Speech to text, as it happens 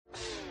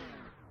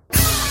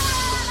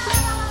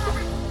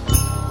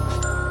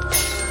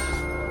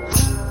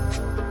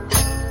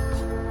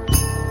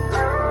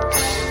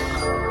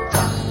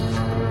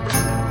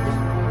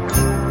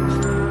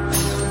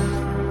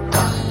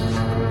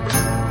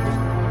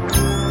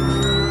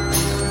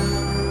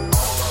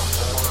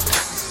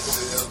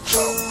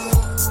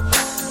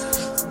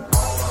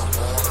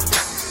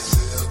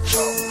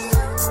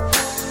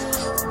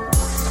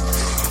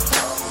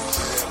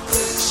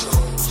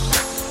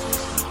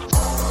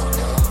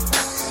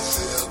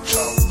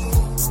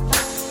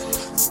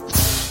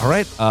All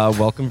right,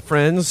 welcome,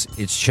 friends.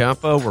 It's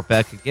Champa. We're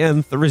back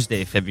again,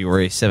 Thursday,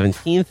 February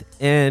 17th.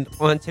 And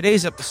on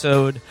today's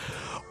episode,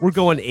 we're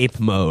going ape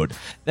mode.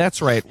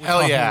 That's right. We're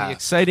Hell yeah. The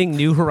exciting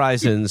new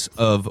horizons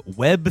of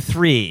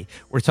Web3.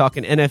 We're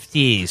talking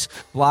NFTs,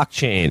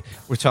 blockchain.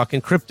 We're talking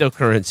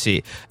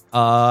cryptocurrency.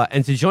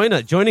 And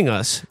joining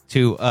us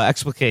to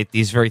explicate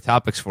these very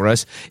topics for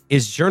us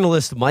is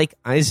journalist Mike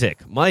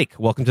Isaac. Mike,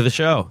 welcome to the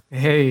show.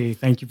 Hey,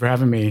 thank you for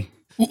having me.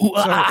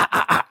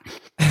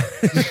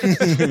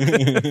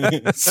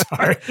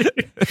 Sorry.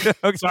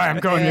 Sorry, I'm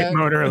going ape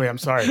mode early. I'm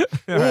sorry.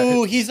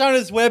 Ooh, he's on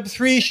his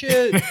Web3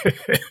 shit.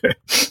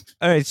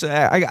 All right, so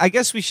I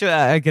guess we should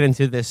get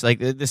into this like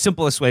the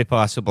simplest way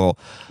possible.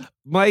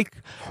 Mike,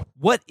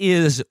 what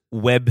is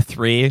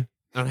Web3?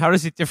 And how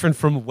does it differ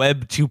from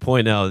Web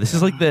 2.0? This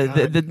is like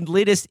the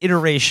latest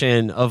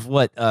iteration of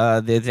what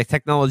the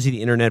technology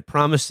the internet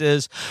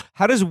promises.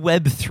 How does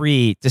Web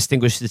 3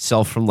 distinguish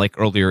itself from like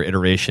earlier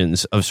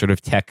iterations of sort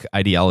of tech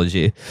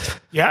ideology?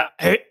 Yeah,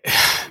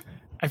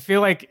 I feel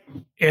like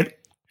it,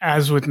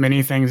 as with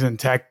many things in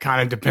tech,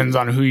 kind of depends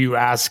on who you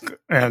ask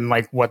and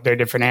like what their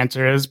different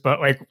answer is.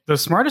 But like the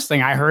smartest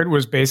thing I heard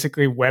was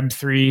basically Web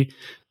 3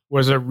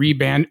 was a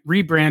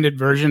rebranded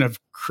version of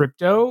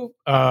crypto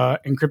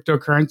and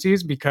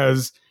cryptocurrencies,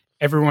 because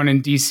everyone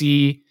in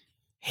DC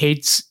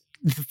hates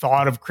the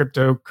thought of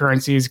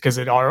cryptocurrencies because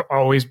it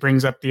always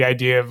brings up the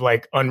idea of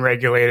like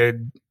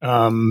unregulated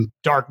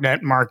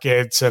darknet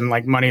markets and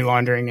like money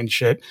laundering and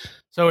shit.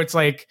 So it's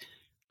like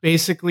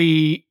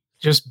basically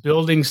just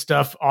building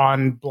stuff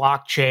on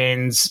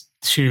blockchains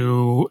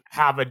to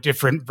have a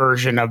different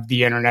version of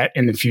the internet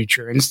in the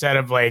future, instead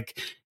of like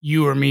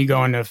you or me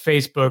going to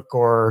Facebook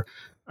or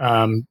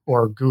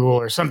Google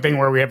or something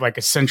where we have like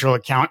a central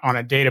account on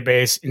a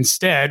database.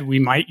 Instead, we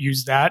might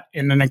use that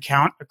in an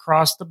account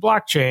across the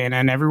blockchain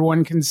and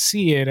everyone can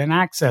see it and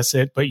access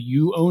it, but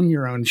you own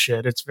your own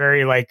shit. It's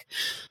very like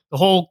the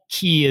whole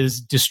key is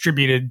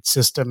distributed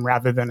system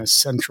rather than a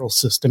central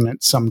system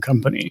at some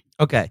company.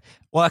 Okay.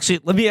 Well,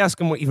 actually, let me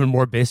ask him an even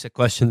more basic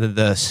question than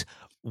this.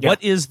 Yeah.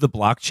 What is the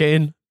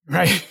blockchain?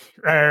 Right.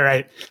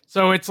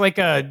 So it's like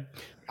God,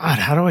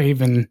 how do I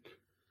even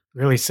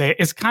really say it?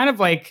 It's kind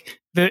of like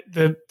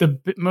the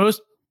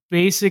most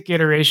basic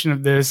iteration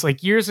of this.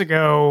 Like years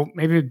ago,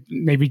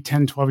 maybe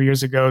 10, 12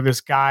 years ago,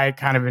 this guy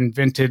kind of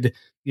invented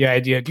the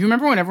idea. Do you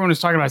remember when everyone was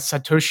talking about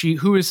Satoshi?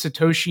 Who is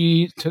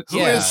Satoshi? Who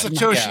is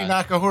Satoshi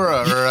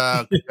Nakahura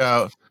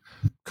or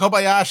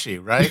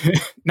Kobayashi, right?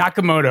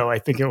 Nakamoto, I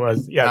think it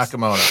was. Yes.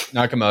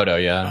 Nakamoto,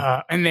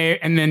 yeah. And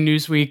then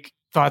Newsweek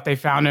thought they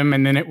found him,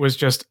 and then it was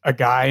just a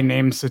guy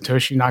named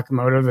Satoshi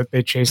Nakamoto that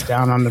they chased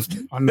down on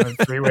the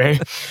freeway.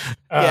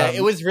 Yeah,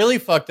 it was really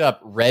fucked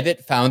up.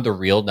 Reddit found the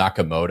real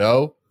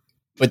Nakamoto,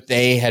 but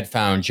they had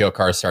found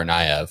Dzhokhar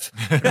Tsarnaev.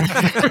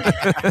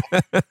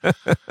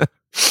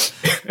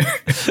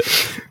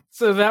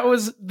 So that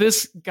was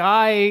this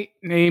guy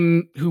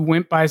who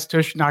went by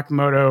Satoshi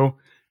Nakamoto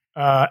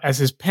as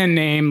his pen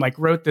name, like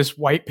wrote this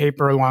white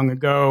paper long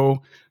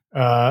ago,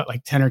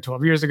 like 10 or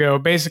 12 years ago,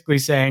 basically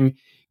saying,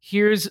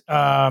 here's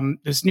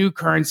this new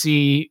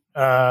currency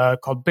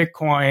called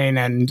Bitcoin,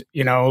 and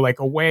like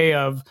a way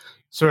of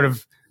sort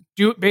of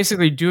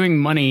basically doing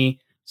money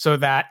so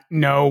that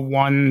no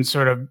one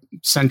sort of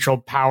central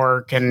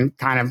power can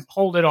kind of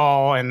hold it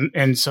all,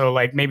 and so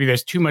like maybe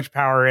there's too much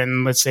power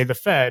in, let's say, the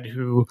Fed,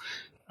 who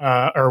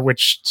or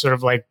which sort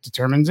of like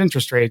determines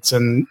interest rates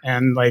and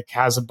like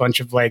has a bunch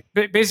of like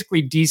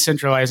basically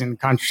decentralizing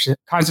the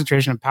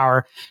concentration of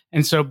power.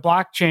 And so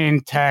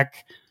blockchain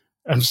tech,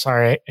 I'm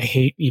sorry,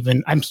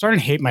 I'm starting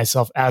to hate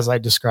myself as I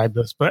describe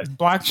this, but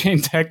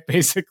blockchain tech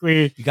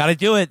basically. You got to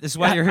do it. This is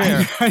why you're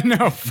here. I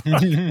know.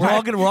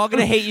 We're all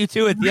gonna hate you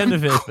too at the end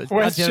of it. But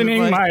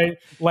questioning my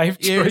life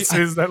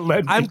choices that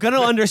led me. I'm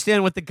gonna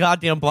understand what the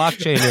goddamn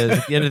blockchain is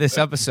at the end of this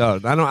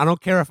episode. I don't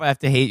care if I have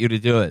to hate you to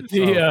do it.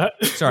 So.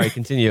 Sorry,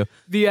 continue.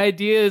 The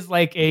idea is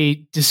like a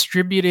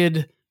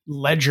distributed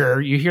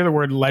ledger. You hear the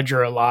word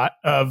ledger a lot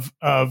of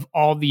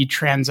all the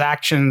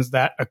transactions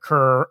that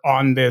occur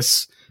on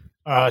this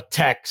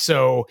tech.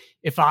 So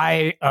if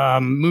I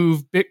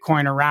move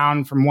Bitcoin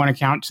around from one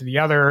account to the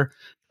other,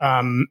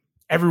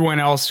 everyone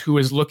else who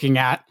is looking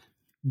at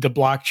the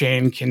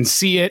blockchain can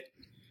see it.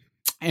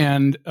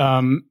 And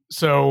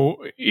so,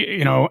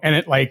 and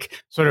it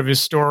like sort of is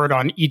stored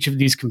on each of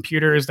these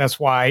computers. That's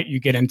why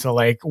you get into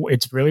like,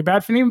 it's really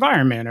bad for the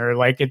environment, or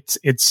like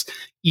it's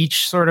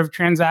each sort of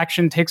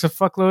transaction takes a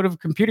fuckload of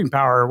computing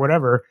power or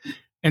whatever.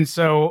 And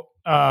so,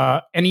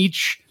 and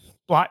each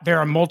there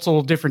are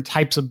multiple different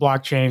types of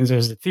blockchains.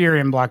 There's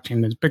Ethereum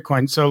blockchain, there's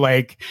Bitcoin. So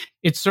like,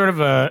 it's sort of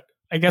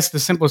I guess the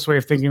simplest way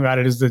of thinking about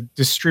it is the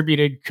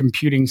distributed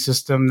computing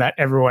system that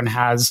everyone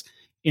has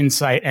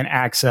insight and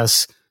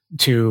access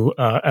to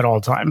at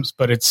all times.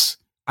 But it's,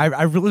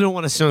 I really don't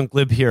want to sound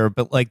glib here,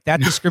 but like that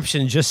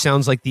description just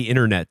sounds like the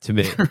internet to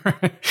me.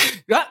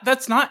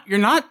 You're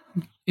not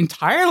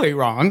entirely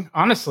wrong,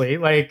 honestly.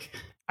 Like,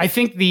 I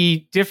think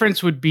the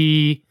difference would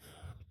be,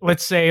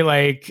 let's say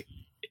like,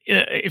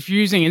 if you're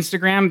using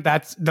Instagram,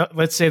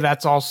 let's say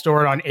that's all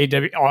stored on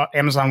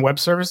Amazon Web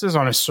Services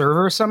on a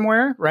server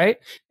somewhere, right?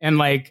 And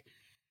like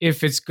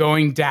if it's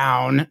going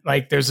down,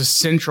 like there's a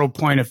central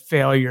point of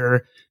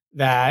failure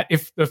that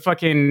if the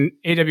fucking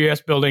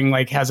AWS building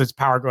like has its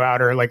power go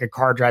out or like a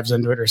car drives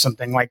into it or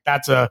something, like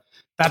that's a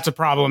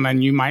problem,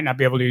 and you might not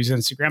be able to use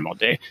Instagram all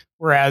day.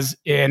 Whereas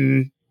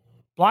in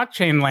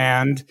blockchain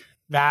land,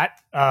 that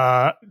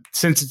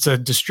since it's a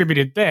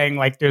distributed thing,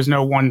 like there's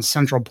no one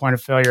central point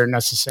of failure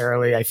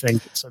necessarily, I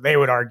think. So they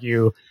would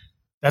argue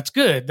that's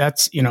good.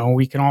 That's,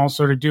 we can all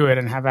sort of do it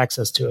and have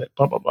access to it,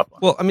 blah, blah, blah, blah.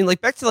 Well, I mean,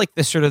 like back to like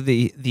the sort of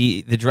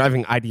the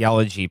driving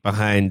ideology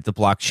behind the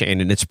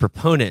blockchain and its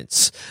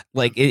proponents,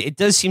 like it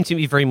does seem to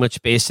be very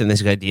much based in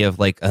this idea of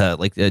like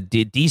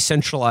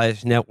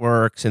decentralized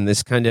networks and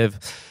this kind of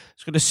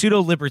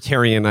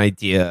pseudo-libertarian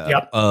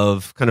idea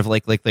of kind of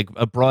like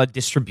a broad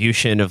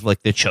distribution of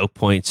like the choke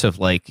points of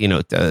like,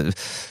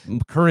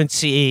 the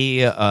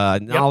currency,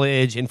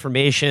 knowledge,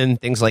 information,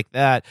 things like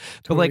that.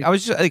 But like, I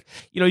was just like,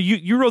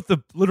 you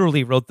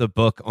literally wrote the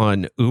book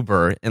on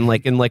Uber, and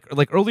like in like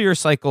earlier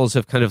cycles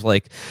of kind of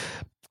like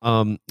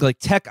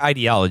tech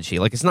ideology.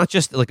 Like it's not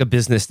just like a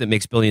business that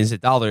makes billions of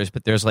dollars,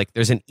 but there's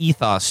an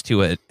ethos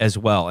to it as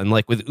well. And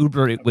like with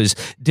Uber, it was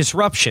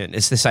disruption.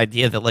 It's this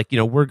idea that like,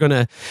 we're going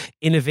to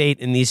innovate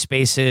in these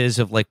spaces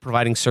of like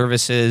providing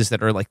services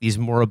that are like these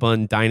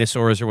moribund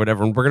dinosaurs or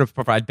whatever. And we're going to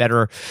provide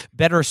better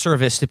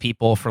service to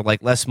people for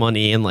like less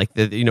money. And like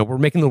we're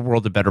making the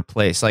world a better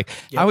place. Like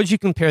how would you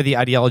compare the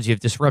ideology of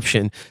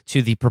disruption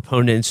to the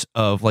proponents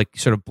of like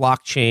sort of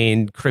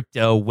blockchain,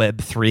 crypto,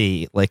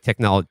 Web3, like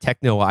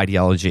techno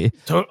ideology?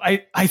 So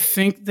I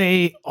think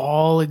they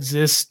all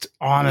exist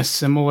on a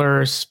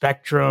similar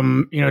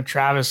spectrum.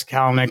 Travis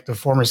Kalanick, the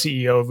former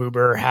CEO of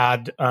Uber,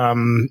 had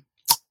the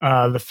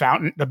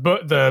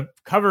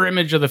cover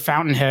image of the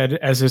Fountainhead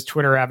as his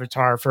Twitter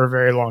avatar for a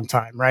very long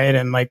time, right?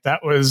 And like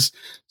that was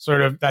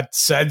that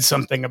said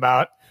something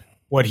about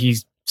what he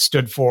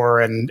stood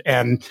for, and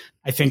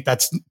I think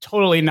that's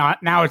totally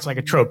not, now it's like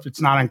a trope.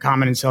 It's not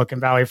uncommon in Silicon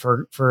Valley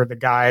for the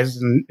guys,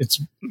 and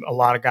it's a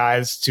lot of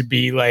guys to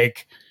be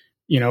like,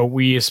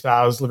 we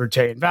espouse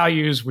libertarian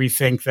values. We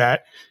think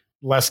that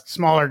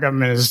smaller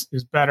government is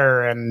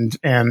better, and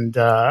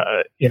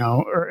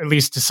or at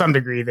least to some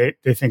degree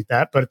they think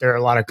that, but there are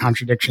a lot of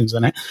contradictions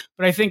in it.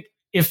 But I think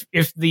if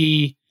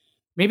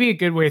maybe a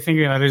good way of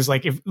thinking about it is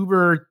like if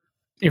Web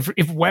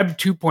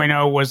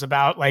 2.0 was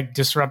about like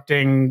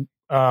disrupting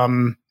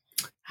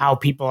how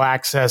people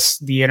access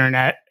the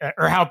internet,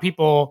 or how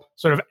people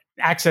sort of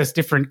access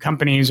different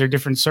companies or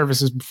different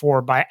services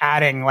before by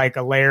adding like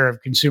a layer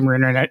of consumer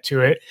internet to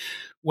it.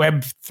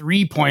 Web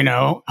 3.0.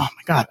 Oh my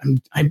God.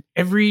 I'm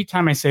every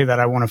time I say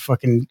that, I want to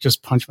fucking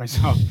just punch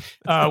myself.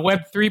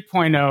 Web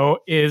 3.0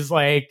 is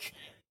like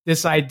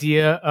this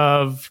idea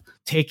of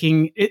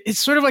it's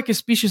sort of like a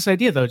specious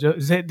idea though.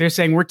 They're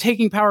saying we're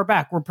taking power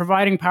back. We're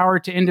providing power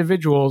to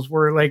individuals.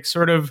 We're like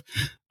sort of,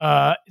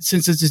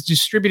 since it's a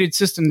distributed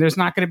system, there's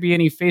not going to be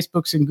any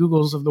Facebooks and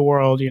Googles of the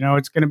world.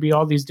 It's going to be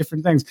all these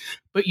different things.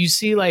 But you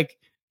see like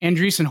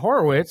Andreessen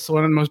Horowitz,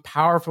 one of the most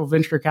powerful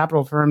venture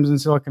capital firms in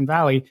Silicon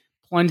Valley,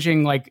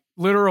 plunging like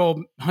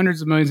literal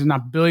hundreds of millions, if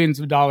not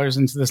billions of dollars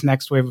into this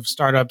next wave of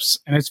startups.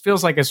 And it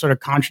feels like a sort of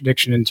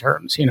contradiction in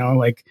terms,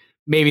 like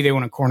maybe they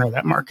want to corner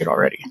that market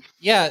already.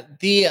 Yeah.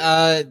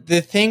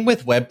 The thing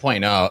with Web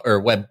 0.0 or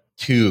Web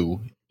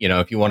 2,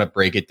 if you want to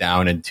break it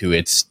down into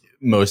its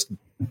most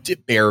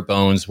bare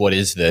bones, what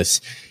is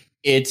this?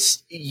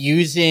 It's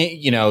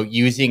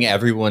using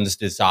everyone's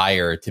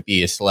desire to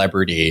be a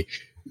celebrity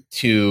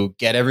to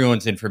get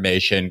everyone's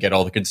information, get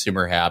all the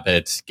consumer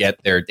habits,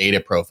 get their data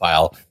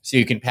profile, so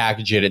you can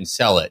package it and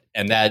sell it.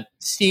 And that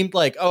seemed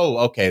like, oh,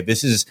 okay,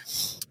 this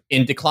is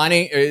in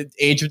declining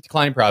age of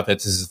declining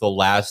profits. This is the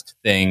last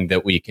thing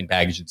that we can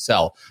package and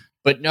sell.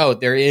 But no,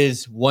 there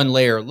is one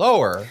layer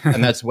lower,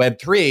 and that's Web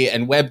 3.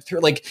 And Web 3,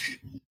 like,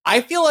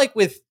 I feel like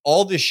with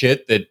all the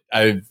shit that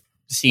I've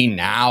seen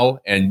now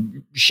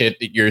and shit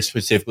that you're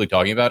specifically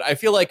talking about, I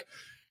feel like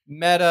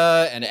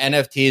Meta and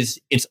NFTs,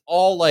 it's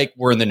all like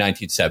we're in the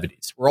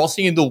 1970s. We're all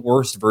seeing the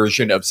worst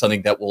version of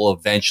something that they'll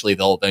eventually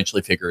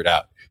figure it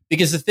out.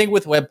 Because the thing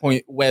with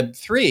Web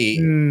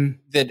 3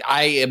 that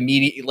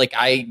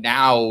I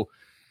now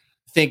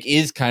think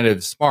is kind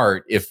of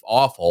smart, if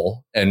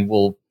awful, and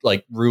will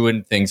like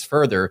ruin things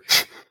further,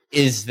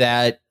 is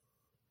that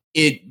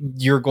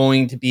you're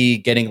going to be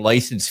getting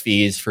license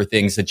fees for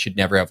things that should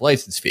never have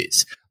license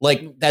fees.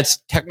 Like that's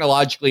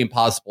technologically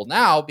impossible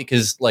now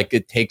because like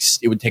it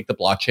would take the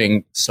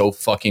blockchain so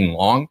fucking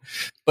long.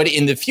 But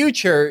in the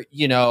future,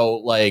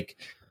 like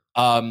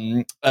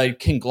a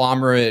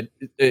conglomerate,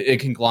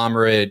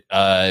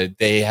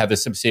 they have a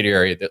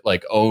subsidiary that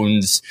like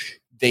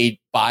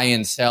they buy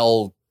and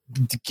sell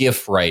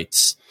GIF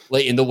rights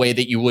like in the way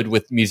that you would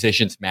with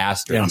musicians'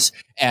 masters.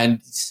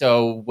 And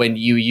so when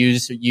you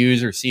use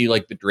or see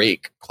like the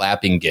Drake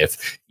clapping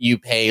GIF, you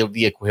pay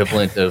the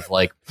equivalent of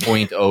like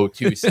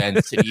 0.02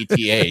 cents in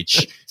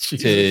ETH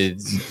to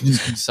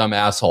some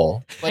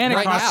asshole. But And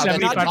it costs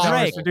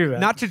 $75 to do that.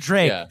 Not to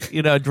Drake. Yeah.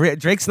 You know,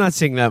 Drake's not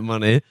seeing that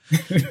money.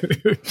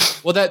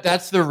 Well,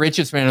 that's the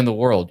richest man in the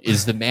world,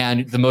 is the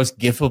most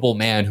gifable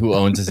man who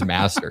owns his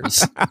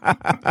masters.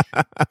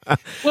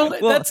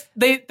 Well,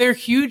 they're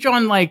huge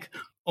on like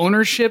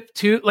ownership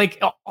too.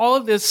 Like all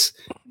of this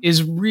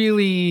is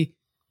really,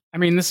 I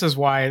mean, this is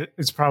why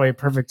it's probably a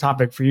perfect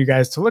topic for you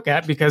guys to look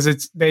at,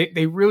 because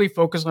they really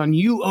focus on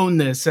you own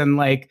this, and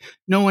like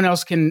no one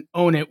else can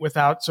own it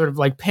without sort of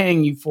like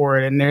paying you for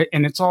it.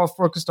 And it's all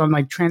focused on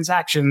like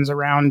transactions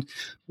around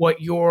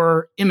what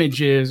your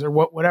image is or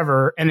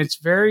whatever. And it's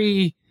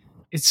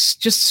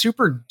just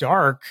super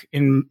dark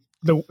in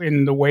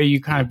the way you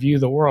kind of view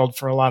the world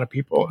for a lot of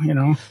people, you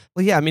know?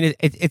 Well, yeah, I mean,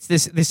 it's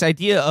this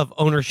idea of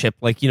ownership.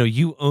 Like, you know,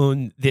 you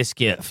own this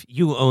GIF,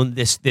 you own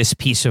this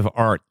piece of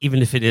art,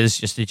 even if it is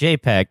just a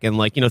JPEG. And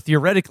like, you know,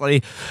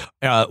 theoretically,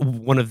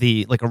 one of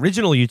the like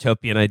original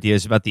utopian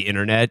ideas about the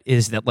internet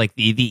is that like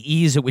the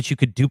ease at which you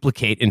could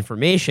duplicate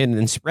information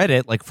and spread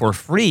it like for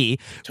free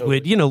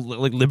would, you know,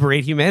 like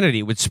liberate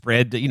humanity, would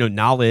spread, you know,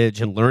 knowledge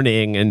and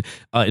learning and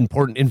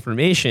important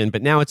information.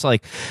 But now it's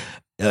like,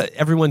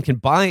 everyone can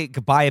buy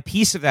a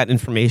piece of that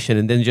information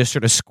and then just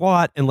sort of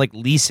squat and like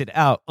lease it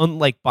out,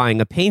 unlike buying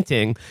a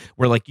painting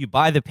where like you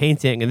buy the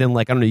painting and then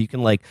like, I don't know, you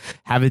can like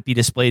have it be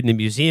displayed in a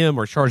museum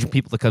or charging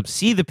people to come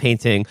see the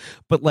painting.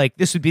 But like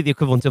this would be the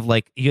equivalent of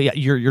like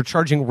you're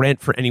charging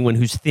rent for anyone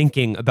who's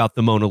thinking about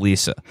the Mona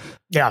Lisa.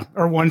 Yeah,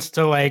 or wants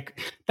to like,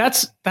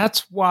 that's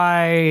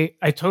why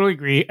I totally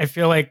agree. I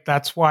feel like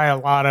that's why a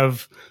lot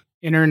of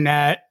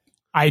internet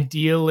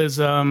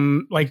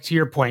idealism, like to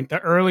your point, the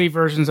early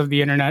versions of the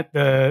internet,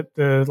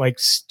 the like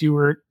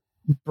Stewart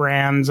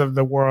Brands of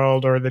the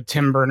world or the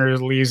Tim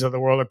Berners-Lees of the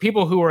world, or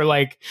people who are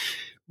like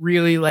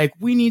really like,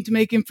 we need to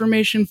make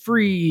information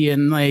free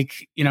and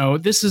like, you know,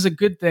 this is a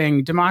good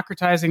thing,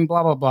 democratizing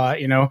blah blah blah,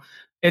 you know,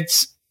 it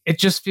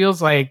just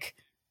feels like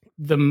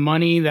the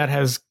money that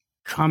has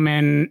come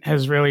in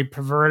has really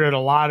perverted a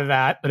lot of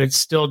that, but it's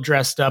still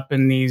dressed up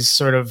in these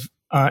sort of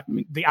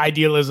the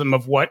idealism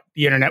of what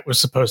the internet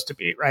was supposed to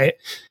be, right?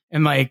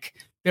 And like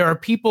there are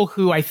people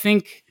who I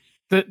think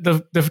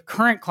the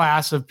current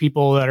class of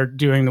people that are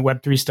doing the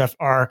Web3 stuff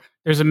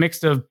there's a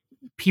mix of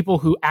people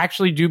who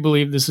actually do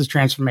believe this is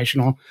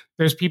transformational.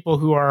 There's people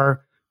who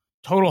are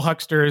total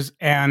hucksters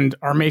and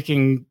are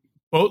making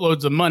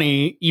boatloads of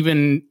money,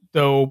 even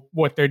though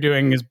what they're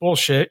doing is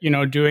bullshit, you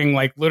know, doing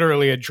like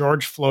literally a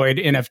George Floyd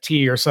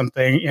NFT or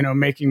something, you know,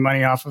 making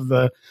money off of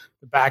the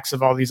backs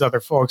of all these other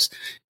folks.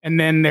 And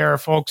then there are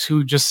folks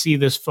who just see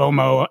this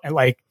FOMO and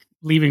like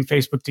leaving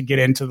Facebook to get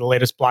into the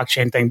latest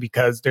blockchain thing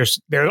because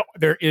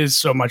there is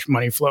so much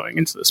money flowing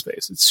into the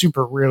space. It's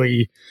super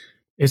really,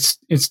 it's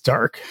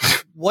dark.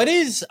 What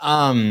is,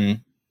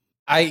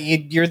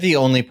 you're the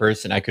only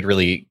person I could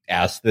really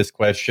ask this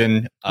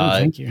question.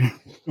 Thank you.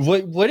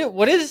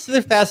 What is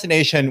the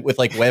fascination with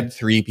like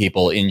Web3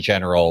 people in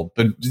general,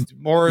 but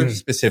more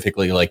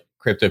specifically like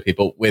crypto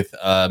people with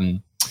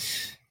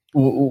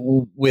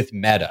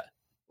Meta?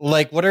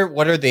 Like what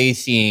are they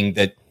seeing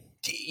that,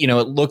 you know,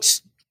 it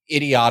looks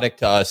idiotic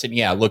to us, and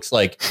yeah, it looks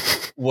like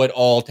what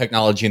all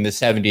technology in the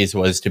 70s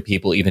was to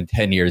people even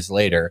 10 years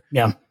later.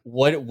 Yeah.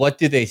 What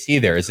do they see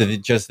there? Is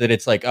it just that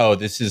it's like, oh,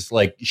 this is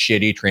like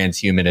shitty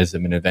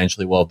transhumanism and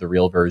eventually we'll have the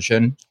real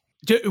version?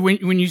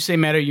 When you say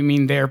meta, you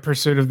mean their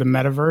pursuit of the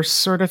metaverse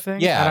sort of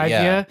thing? Yeah, that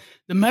idea? yeah.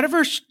 The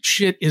metaverse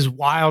shit is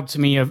wild to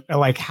me of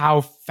like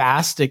how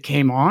fast it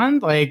came on.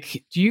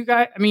 Like, do you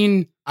guys,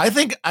 I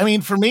think,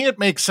 for me, it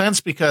makes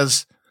sense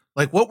because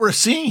like what we're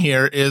seeing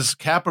here is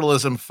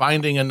capitalism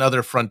finding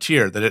another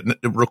frontier that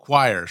it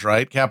requires,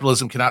 right?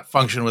 Capitalism cannot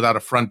function without a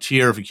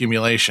frontier of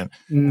accumulation.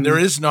 And there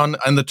is none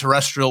in the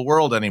terrestrial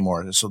world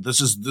anymore. So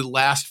this is the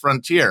last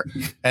frontier.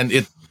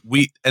 And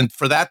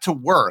for that to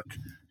work,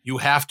 you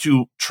have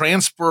to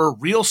transfer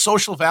real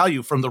social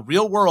value from the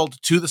real world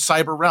to the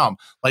cyber realm.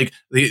 Like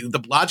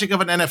the logic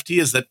of an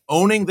NFT is that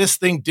owning this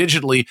thing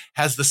digitally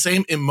has the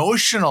same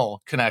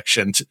emotional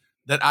connection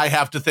that I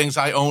have to things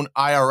I own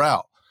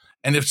IRL.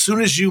 And as soon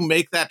as you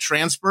make that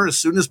transfer, as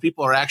soon as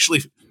people are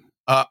actually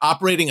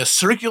operating a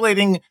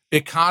circulating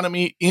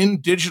economy in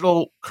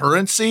digital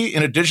currency,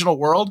 in a digital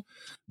world,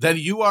 then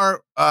you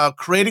are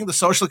creating the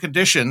social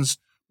conditions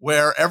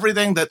where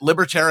everything that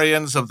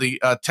libertarians of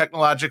the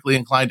technologically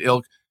inclined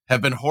ilk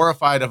have been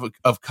horrified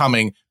of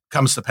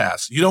comes to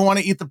pass. You don't want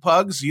to eat the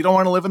pugs. You don't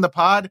want to live in the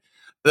pod.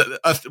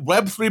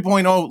 Web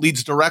 3.0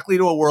 leads directly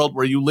to a world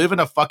where you live in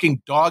a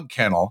fucking dog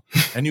kennel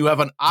and you have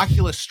an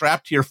Oculus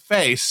strapped to your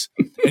face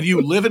and you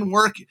live and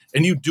work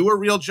and you do a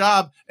real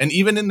job. And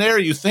even in there,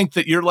 you think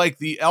that you're like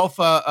the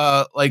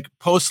alpha, like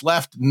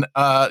post-left,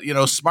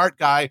 smart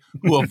guy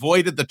who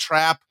avoided the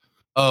trap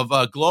of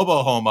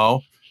Globo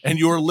Homo. And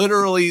you're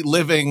literally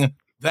living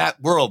that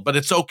world. But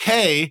it's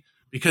okay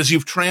because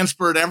you've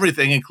transferred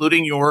everything,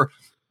 including your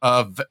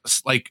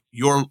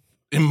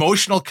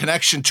emotional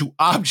connection to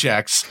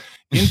objects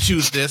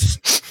into this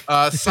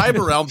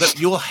cyber realm that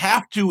you'll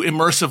have to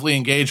immersively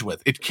engage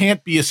with. It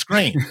can't be a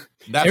screen.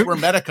 That's where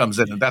meta comes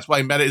in, and that's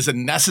why meta is a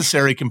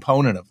necessary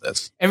component of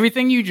this.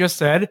 Everything you just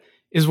said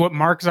is what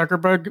Mark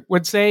Zuckerberg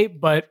would say,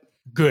 but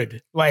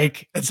good,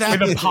 like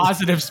exactly. with a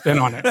positive spin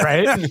on it,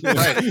 right?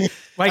 Right.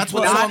 Like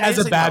not as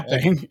a bad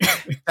thing.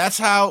 That's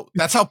how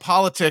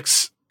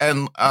politics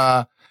and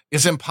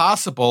is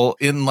impossible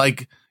in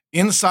like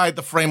inside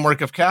the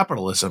framework of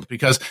capitalism.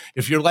 Because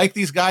if you're like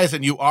these guys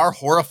and you are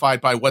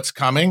horrified by what's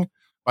coming,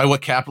 by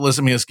what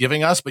capitalism is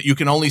giving us, but you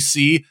can only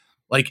see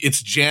like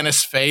it's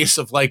Janus face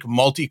of like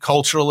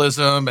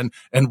multiculturalism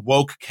and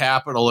woke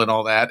capital and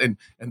all that, and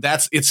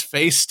that's its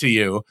face to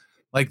you.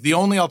 Like the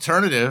only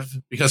alternative,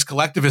 because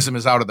collectivism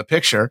is out of the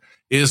picture,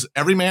 is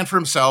every man for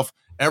himself,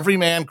 every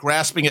man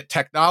grasping at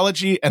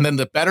technology, and then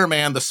the better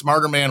man, the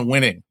smarter man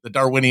winning the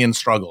Darwinian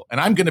struggle.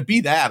 And I'm going to be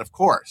that, of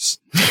course.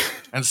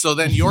 And so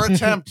then your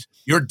attempt,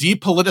 your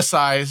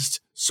depoliticized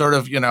sort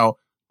of,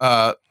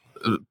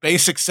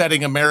 basic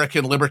setting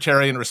American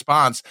libertarian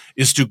response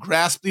is to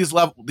grasp these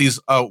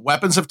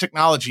weapons of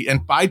technology,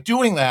 and by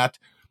doing that,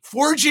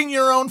 forging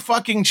your own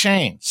fucking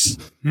chains.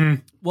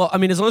 Well, I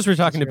mean, as long as we're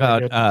talking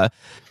about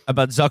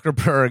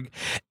Zuckerberg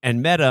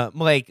and Meta,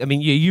 Mike, I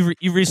mean, you've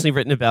recently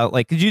written about,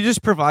 like, could you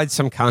just provide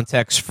some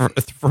context for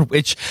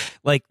which,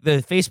 like,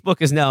 the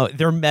Facebook is now,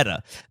 they're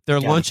Meta.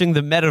 They're launching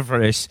the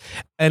metaverse,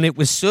 and it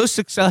was so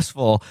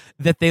successful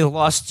that they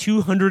lost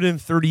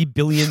 $230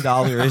 billion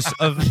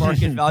of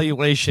market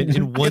valuation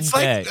in one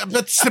day.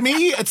 But to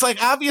me, it's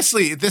like,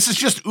 obviously, this is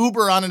just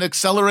Uber on an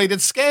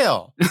accelerated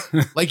scale.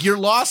 Like, you're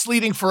loss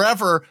leading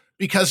forever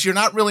because you're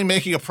not really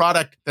making a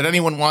product that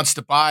anyone wants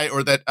to buy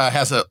or that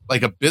has a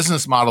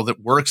business model that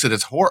works at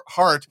its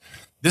heart.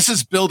 This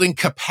is building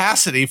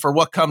capacity for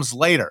what comes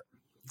later.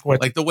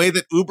 Like the way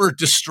that Uber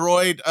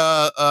destroyed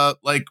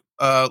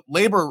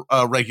labor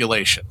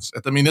regulations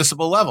at the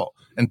municipal level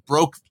and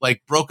broke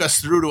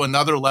us through to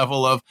another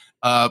level of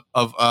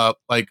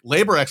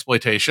labor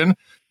exploitation.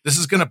 This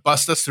is going to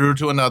bust us through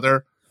to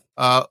another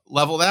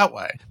level that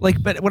way.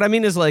 Like, but what I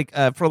mean is, like,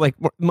 for like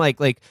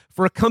Mike, like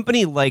for a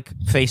company like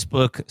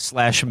Facebook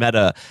 /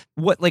 Meta,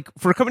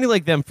 for a company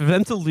like them, for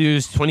them to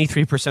lose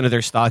 23% of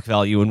their stock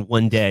value in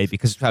one day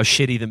because of how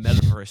shitty the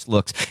metaverse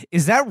looks,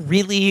 is that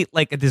really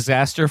like a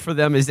disaster for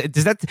them? Is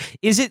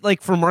it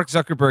like for Mark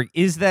Zuckerberg?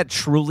 Is that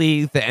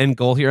truly the end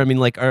goal here? I mean,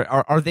 like,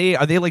 are they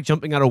like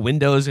jumping out of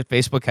windows at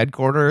Facebook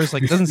headquarters?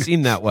 Like, it doesn't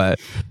seem that way.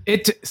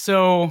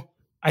 So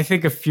I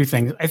think a few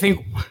things. I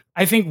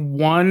think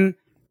one,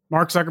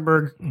 Mark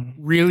Zuckerberg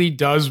really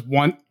does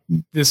want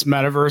this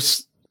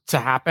metaverse to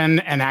happen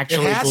and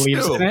actually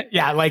believes in it.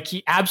 Yeah, like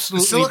he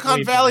absolutely. The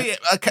Silicon Valley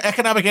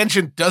economic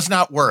engine does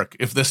not work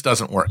if this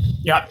doesn't work.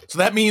 Yeah. So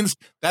that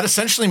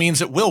essentially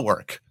means it will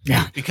work.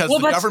 Yeah. Because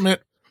the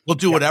government will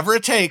do whatever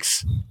it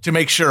takes to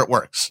make sure it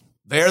works.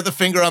 They're the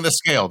finger on the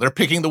scale. They're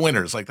picking the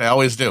winners like they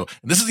always do.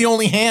 And this is the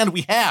only hand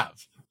we have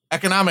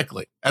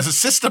economically as a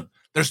system.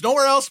 There's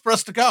nowhere else for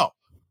us to go.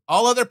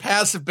 All other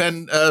paths have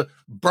been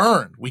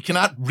burned. We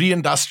cannot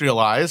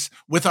reindustrialize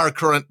with our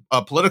current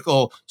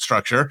political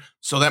structure.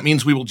 So that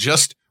means we will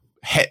just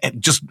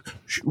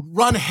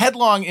run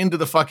headlong into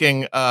the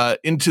fucking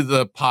into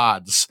the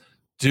pods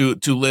to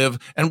live.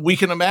 And we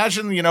can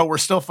imagine, we're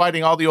still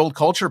fighting all the old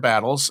culture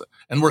battles,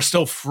 and we're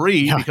still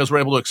free because we're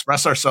able to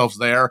express ourselves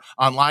there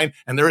online.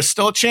 And there is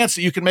still a chance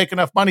that you can make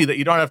enough money that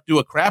you don't have to do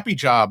a crappy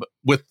job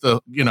with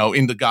the,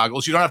 in the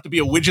goggles. You don't have to be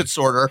a widget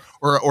sorter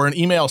or an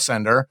email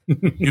sender.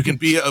 You can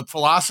be a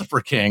philosopher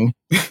king,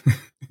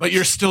 but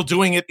you're still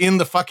doing it in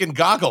the fucking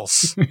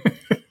goggles.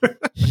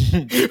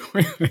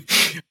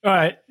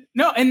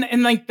 No,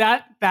 and like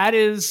that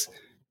is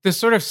the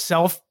sort of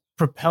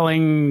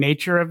self-propelling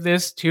nature of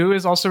this too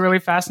is also really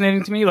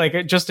fascinating to me.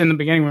 Like, just in the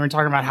beginning, when we were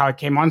talking about how it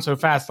came on so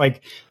fast,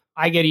 like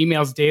I get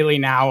emails daily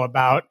now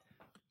about,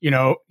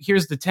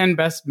 here's the 10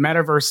 best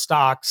metaverse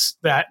stocks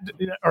that,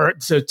 or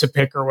to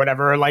pick or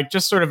whatever, like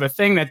just sort of a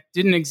thing that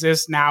didn't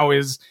exist now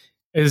is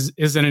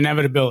an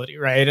inevitability.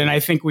 Right. And I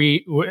think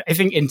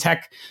in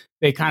tech,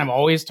 they kind of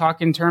always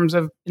talk in terms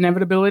of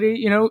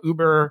inevitability.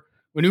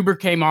 When Uber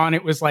came on,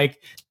 it was like,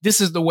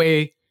 this is the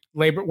way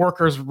labor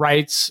workers'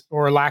 rights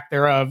or lack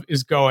thereof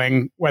is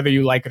going, whether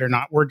you like it or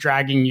not. We're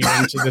dragging you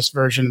into this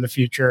version of the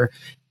future.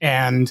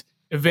 And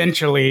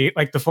eventually,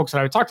 like the folks that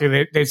I would talk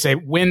to, they'd say,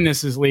 when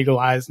this is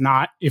legalized,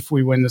 not if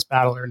we win this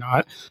battle or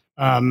not,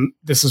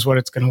 this is what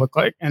it's going to look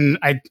like. And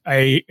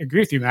I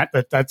agree with you, Matt,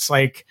 but that's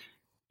like,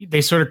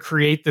 they sort of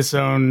create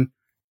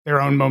their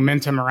own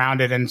momentum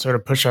around it and sort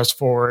of push us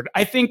forward.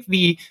 I think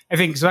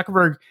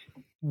Zuckerberg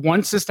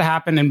wants this to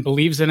happen and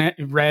believes in it.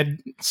 Read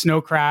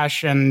Snow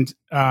Crash and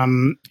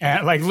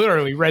like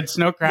literally read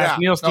Snow Crash.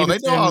 Neil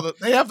Stephenson.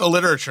 They have the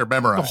literature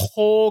memorized, the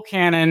whole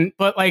canon.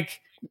 But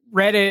like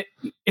read it.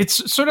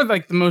 It's sort of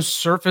like the most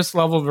surface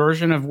level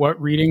version of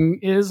what reading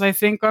is, I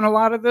think, on a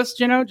lot of this.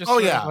 Just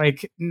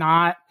like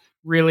not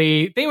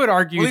really, they would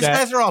argue Well, these that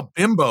guys are all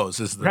bimbos,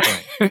 is the Right.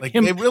 thing. Like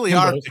they really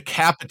are Bimbos.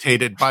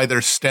 decapitated by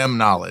their STEM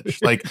knowledge.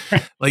 Like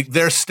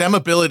their STEM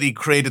ability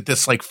created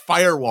this like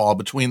firewall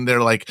between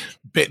their like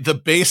the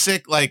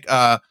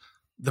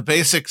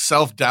basic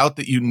self-doubt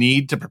that you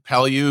need to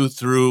propel you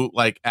through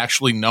like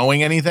actually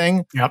knowing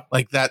anything. Yep.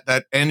 Like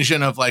that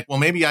engine of like, well,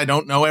 maybe I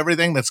don't know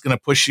everything. That's going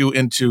to push you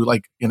into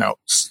like,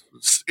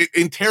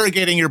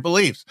 interrogating your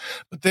beliefs.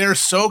 But they're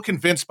so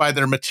convinced by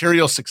their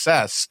material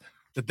success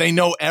that they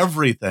know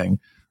everything,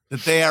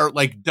 that they are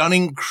like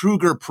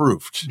Dunning-Kruger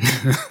proofed.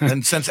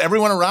 And since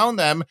everyone around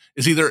them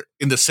is either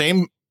in the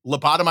same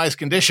lobotomized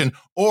condition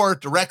or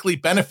directly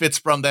benefits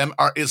from them,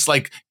 is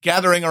like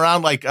gathering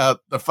around like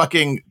the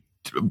fucking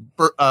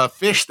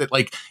fish that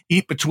like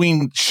eat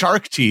between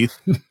shark teeth.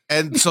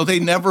 And so they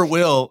never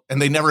will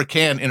and they never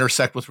can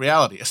intersect with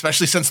reality,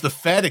 especially since the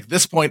Fed at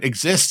this point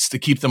exists to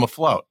keep them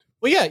afloat.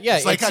 Well, yeah.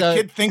 It's like a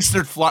kid thinks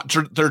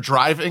they're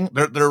driving,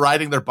 they're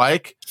riding their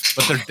bike,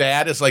 but their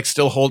dad is like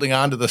still holding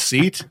on to the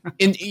seat.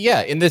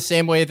 In the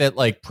same way that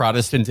like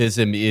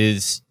Protestantism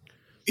is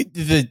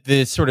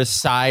the sort of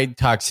side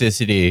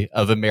toxicity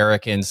of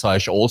American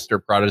 / Ulster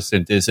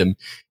Protestantism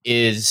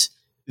is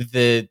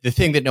the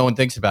thing that no one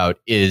thinks about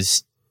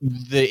is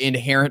the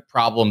inherent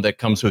problem that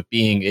comes with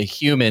being a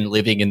human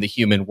living in the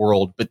human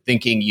world, but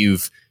thinking you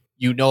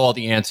know all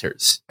the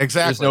answers.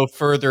 Exactly. There's no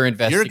further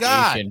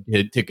investigation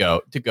to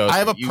go. I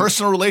have a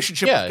personal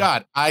relationship with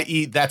God,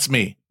 i.e., that's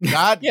me.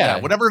 God,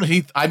 whatever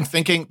I'm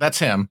thinking, that's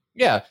him.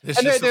 Yeah, It's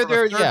and just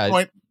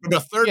from a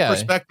third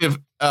perspective,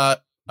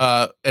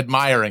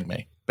 admiring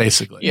me,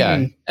 basically.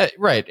 Yeah,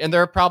 right. And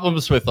there are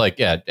problems with like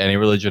any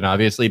religion,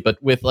 obviously,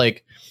 but with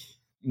like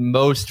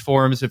most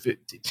forms of it.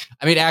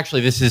 I mean,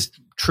 actually, this is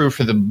true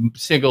for the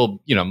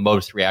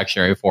most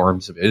reactionary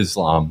forms of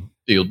Islam.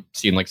 You'll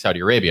see in like Saudi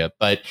Arabia,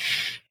 but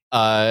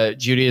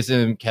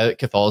Judaism,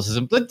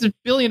 Catholicism, but a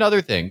billion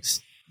other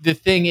things. The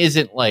thing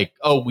isn't like,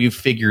 oh, we've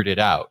figured it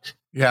out.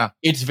 Yeah.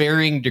 It's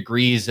varying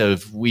degrees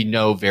of we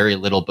know very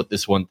little but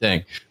this one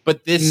thing.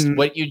 But this,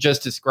 what you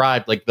just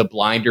described, like the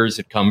blinders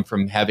that come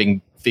from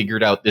having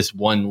figured out this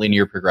one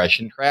linear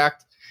progression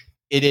tract,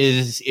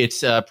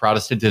 it's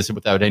Protestantism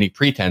without any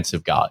pretense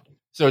of God.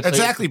 So it's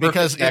exactly like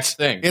because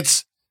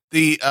it's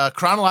the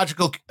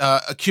chronological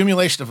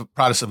accumulation of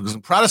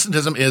Protestantism.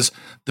 Protestantism is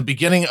the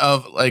beginning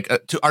of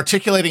to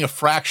articulating a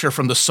fracture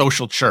from the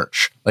social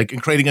church, like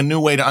and creating a new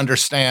way to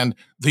understand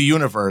the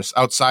universe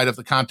outside of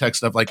the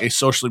context of like a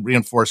socially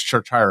reinforced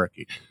church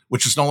hierarchy,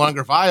 which is no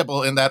longer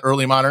viable in that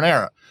early modern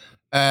era.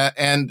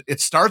 And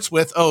it starts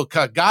with, oh,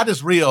 God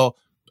is real.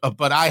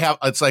 But I have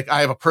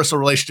a personal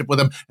relationship with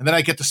him. And then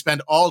I get to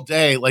spend all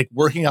day like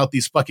working out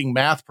these fucking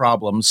math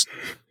problems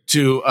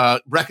to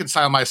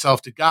reconcile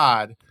myself to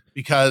God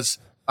because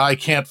I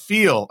can't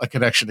feel a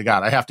connection to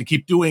God. I have to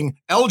keep doing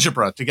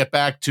algebra to get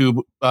back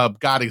to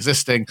God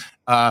existing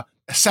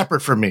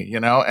separate from me,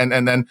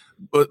 and then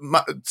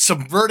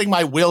subverting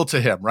my will to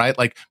him, right?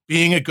 Like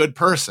being a good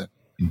person.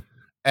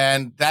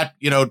 And that,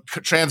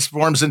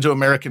 transforms into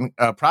American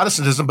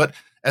Protestantism. But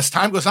as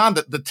time goes on,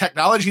 the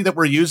technology that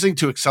we're using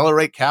to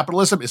accelerate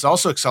capitalism is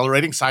also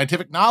accelerating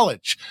scientific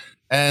knowledge.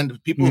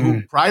 And people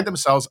who pride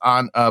themselves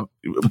on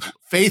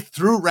faith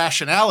through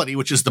rationality,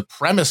 which is the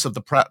premise of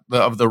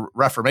the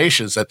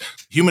Reformation, is that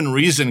human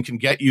reason can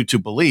get you to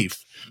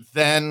belief,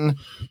 then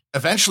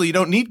eventually you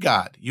don't need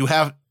God. You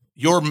have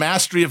your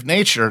mastery of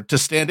nature to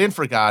stand in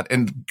for God,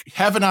 and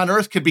heaven on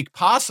earth could be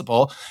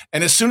possible.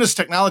 And as soon as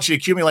technology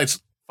accumulates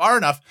far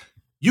enough,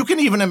 you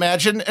can even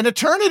imagine an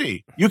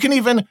eternity. You can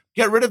even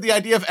get rid of the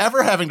idea of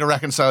ever having to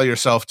reconcile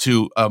yourself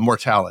to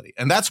mortality.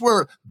 And that's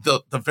where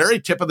the very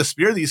tip of the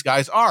spear these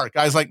guys are.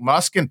 Guys like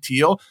Musk and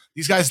Thiel,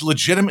 these guys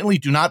legitimately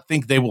do not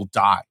think they will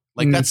die.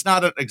 Like that's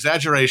not an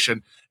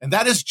exaggeration. And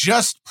that is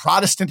just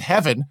Protestant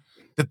heaven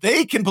that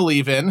they can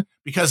believe in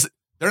because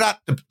they're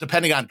not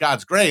depending on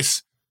God's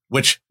grace,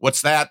 which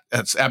what's that?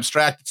 It's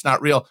abstract. It's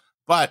not real.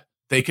 But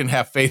they can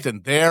have faith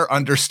in their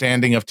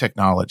understanding of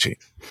technology,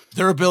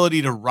 their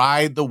ability to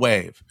ride the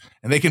wave.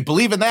 And they can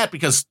believe in that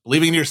because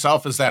believing in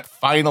yourself is that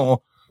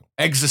final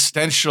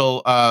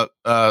existential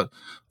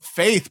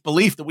faith,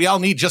 belief that we all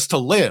need just to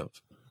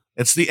live.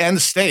 It's the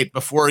end state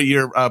before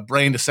your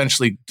brain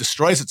essentially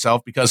destroys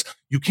itself because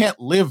you can't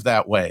live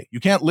that way. You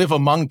can't live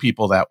among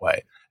people that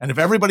way. And if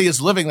everybody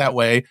is living that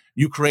way,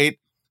 you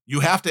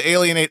have to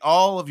alienate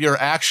all of your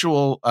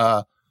actual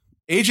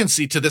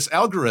agency to this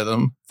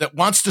algorithm that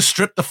wants to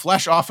strip the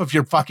flesh off of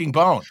your fucking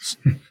bones.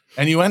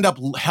 And you end up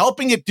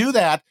helping it do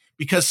that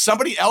because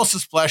somebody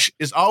else's flesh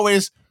is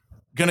always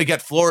going to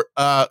get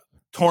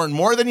torn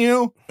more than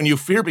you when you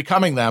fear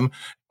becoming them.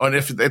 And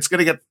if it's going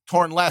to get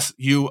torn less,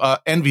 you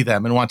envy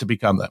them and want to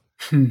become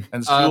them.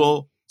 And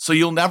so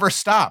you'll never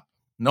stop.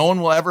 No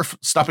one will ever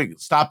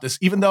stop this,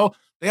 even though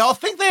they all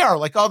think they are,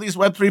 like all these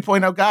Web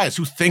 3.0 guys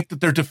who think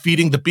that they're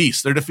defeating the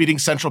beast. They're defeating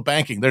central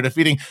banking. They're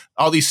defeating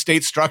all these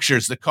state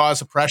structures that cause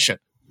oppression.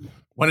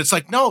 When it's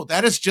like, no,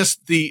 that is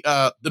just the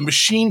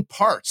machine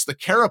parts, the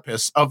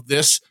carapace of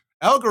this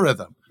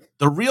algorithm.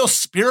 The real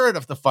spirit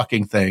of the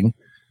fucking thing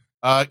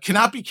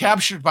cannot be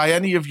captured by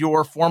any of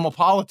your formal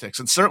politics,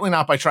 and certainly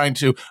not by trying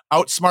to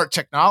outsmart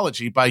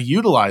technology by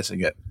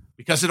utilizing it,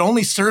 because it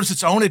only serves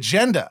its own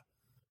agenda.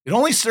 It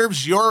only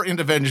serves your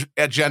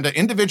agenda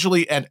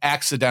individually and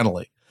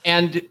accidentally.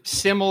 And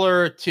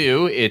similar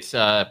to its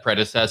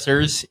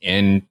predecessors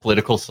in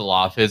political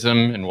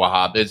Salafism and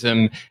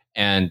Wahhabism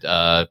and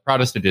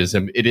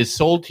Protestantism, it is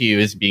sold to you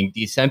as being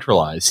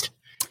decentralized.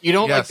 You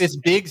don't like this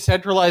big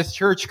centralized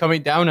church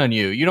coming down on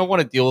you. You don't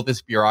want to deal with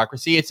this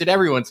bureaucracy. It's in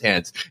everyone's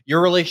hands.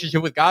 Your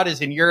relationship with God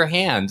is in your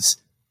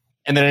hands.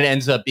 And then it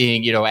ends up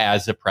being,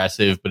 as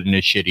oppressive, but in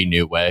a shitty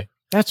new way.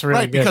 That's really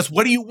right. Good. Because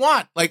what do you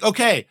want? Like,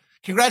 okay,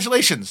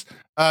 congratulations.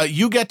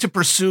 You get to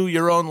pursue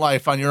your own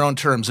life on your own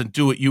terms and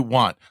do what you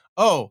want.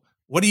 Oh,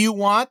 what do you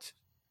want?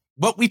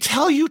 What we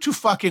tell you to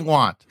fucking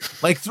want.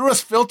 Like through a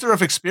filter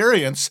of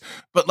experience,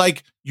 but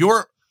like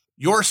your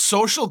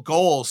social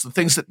goals, the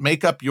things that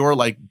make up your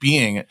like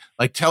being,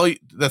 like tell you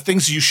the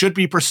things you should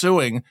be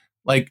pursuing,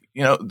 like,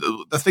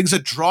 the things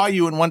that draw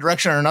you in one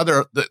direction or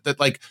another, that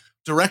like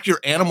direct your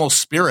animal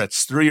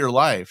spirits through your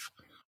life,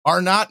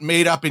 are not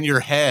made up in your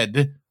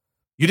head.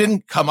 You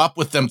didn't come up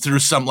with them through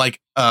some like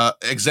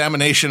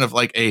examination of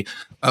like a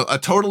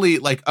totally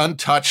like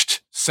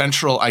untouched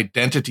central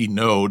identity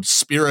node,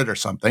 spirit or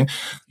something.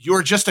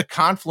 You're just a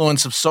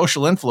confluence of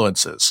social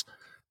influences.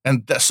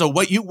 And so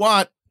what you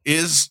want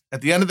is,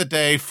 at the end of the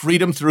day,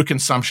 freedom through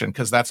consumption,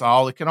 because that's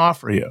all it can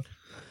offer you.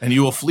 And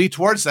you will flee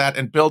towards that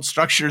and build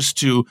structures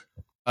to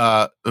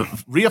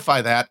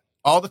reify that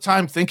all the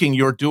time, thinking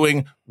you're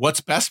doing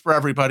what's best for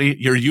everybody.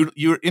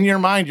 You're in your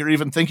mind, you're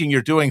even thinking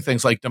you're doing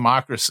things like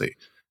democracy.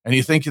 And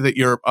you think that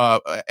you're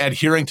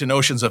adhering to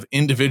notions of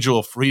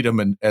individual freedom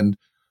and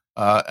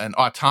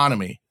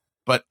autonomy.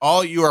 But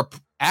all you are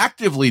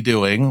actively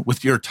doing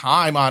with your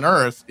time on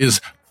Earth is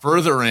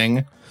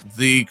furthering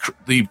the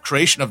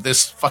creation of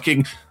this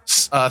fucking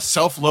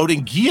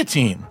self-loading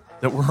guillotine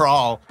that we're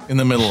all in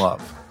the middle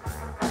of.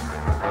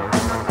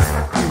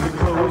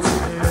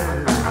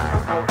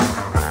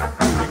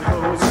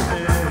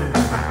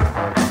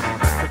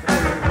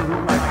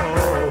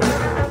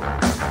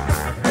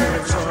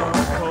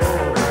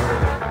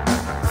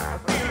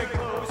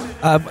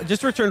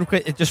 Just return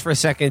just for a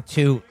second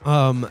to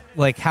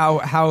like how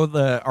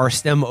our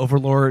STEM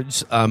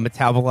overlords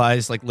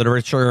metabolize like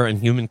literature and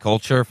human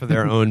culture for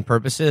their own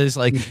purposes.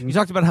 Like you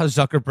talked about how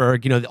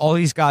Zuckerberg, all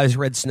these guys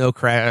read Snow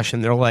Crash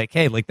and they're like,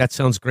 hey, like that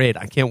sounds great.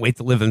 I can't wait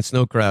to live in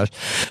Snow Crash.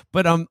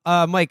 But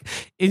Mike,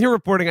 in your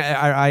reporting,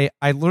 I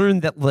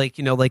learned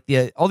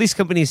that all these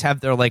companies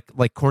have their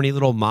like corny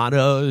little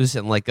mottos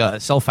and like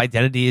self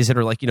identities that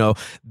are like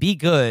be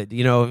good.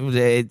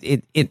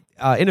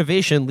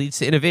 Innovation leads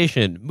to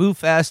innovation. Move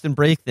fast and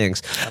break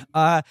things.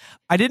 I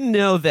didn't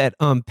know that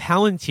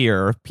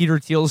Palantir, Peter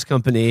Thiel's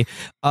company,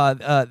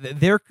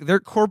 their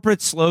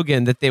corporate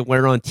slogan that they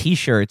wear on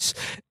T-shirts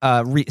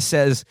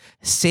says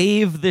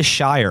 "Save the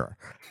Shire."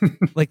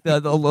 Like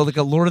the like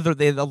a Lord of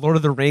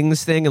the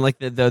Rings thing, and like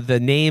the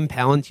name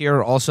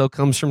Palantir also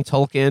comes from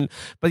Tolkien.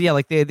 But yeah,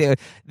 like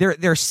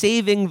they're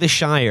saving the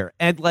Shire,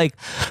 and like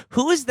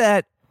who is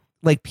that?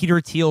 Like Peter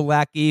Thiel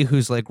lackey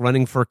who's like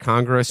running for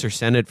Congress or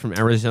Senate from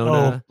Arizona.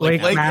 Oh,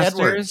 Blake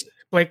Masters.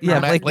 Blake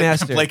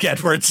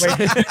Edwards.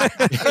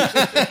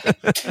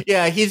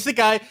 Yeah, he's the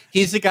guy.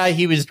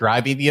 He was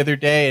driving the other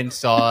day and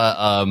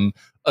saw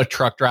a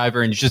truck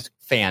driver and just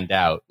fanned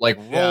out, like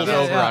rolled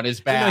over on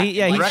his back.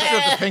 Director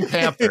of the Pink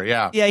Panther.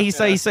 Yeah, yeah. He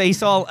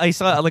saw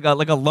like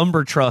a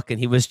lumber truck, and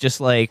he was just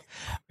like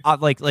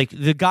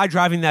the guy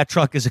driving that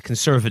truck is a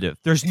conservative.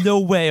 There's no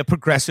way a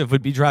progressive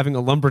would be driving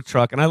a lumber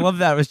truck, and I love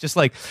that. It was just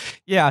like,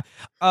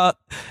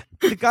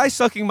 the guy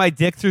sucking my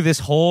dick through this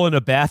hole in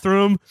a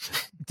bathroom,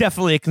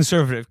 definitely a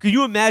conservative. Could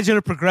you imagine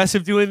a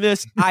progressive doing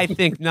this? I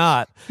think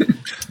not.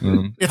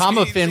 Tom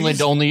of Finland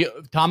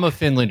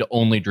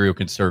only drew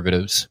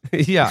conservatives.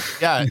 Yeah.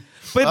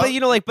 But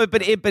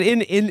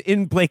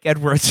in Blake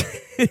Edwards,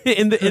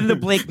 in the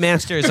Blake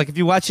Masters, like if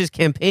you watch his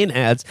campaign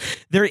ads,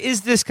 there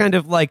is this kind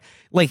of like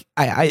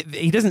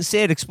he doesn't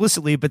say it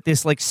explicitly, but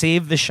this like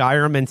save the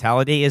Shire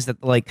mentality is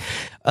that like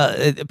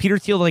Peter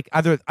Thiel, like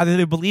either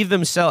they believe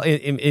themselves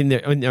in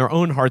their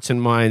own hearts and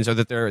minds, or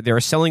that they're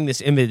selling this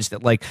image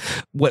that like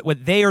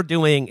what they are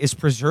doing is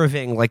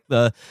preserving like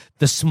the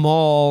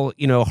small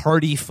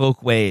hardy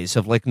folk ways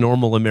of like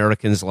normal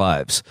Americans'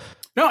 lives.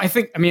 No, I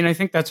think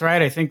that's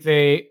right. I think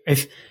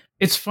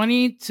it's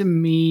funny to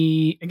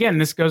me. Again,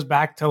 this goes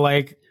back to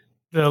like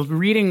the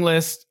reading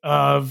list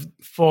of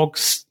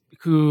folks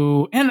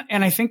who, and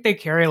I think they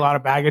carry a lot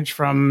of baggage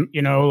from,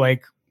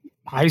 like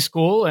high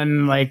school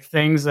and like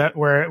things that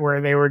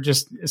where they were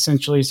just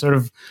essentially sort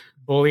of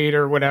bullied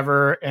or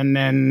whatever. And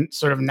then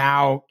sort of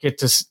now get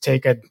to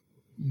take a,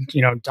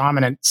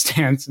 dominant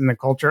stance in the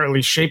culture, or at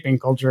least shaping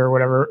culture or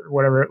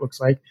whatever it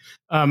looks like.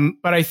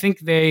 But I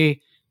think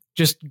they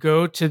just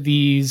go to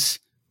these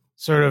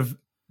sort of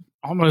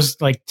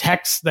almost like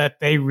texts that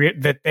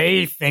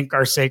they think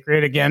are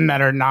sacred, again,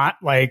 that are not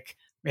like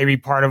maybe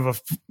part of a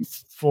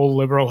full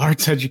liberal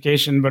arts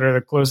education, but are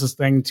the closest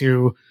thing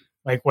to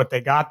like what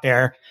they got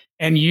there,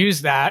 and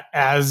use that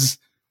as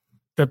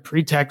the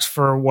pretext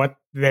for what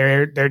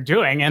they're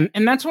doing.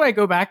 And that's why I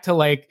go back to,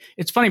 like,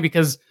 it's funny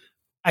because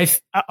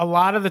a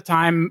lot of the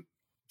time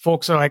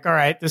folks are like, all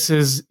right, this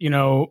is,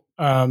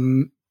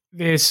 they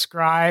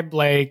ascribe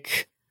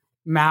like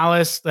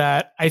malice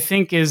that I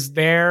think is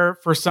there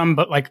for some,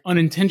 but like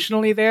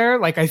unintentionally there.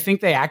 Like, I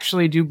think they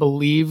actually do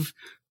believe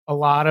in a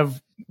lot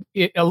of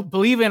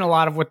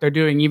what they're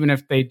doing, even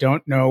if they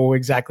don't know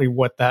exactly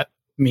what that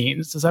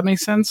means. Does that make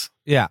sense?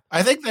 Yeah.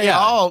 I think they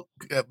all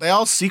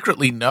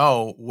secretly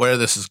know where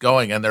this is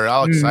going, and they're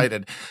all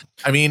excited.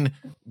 I mean,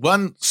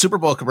 one Super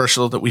Bowl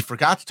commercial that we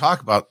forgot to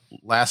talk about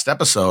last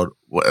episode,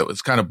 it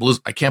was kind of blue.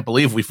 I can't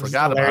believe we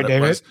forgot about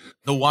it. Was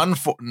the one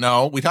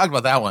we talked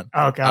about that one.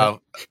 Okay.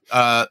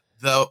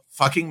 The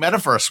fucking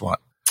Metaverse one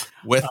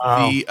with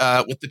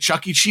the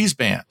Chuck E. Cheese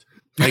band.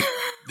 Like,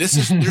 this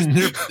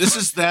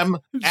is them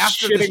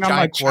after this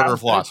giant quarter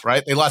of loss,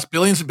 right? They lost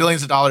billions and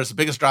billions of dollars, the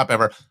biggest drop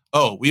ever.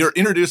 Oh, we are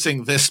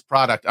introducing this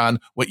product on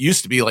what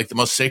used to be like the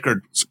most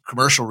sacred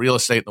commercial real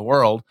estate in the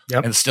world,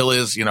 and still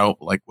is,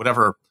 like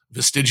whatever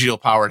vestigial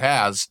power it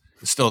has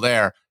is still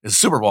there, is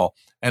Super Bowl.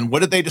 And what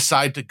did they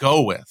decide to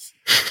go with?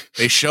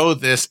 They show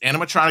this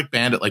animatronic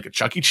band at like a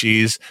Chuck E.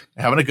 Cheese,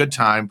 having a good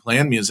time,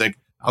 playing music.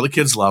 All the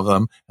kids love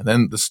them. And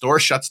then the store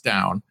shuts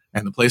down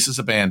and the place is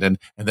abandoned.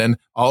 And then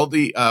all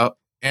the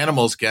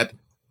animals get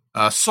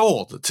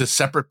sold to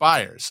separate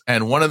buyers.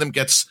 And one of them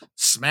gets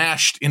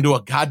smashed into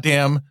a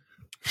goddamn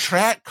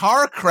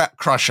car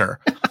crusher.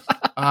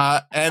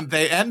 And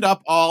they end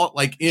up all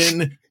like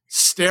in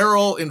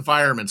sterile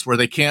environments where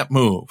they can't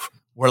move,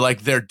 where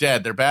like they're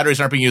dead. Their batteries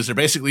aren't being used. They're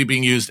basically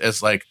being used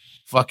as like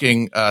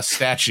fucking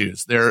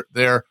statues.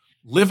 They're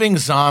living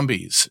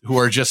zombies who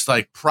are just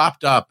like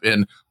propped up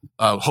in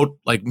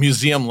like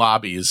museum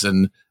lobbies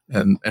and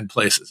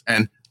places.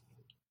 And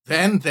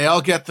then they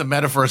all get the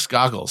metaverse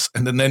goggles,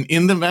 and then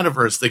in the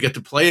metaverse they get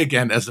to play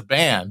again as a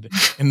band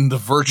in the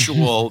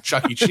virtual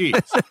Chuck E. Cheese.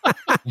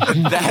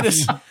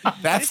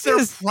 That's their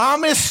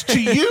promise to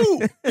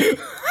you.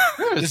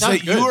 Is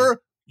that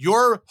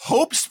your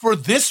hopes for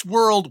this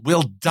world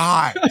will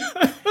die.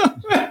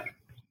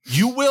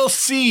 You will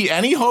see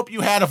any hope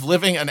you had of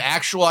living an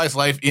actualized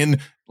life in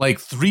like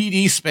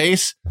 3D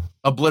space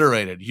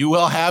obliterated. You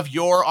will have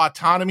your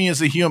autonomy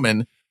as a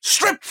human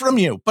stripped from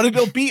you, but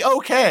it'll be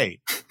okay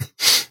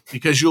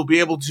because you'll be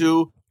able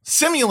to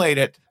simulate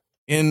it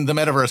in the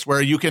metaverse,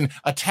 where you can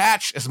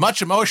attach as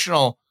much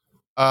emotional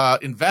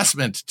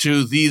investment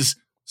to these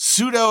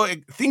pseudo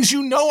things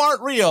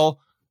aren't real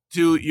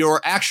to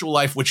your actual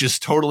life, which is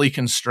totally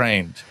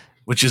constrained,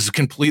 which is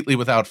completely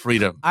without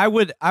freedom. I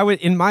would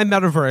in my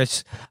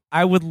metaverse,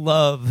 I would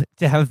love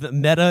to have the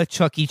meta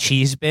Chuck E.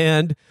 Cheese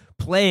band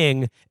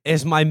playing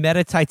as my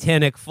meta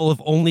Titanic, full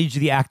of only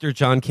the actor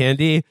John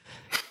Candy,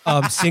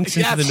 sinks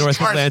into the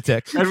North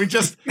Atlantic. And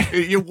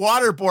you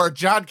waterboard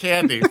John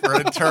Candy for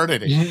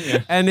eternity.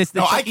 And it's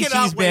the Chuck E.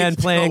 Cheese band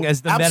playing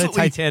as the meta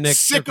Titanic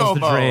sicko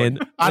the drain.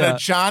 On a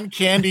John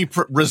Candy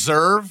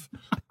reserve.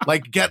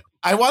 Like,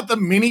 I want the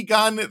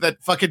minigun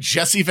that fucking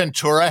Jesse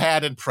Ventura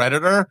had in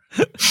Predator,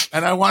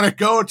 and I want to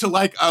go to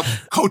like a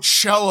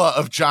Coachella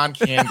of John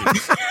Candy.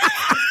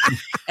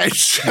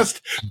 It's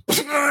just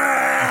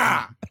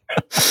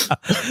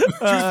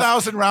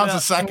 2,000 rounds a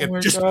second. All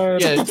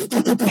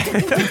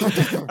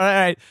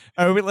right.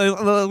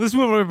 Let's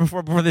move on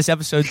before this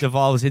episode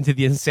devolves into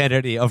the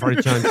insanity of our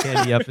John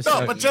Candy episode.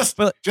 No, but just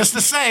to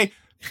say,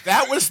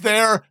 that was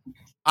their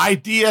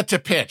idea to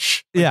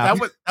pitch. Yeah,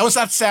 that was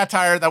not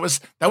satire. That was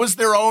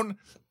their own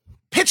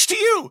pitch to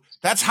you.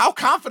 That's how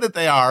confident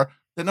they are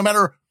that no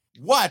matter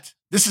what,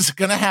 this is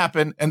going to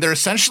happen. And they're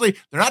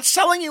not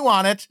selling you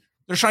on it.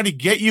 They're trying to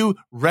get you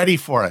ready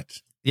for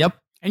it. Yep.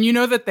 And you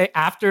know that they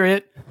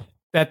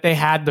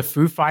had the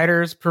Foo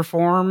Fighters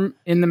perform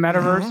in the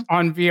metaverse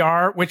on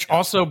VR, which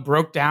also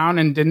broke down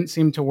and didn't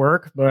seem to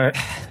work. But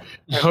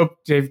I hope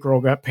Dave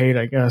Grohl got paid,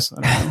 I guess.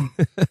 I don't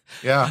know.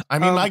 Yeah. I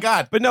mean, my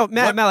God. But no,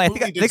 Matt, I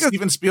think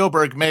Steven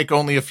Spielberg make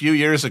only a few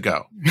years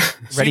ago.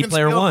 Ready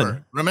Player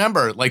One.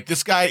 Remember, like,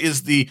 this guy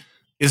is the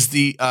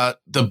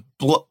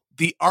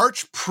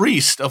arch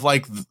priest of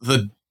like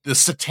the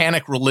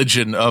satanic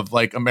religion of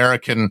like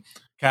American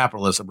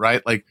capitalism,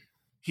 right? Like,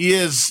 he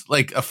is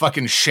like a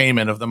fucking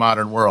shaman of the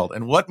modern world.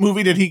 And what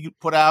movie did he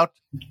put out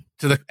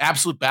to the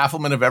absolute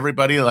bafflement of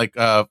everybody like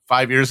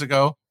 5 years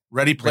ago?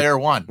 Ready Player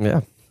One. Yeah.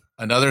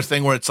 Another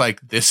thing where it's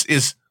like, this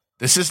is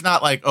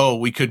not like, oh,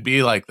 we could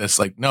be like this.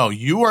 Like, no,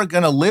 you are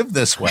going to live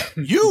this way.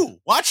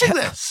 You watching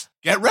this,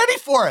 get ready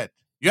for it.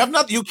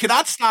 You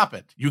cannot stop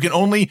it. You can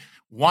only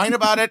whine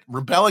about it,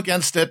 rebel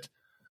against it,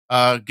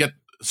 get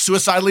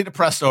suicidally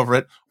depressed over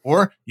it,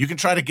 or you can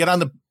try to get on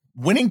the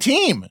winning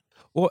team.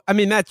 Well, I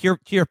mean, Matt, to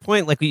your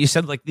point, like what you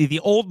said, like the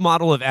old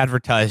model of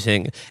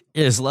advertising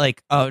is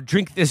like,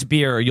 drink this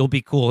beer, you'll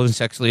be cool and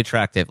sexually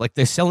attractive. Like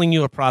they're selling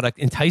you a product,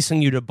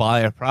 enticing you to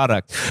buy a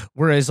product.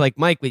 Whereas, like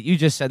Mike, what you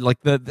just said, like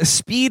the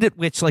speed at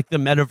which like the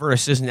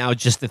metaverse is now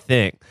just a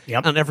thing,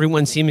 and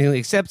everyone seemingly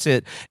accepts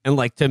it. And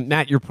like to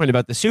Matt, your point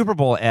about the Super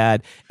Bowl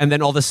ad, and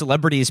then all the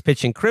celebrities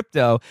pitching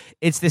crypto,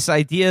 it's this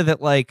idea that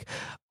like,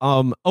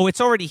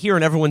 it's already here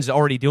and everyone's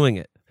already doing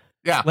it.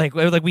 Yeah, like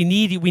we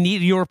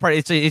need your part.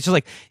 It's just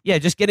like, yeah,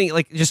 just getting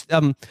like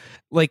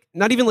like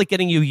not even like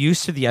getting you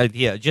used to the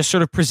idea, just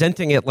sort of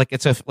presenting it like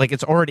it's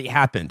already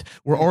happened.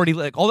 We're already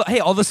like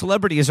all the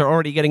celebrities are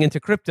already getting into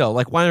crypto.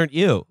 Like, why aren't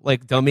you?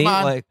 Like, dummy.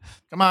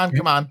 Come on.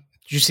 Did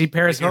you see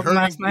Paris Hilton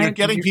last night? You're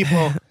getting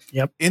people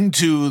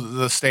into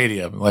the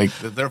stadium. Like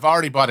they've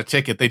already bought a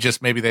ticket.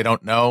 Maybe they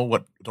don't know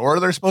what door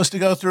they're supposed to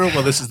go through.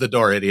 Well, this is the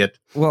door, idiot.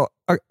 Well,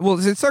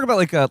 let's talk about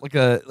like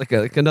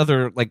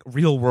another like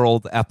real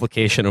world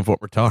application of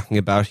what we're talking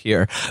about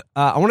here.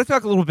 I want to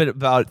talk a little bit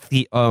about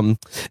the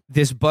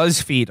this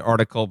BuzzFeed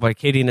article by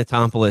Katie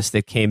Natopoulos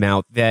that came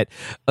out that,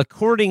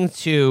 according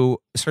to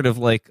sort of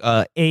like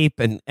ape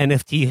and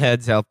NFT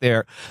heads out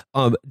there,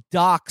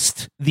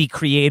 doxed the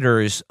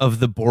creators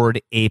of the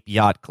Bored Ape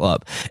Yacht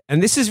Club.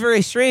 And this is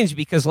very strange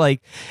because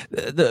like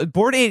the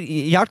Bored Ape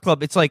Yacht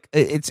Club, it's like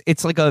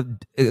a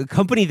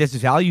company that's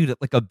valued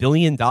at like $1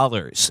 billion,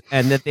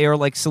 and that they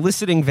are like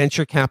soliciting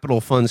venture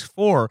capital funds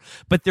for,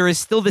 but there is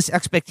still this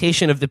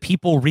expectation of the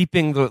people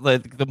reaping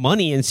the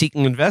money and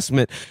seeking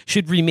investment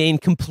should remain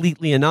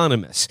completely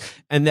anonymous,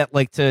 and that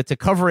like to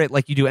cover it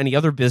like you do any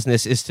other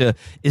business is to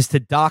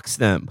dox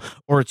them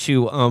or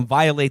to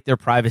violate their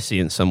privacy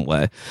in some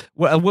way.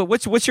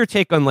 What's your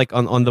take on like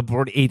on the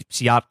Bored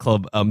Apes Yacht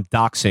Club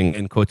doxing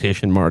in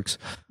quotation marks?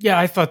 Yeah,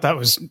 I thought that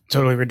was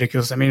totally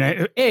ridiculous. I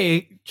mean,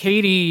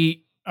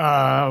 Katie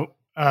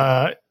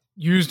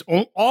used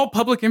all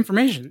public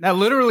information. That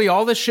literally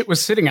all this shit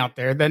was sitting out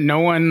there that no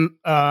one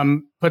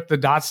put the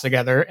dots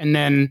together. And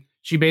then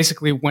she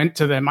basically went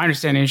to them. My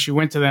understanding is she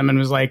went to them and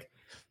was like,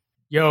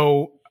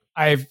 yo,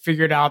 I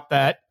figured out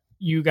that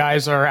you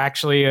guys are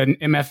actually an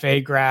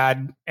MFA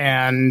grad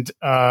and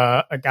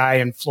a guy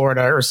in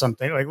Florida or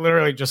something. Like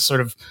literally just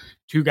sort of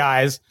two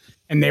guys.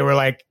 And they were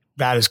like,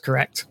 that is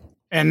correct.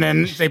 And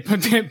then they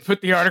put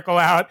the article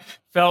out,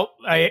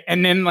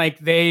 and then like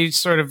they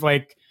sort of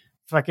like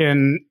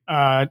fucking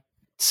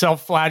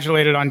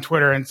self-flagellated on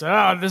Twitter and said,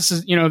 "Oh, this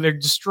is, they're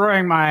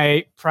destroying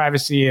my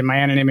privacy and my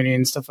anonymity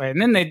and stuff like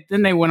that." And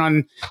then they went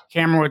on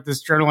camera with this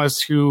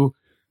journalist who,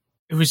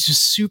 it was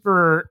just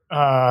super,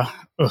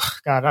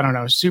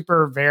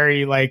 super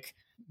very like,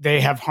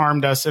 they have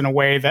harmed us in a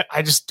way that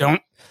I just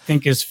don't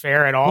think is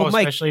fair at all,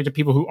 Mike, especially to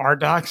people who are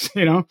docs,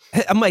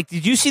 Mike,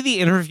 did you see the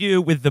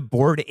interview with the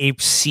Bored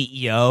Apes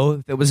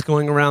CEO that was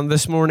going around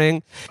this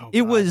morning?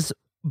 It was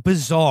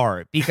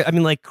bizarre because, I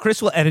mean, like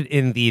Chris will edit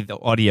in the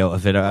audio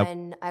of it.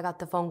 When I got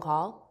the phone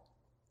call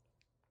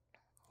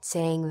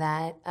saying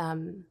that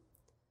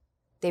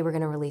they were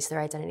going to release their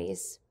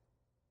identities,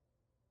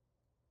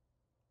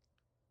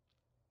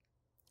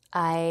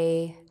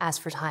 I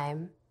asked for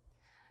time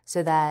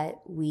so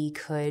that we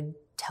could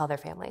tell their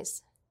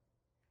families,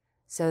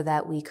 so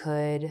that we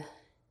could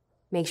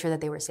make sure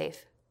that they were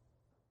safe.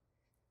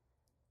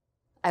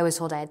 I was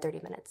told I had 30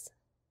 minutes.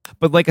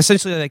 But like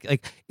essentially,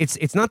 like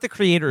it's not the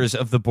creators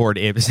of the Bored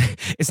Apes.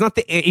 It's not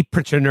the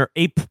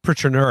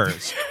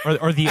apepreneurs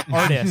or the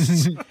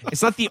artists.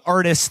 It's not the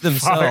artists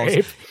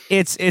themselves.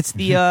 It's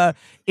the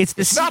it's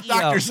CEO. Not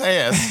Dr.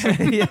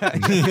 Zayas. Yeah.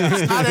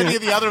 It's not any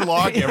of the other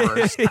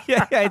lawgivers.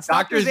 It's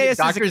Dr. Zayas.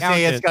 Dr.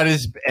 Zayas got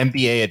his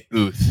MBA at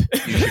Booth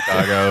in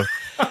Chicago.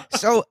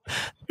 So,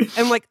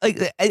 and like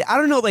I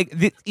don't know, like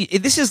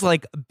this is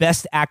like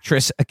Best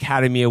Actress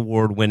Academy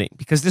Award winning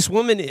because this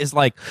woman is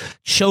like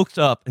choked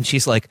up and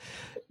she's like,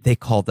 they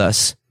called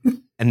us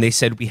and they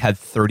said we had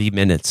 30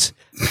 minutes,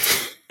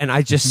 and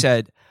I just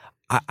said,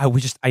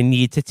 I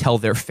need to tell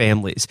their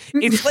families.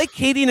 It's like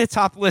Katie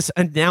Natopoulos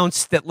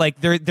announced that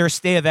like their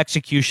stay of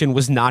execution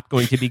was not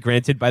going to be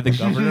granted by the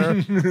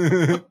governor.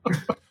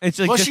 It's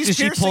like just because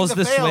she pulls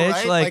the switch,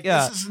 right? Like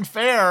this isn't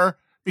fair.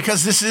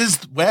 Because this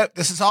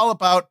is all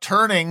about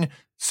turning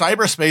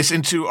cyberspace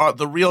into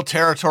the real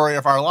territory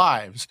of our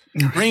lives.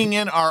 Bringing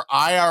in our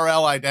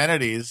IRL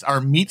identities,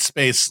 our meat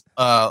space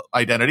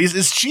identities,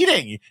 is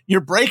cheating.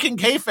 You're breaking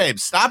kayfabe.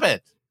 Stop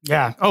it.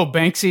 Yeah. Oh,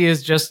 Banksy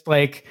is just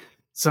like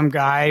some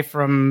guy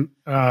from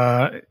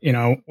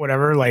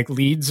whatever, like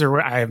Leeds or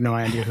I have no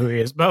idea who he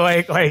is,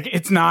 but like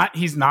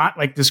he's not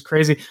like this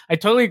crazy. I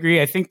totally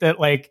agree. I think that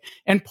like,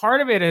 and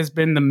part of it has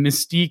been the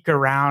mystique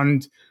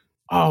around,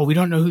 oh, we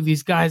don't know who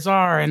these guys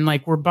are, and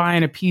like we're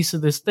buying a piece of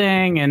this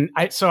thing, and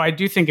I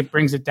do think it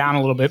brings it down a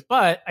little bit,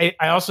 but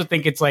I also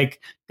think it's like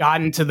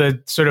gotten to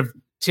the sort of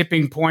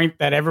tipping point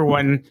that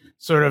everyone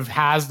sort of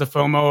has the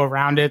FOMO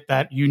around it,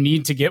 that you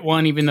need to get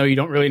one, even though you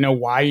don't really know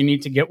why you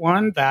need to get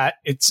one. That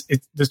it's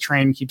the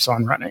train keeps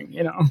on running.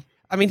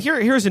 I mean,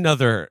 here's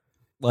another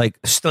like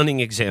stunning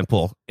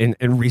example in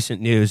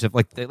recent news of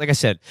like I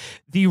said,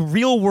 the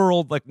real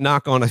world like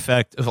knock on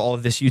effect of all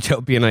of this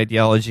utopian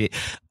ideology.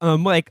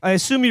 Mike, I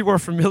assume you were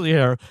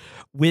familiar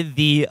with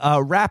the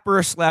rapper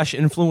 /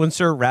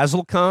 influencer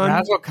Razzle Khan.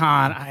 Razzle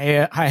Khan,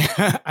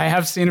 I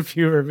have seen a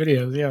few of her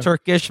videos. Yeah,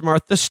 Turkish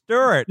Martha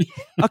Stewart.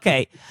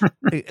 Okay,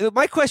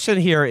 my question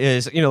here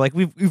is, like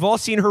we've all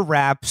seen her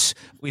raps,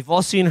 we've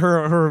all seen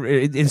her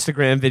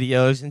Instagram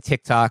videos and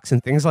TikToks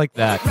and things like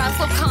that.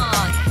 Razzle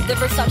Khan, the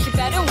Versace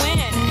better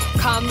win.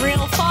 Come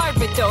real far,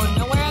 but don't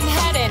know where I'm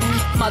headed.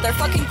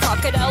 Motherfucking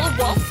crocodile of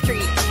Wall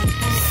Street.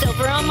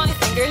 Silver on my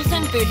fingers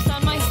and boots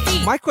on my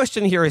feet. My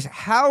question here is,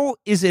 how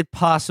is it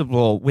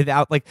possible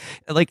without like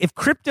if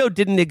crypto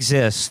didn't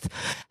exist,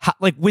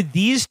 would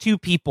these two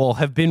people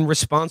have been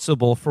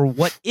responsible for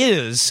what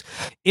is,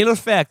 in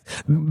effect,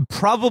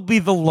 probably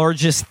the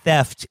largest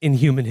theft in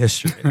human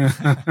history of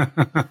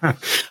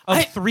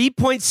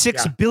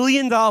 $3.6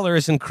 billion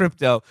in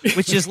crypto,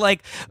 which is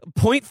like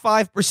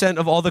 0.5%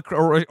 of all the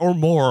or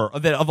more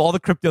of all the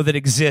crypto that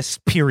exists,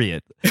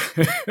 period.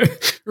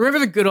 Remember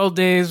the good old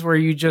days where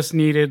you just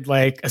needed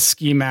like a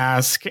ski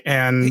mask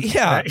and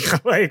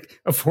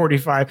like a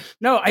 45?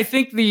 No, I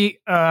think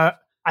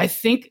I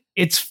think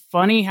it's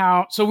funny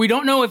how, so we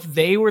don't know if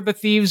they were the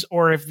thieves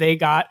or if they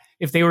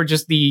were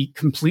just the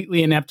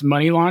completely inept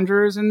money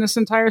launderers in this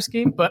entire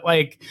scheme. But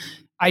like,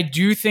 I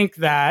do think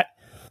that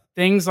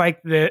things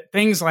like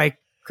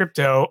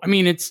crypto, I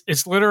mean,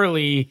 it's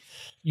literally,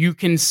 you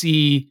can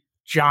see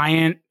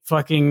giant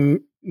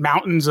fucking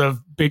mountains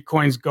of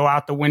Bitcoins go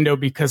out the window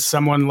because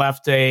someone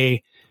left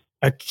a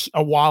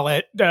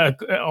wallet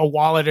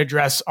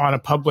address on a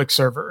public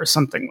server or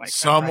something like that.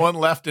 Someone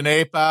left an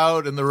ape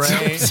out in the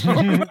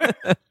rain.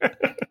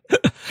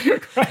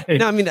 Right.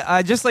 No, I mean,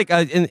 just like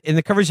in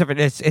the coverage of it,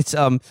 it's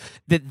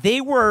that they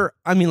were.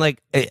 I mean,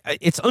 like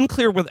it's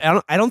unclear whether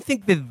I don't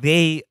think that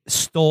they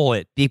stole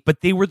it,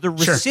 but they were the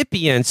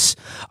recipients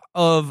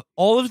of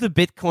all of the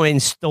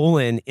Bitcoin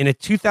stolen in a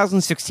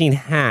 2016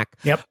 hack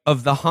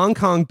of the Hong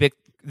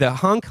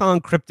Kong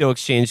crypto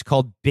exchange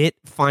called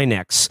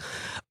Bitfinex.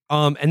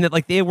 And that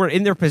like they were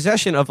in their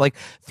possession of like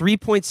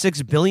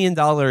 $3.6 billion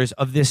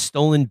of this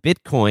stolen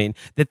Bitcoin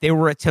that they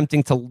were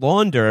attempting to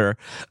launder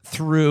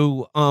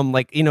through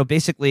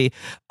basically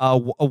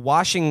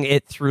washing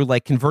it through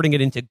like converting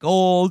it into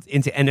gold,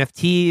 into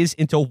NFTs,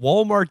 into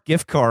Walmart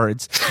gift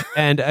cards,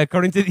 and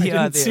according to the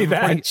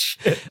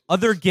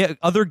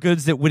other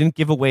goods that wouldn't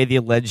give away the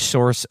alleged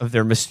source of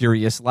their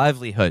mysterious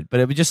livelihood. But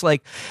it was just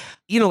like,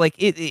 in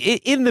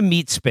the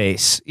meat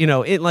space, in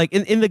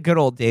the good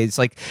old days,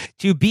 like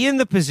to be in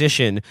the position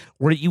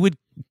where you would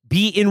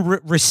be in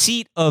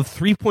receipt of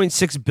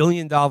 $3.6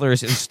 billion in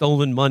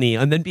stolen money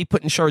and then be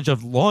put in charge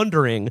of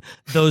laundering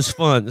those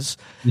funds.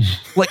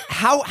 Like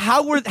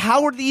how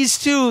were these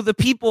two the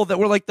people that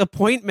were like the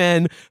point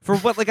men for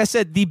what, like I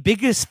said, the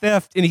biggest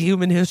theft in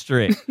human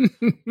history?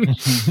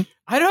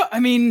 I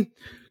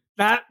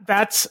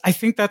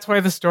think that's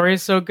why the story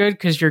is so good,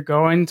 because you're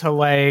going to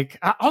like,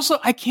 also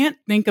I can't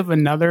think of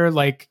another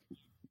like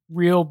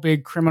real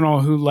big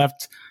criminal who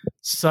left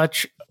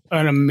such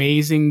an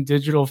amazing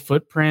digital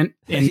footprint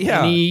in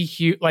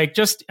any like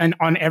just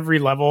on every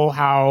level,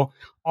 how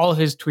all of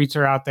his tweets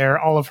are out there,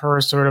 all of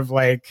her sort of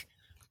like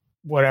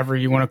whatever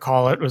you want to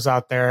call it was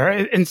out there.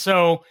 And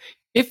so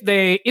if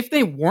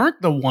they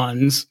weren't the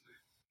ones,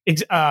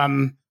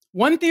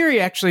 one theory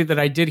actually that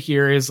I did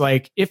hear is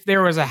like, if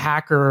there was a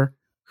hacker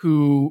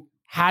who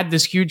had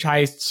this huge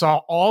heist, saw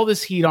all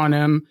this heat on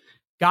him,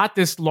 got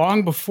this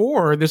long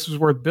before this was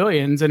worth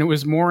billions, and it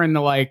was more in the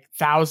like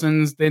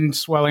thousands, then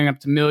swelling up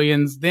to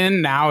millions,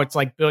 then now it's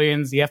like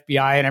billions, the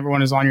FBI and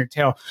everyone is on your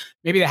tail.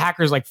 Maybe the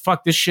hacker's like,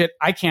 fuck this shit,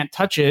 I can't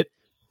touch it,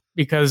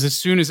 because as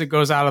soon as it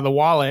goes out of the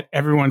wallet,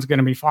 everyone's going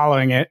to be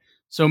following it.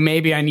 So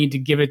maybe I need to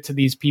give it to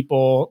these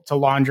people to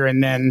launder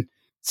and then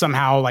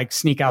somehow like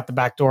sneak out the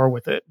back door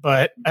with it.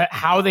 But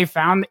how they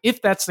found,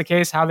 if that's the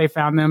case, how they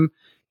found them,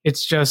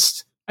 it's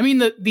just, I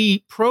mean,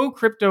 the pro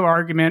crypto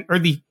argument, or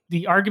the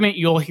argument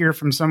you'll hear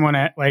from someone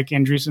at like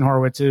Andreessen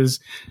Horowitz, is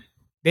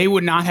they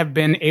would not have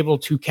been able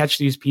to catch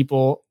these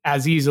people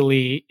as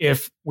easily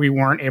if we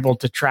weren't able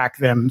to track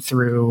them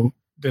through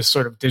this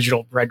sort of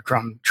digital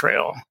breadcrumb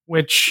trail,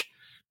 which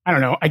I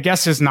don't know, I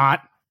guess is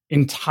not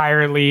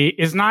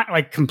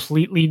like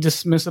completely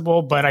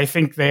dismissible, but I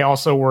think they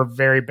also were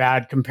very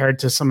bad compared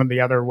to some of the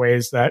other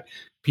ways that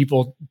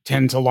people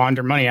tend to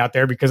launder money out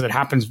there, because it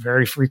happens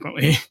very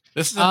frequently.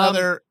 This is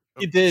another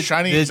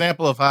shining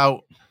example of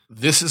how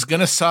this is going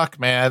to suck,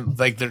 man.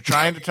 Like, they're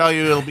trying to tell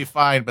you it'll be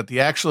fine, but the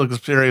actual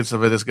experience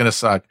of it is going to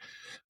suck.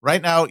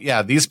 Right now,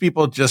 yeah, these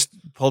people just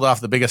pulled off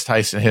the biggest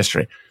heist in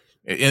history.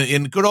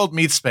 In good old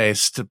meat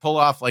space, to pull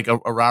off like a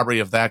robbery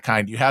of that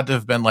kind, you had to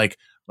have been like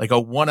a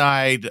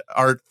one-eyed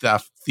art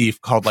theft thief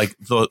called like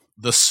the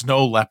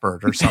snow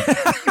leopard or something.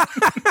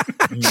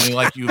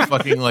 Like you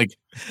fucking like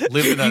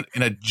live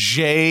in a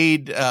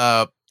jade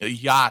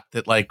yacht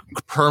that like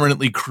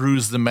permanently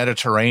cruise the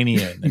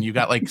Mediterranean, and you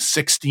got like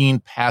 16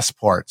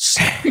 passports,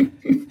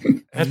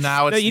 And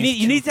now it's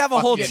you need to have a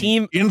whole fucking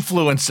team.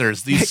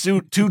 influencers. These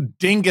two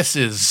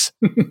dinguses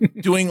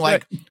doing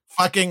like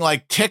fucking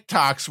like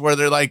TikToks where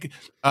they're like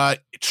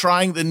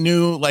trying the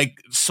new like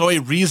soy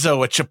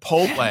rizo at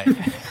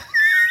Chipotle.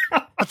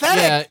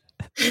 Pathetic.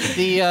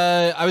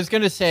 Yeah. I was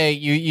going to say,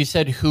 you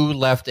said who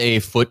left a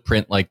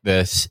footprint like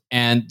this,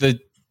 and the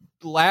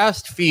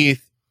last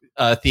thief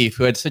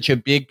who had such a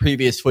big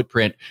previous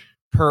footprint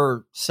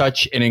per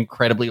such an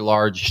incredibly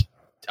large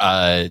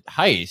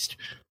heist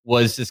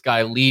was this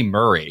guy Lee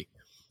Murray,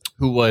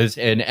 who was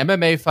an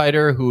MMA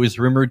fighter who was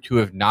rumored to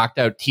have knocked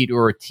out Tito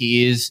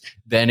Ortiz,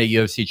 then a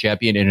UFC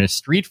champion, in a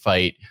street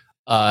fight.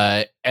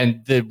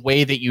 And the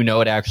way that you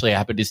know it actually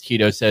happened is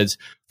Tito says,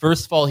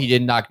 first of all, he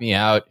didn't knock me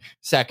out.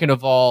 Second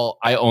of all,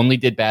 I only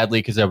did badly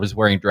because I was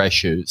wearing dress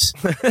shoes.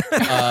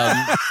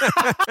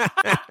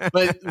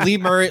 But Lee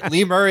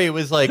Murray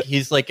was like,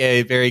 he's like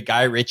a very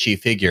Guy Ritchie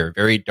figure,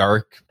 very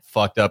dark,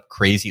 fucked up,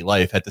 crazy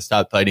life. Had to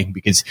stop fighting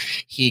because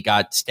he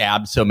got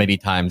stabbed so many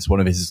times. One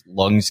of his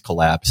lungs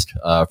collapsed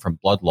from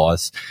blood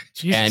loss.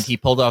 Jesus. And he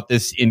pulled off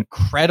this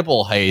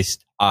incredible heist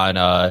on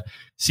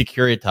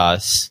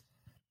Securitas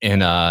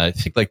in I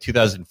think like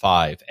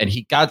 2005, and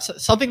he got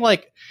something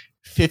like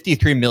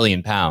 53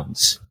 million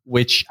pounds,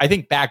 which I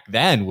think back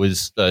then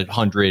was the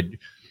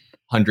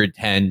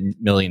 $110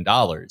 million.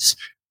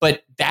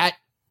 But that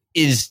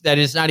is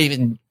not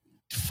even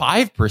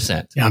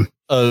 5%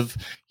 of,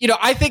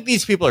 I think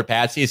these people are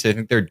patsies. I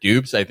think they're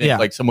dupes. I think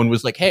like someone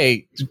was like,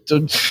 hey,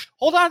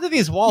 hold on to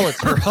these wallets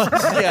for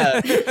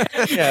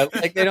us. Yeah.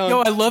 Like they don't.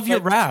 Yo, I love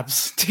your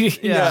raps.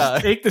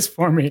 Take this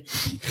for me.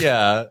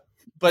 Yeah.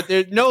 But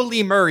there's no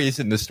Lee Murrays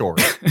in the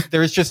story.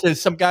 There's just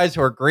some guys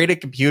who are great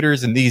at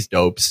computers and these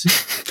dopes.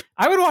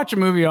 I would watch a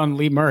movie on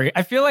Lee Murray.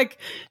 I feel like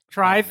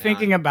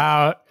thinking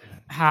about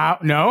how.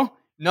 No,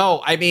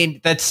 I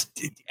mean, that's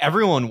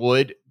everyone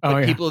would.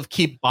 But people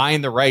keep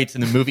buying the rights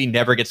and the movie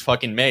never gets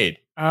fucking made.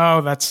 Oh,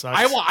 that sucks.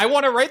 I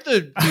want to write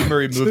the Lee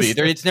Murray movie.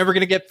 It's never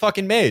going to get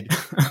fucking made.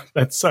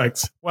 That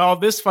sucks. Well,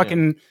 this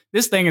thing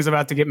is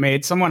about to get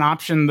made. Someone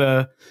optioned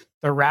the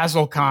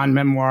Razzle-Con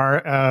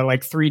memoir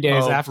like 3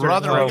 days after.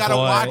 Brother, we gotta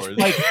watch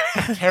like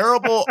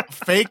terrible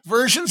fake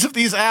versions of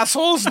these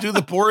assholes do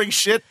the boring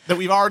shit that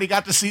we've already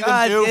got to see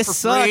them do for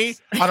free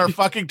on our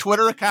fucking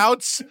Twitter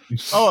accounts.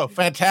 Oh,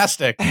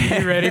 fantastic!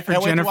 You ready for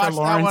Jennifer watch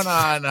Lawrence?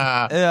 That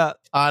one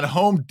on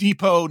Home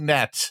Depot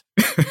Net,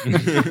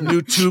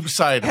 new tube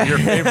site of your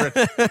favorite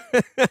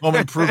home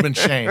improvement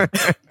chain.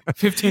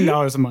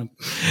 $15 a month.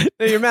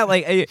 No, you're mad.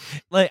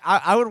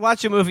 I would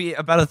watch a movie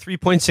about a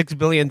 $3.6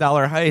 billion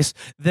heist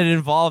that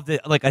involved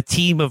like a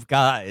team of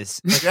guys,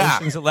 like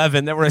Ocean's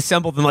 11, that were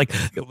assembled and like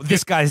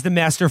this guy's the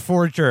master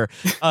forger.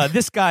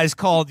 This guy's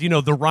called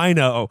the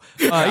Rhino.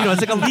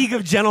 It's like a League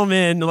of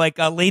Gentlemen, like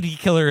a Lady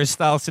Killer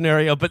style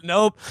scenario. But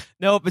nope.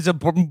 It's a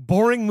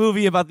boring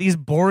movie about these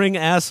boring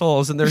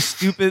assholes and they're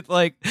stupid.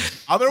 Like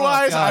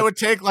otherwise, I would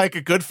take like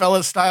a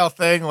Goodfellas style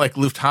thing, like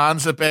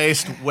Lufthansa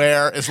based,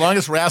 where as long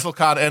as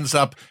Razzle-Con ends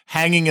up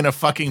hanging in a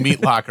fucking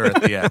meat locker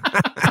at the end.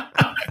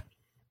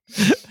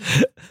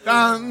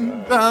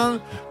 Dun,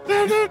 dun,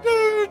 dun, dun,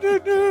 dun,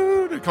 dun,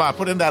 dun. Come on,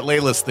 put in that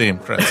Layla's theme,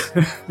 Chris.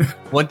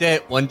 One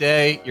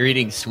day you're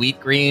eating sweet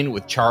green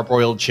with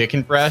charbroiled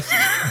chicken breast.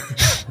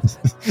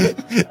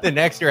 The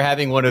next you're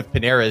having one of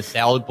Panera's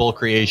salad bowl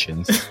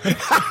creations.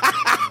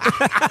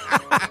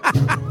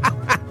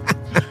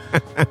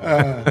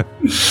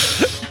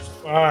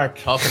 Fuck.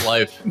 Tough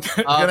life.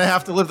 I'm gonna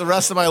have to live the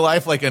rest of my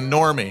life like a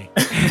normie.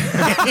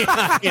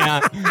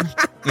 Yeah.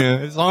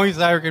 As long as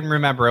I can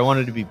remember, I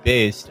wanted to be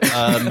based.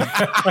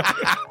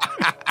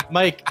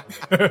 Mike,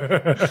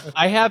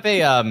 I have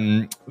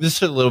a this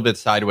is a little bit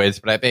sideways,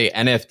 but I have a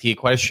NFT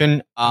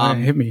question.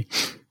 Hit me.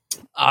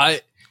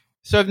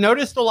 So I've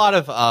noticed a lot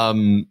of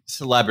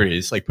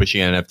celebrities like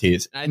pushing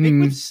NFTs. And I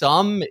think with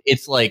some,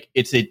 it's like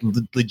it's a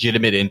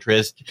legitimate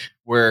interest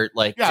where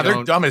like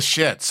they're dumb as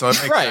shit. So it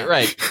makes sense.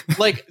 Right.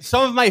 Like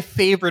some of my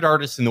favorite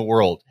artists in the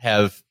world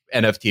have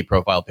NFT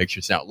profile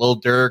pictures now. Lil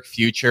Durk,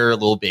 Future,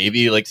 Lil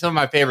Baby, like some of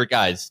my favorite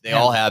guys, they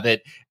all have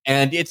it.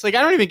 And it's like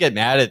I don't even get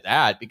mad at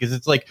that because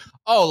it's like,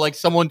 oh, like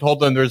someone told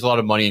them there's a lot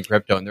of money in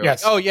crypto, and they're like,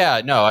 oh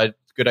yeah, no,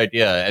 it's a good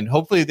idea, and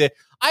hopefully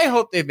I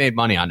hope they've made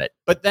money on it.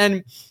 But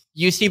then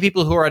you see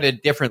people who are at a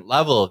different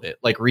level of it,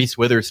 like Reese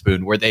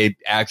Witherspoon, where they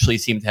actually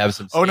seem to have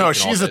some. Oh no,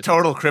 she's a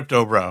total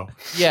crypto bro.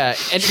 Yeah,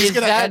 and she's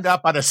going to end up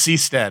on a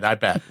seastead, I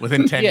bet,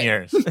 within 10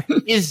 years.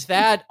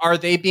 Are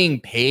they being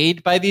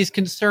paid by these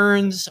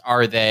concerns?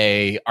 Are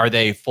they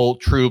full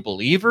true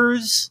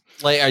believers?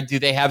 Like, do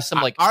they have some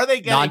like are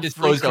they getting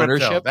non-disclosed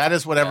ownership? That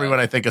is what everyone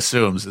I think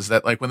assumes, is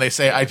that like when they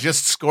say I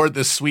just scored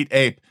this sweet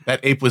ape, that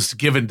ape was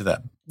given to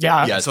them.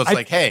 Yeah. So it's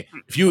like, hey,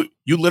 if you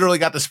literally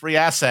got this free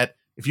asset.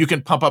 If you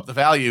can pump up the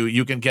value,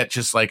 you can get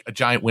just like a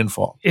giant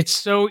windfall. It's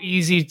so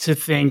easy to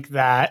think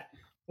that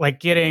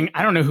like I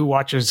don't know who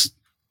watches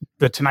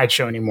the Tonight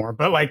Show anymore.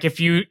 But like, if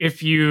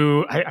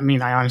you, I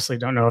mean, I honestly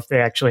don't know if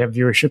they actually have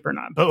viewership or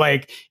not. But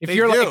like, if They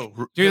you're do.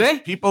 like, do they?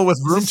 People with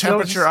room Is it still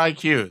temperature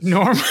IQs.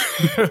 Normal,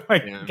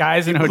 like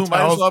guys in Who hotels.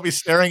 might as well be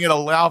staring at a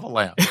lava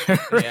lamp.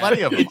 There's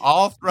plenty of them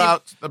all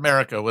throughout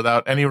America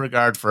without any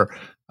regard for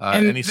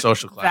any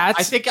social class.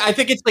 I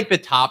think it's like the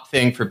top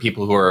thing for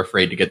people who are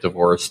afraid to get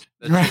divorced.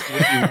 That's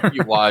just what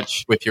you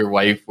watch with your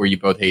wife where you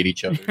both hate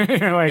each other.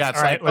 You're like, Yeah, it's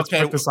all right, like, let's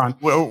okay, put this on.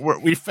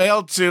 We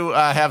failed to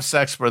have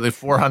sex for the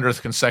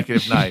 400th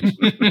consecutive night.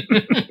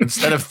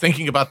 Instead of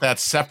thinking about that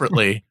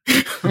separately,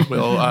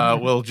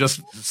 we'll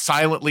just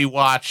silently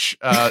watch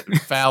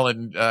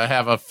Fallon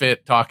have a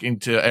fit talking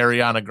to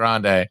Ariana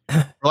Grande.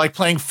 Or like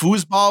playing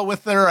foosball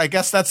with her. I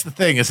guess that's the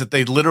thing, is that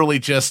they literally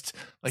just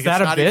like, it's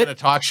not even a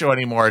talk show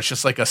anymore. It's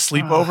just like a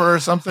sleepover or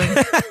something.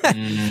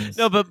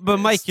 No, but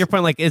Mike, your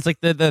point, like, it's like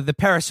the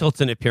Paris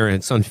Hilton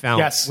appearance on Fallon,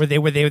 Yes. where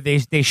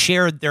they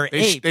shared their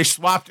ape. They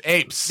swapped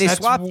apes. They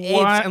swapped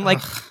apes, and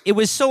like it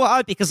was so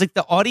odd because like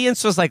the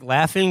audience was like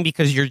laughing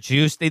because you're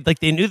Jews.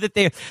 They knew that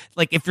they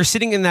like, if you're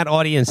sitting in that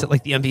audience at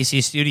like the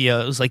NBC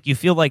studios, like you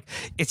feel like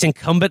it's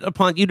incumbent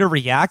upon you to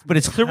react, but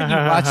it's clear when you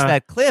watch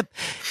that clip,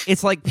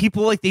 it's like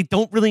people like they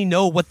don't really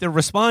know what they're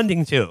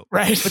responding to,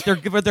 Right.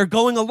 But they're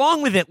going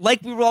along with it,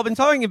 like we've all been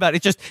talking about.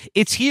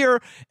 It's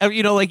here,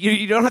 you know, like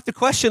you don't have to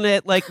question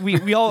it. Like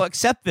we all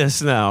accept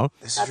this now.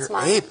 This That's is your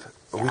mine. ape.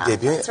 Are we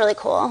debuting It's it? really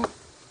cool.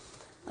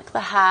 Like the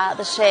hat,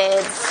 the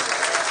shades.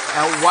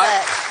 And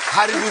what?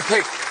 How did you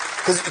pick?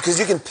 Because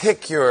you can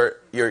pick your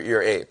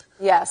ape.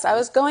 Yes, I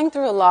was going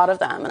through a lot of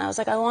them, and I was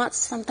like, I want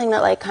something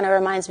that like kind of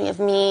reminds me of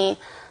me,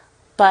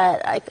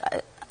 but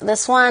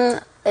this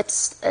one,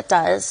 it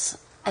does.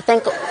 I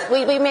think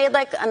we made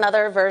like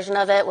another version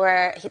of it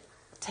where he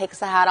takes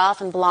the hat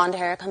off and blonde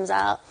hair comes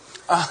out.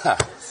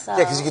 So, Yeah,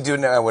 because you can do it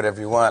now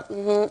whatever you want.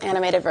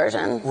 Animated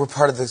version. We're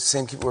part of the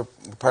same. We're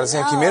part of the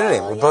same community.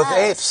 We're both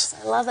apes.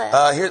 I love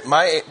it. Here's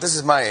my ape. This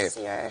is my ape. It's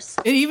yours.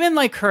 And even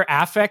like her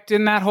affect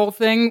in that whole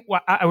thing,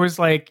 I was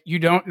like, you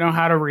don't know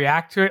how to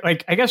react to it.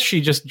 Like, I guess she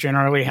just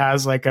generally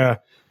has like a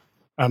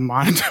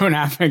monotone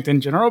affect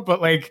in general, but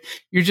like,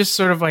 you're just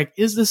sort of like,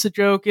 is this a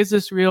joke? Is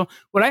this real?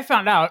 What I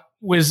found out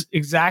was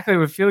exactly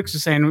what Felix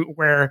was saying,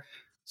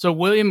 so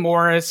William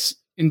Morris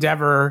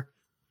Endeavor,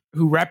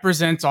 who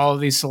represents all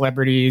of these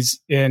celebrities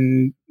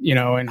in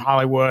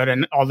Hollywood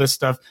and all this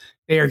stuff,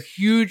 they are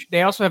huge.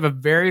 They also have a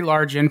very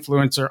large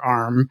influencer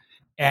arm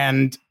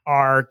and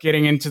are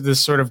getting into this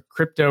sort of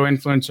crypto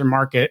influencer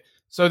market.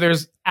 So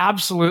there's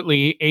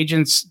absolutely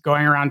agents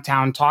going around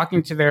town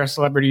talking to their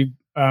celebrity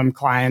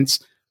clients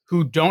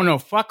who don't know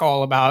fuck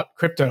all about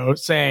crypto,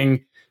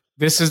 saying,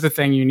 this is the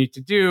thing you need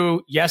to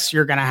do. Yes,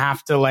 you're going to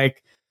have to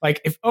like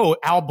if,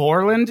 Al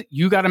Borland,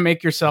 you got to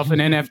make yourself an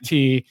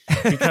NFT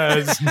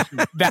because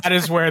that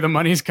is where the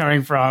money's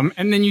coming from.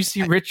 And then you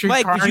see Richard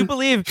Mike, Karn. would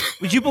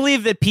you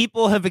believe that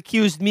people have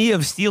accused me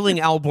of stealing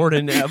Al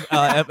Borland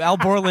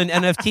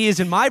NFTs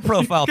in my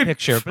profile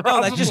picture? But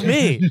no, that's just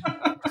me.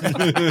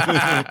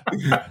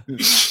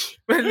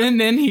 But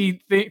then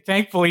he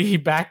thankfully he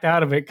backed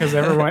out of it because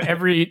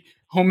every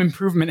home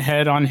improvement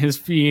head on his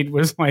feed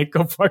was like,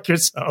 go fuck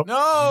yourself.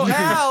 No,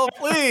 Al,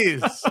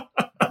 please.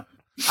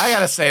 I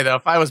gotta say though,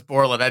 if I was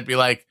Borland, I'd be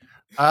like,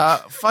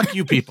 fuck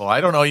you people.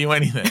 I don't owe you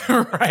anything.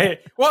 Right.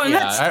 Well, and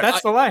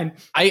that's the line.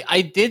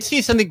 I did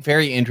see something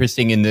very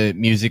interesting in the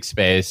music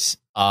space,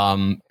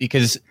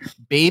 because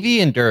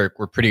Baby and Dirk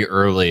were pretty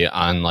early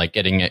on like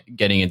getting into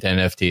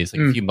NFTs,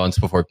 like a few months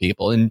before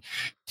people. And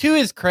to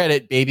his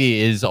credit, Baby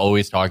is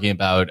always talking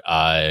about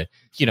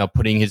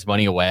putting his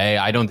money away.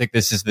 I don't think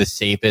this is the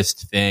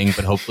safest thing,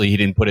 but hopefully he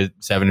didn't put a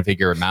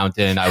 7-figure amount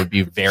in. I would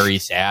be very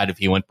sad if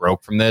he went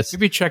broke from this.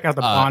 Maybe check out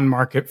the bond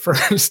market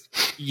first.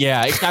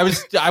 Yeah,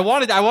 I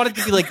wanted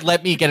to be like,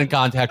 let me get in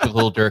contact with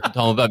Lil Durk and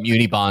tell him about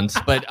muni bonds.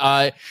 But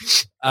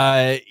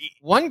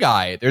one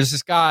guy, there's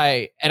this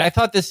guy, and I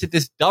thought this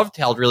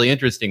dovetailed really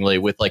interestingly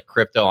with like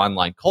crypto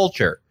online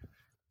culture.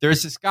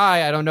 There's this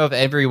guy, I don't know if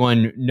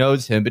everyone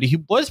knows him, but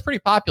he was pretty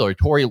popular,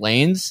 Tory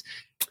Lanez.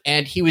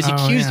 And he was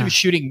accused of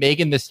shooting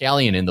Megan Thee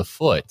Stallion in the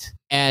foot.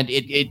 And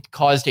it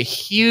caused a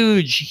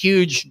huge,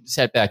 huge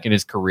setback in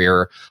his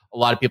career. A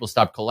lot of people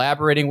stopped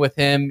collaborating with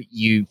him.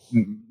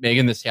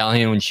 Megan Thee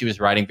Stallion, when she was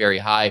riding very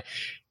high,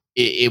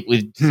 it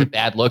was a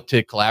bad look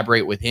to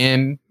collaborate with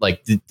him.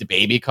 Like the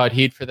Baby caught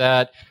heat for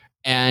that.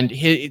 And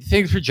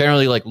things were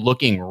generally like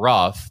looking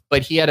rough,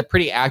 but he had a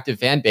pretty active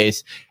fan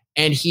base.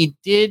 And he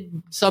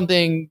did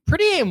something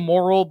pretty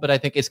immoral, but I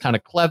think it's kind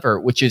of clever,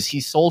 which is he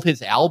sold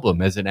his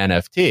album as an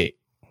NFT.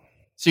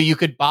 So you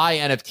could buy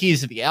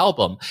NFTs of the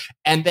album,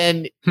 and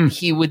then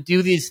he would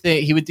do these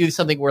things. He would do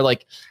something where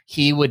like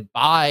he would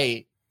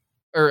buy,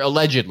 or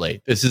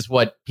allegedly, this is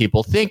what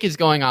people think is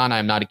going on.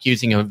 I'm not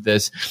accusing him of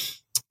this.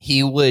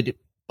 He would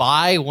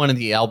buy one of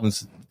the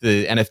albums,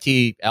 the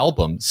NFT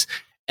albums,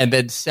 and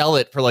then sell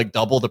it for like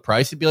double the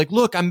price and be like,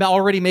 look, I'm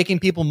already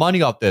making people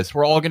money off this.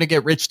 We're all going to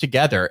get rich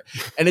together.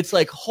 And it's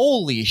like,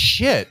 holy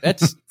shit,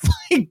 that's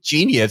like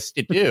genius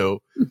to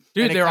do.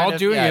 Dude, they're all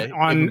doing it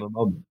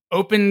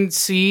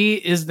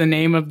OpenSea is the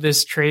name of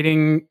this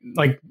trading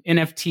like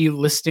NFT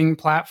listing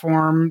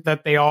platform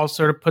that they all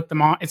sort of put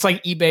them on. It's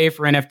like eBay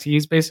for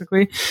NFTs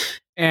basically.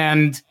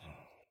 And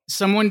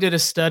someone did a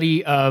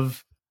study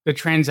of the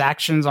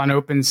transactions on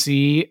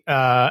OpenSea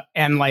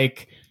and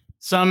like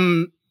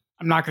some,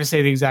 I'm not going to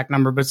say the exact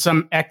number, but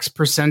some X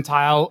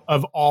percentile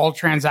of all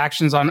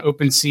transactions on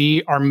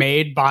OpenSea are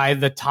made by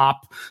the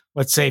top,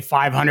 let's say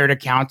 500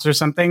 accounts or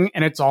something.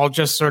 And it's all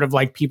just sort of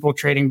like people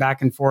trading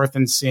back and forth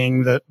and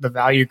seeing the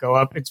value go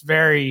up. It's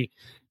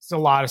a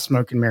lot of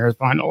smoke and mirrors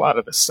behind a lot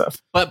of this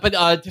stuff.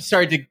 But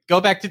sorry, to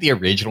go back to the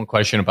original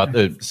question about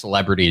the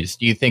celebrities,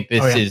 do you think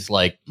this is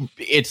like,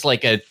 it's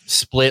like a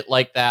split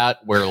like that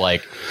where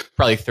like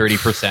probably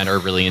 30% are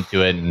really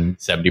into it and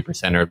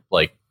 70% are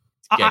like,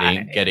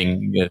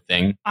 getting the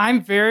thing?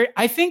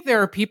 I think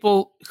there are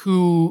people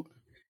who,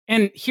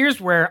 and here's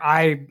where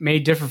I may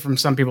differ from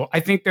some people. I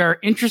think there are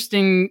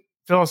interesting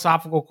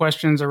philosophical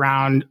questions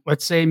around,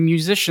 let's say,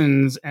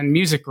 musicians and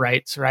music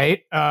rights,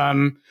 right?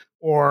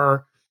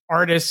 Or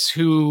artists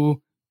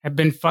who have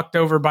been fucked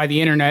over by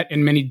the internet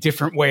in many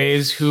different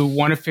ways, who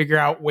want to figure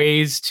out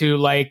ways to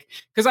like,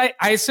 because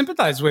I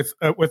sympathize with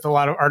a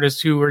lot of artists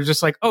who are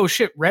just like, oh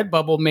shit,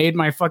 Redbubble made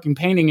my fucking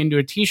painting into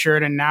a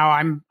t-shirt and now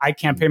I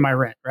can't pay my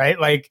rent, right?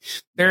 Like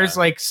there's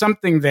like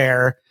something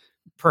there,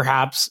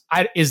 perhaps.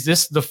 Is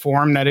this the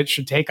form that it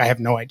should take? I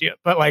have no idea.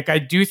 But like, I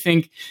do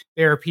think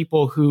there are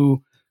people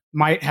who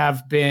might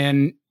have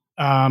been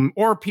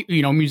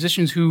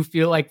musicians who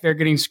feel like they're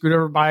getting screwed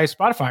over by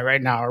Spotify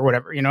right now or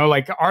whatever,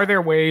 like, are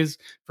there ways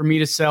for me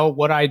to sell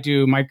what I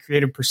do, my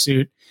creative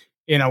pursuit,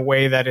 in a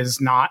way that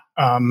is not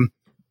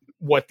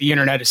what the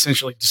internet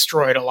essentially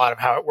destroyed a lot of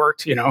how it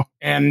worked,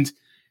 and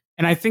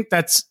I think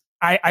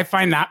I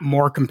find that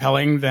more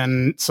compelling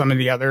than some of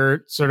the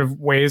other sort of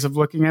ways of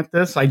looking at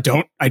this. I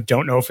don't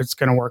know if it's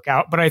going to work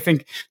out, but I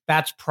think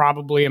that's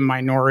probably a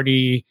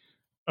minority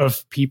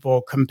of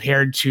people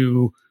compared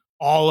to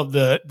all of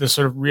the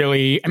sort of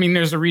really, I mean,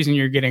 there's a reason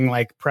you're getting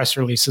like press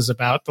releases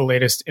about the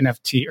latest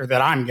NFT, or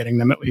that I'm getting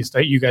them at least.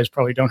 You guys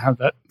probably don't have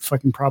that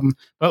fucking problem,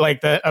 but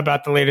like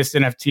about the latest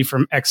NFT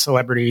from X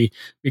celebrity,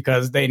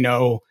 because they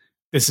know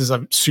this is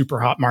a super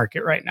hot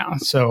market right now.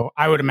 So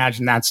I would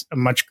imagine that's a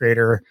much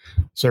greater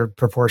sort of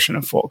proportion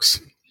of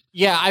folks.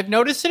 Yeah, I've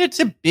noticed that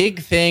it's a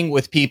big thing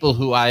with people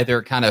who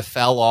either kind of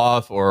fell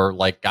off or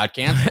like got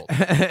canceled.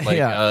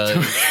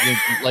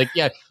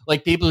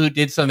 Like people who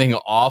did something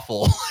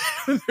awful,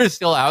 they're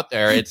still out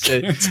there.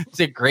 It's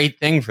a great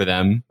thing for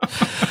them.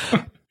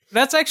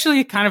 That's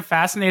actually kind of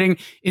fascinating.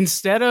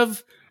 Instead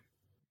of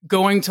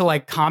going to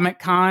like Comic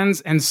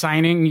Cons and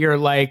signing your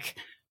like,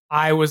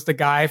 I was the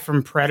guy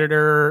from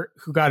Predator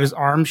who got his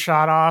arm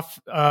shot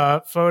off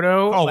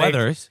photo. Oh, like,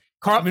 Weathers.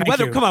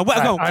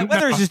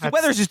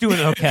 Weathers is doing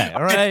okay.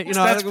 All right,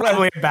 that's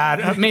probably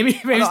bad. Maybe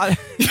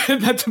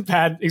that's a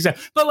bad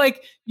example. But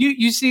like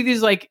you see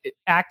these like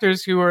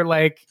actors who are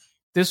like,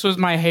 this was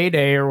my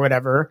heyday or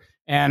whatever,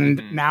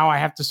 and now I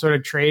have to sort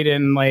of trade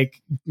in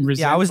like.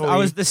 Yeah, I was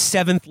the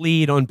 7th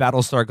lead on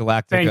Battlestar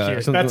Galactica.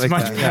 Thank you. That's like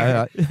much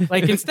better. Yeah.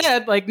 Like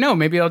instead, like no,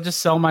 maybe I'll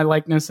just sell my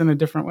likeness in a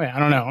different way. I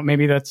don't know.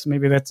 Maybe that's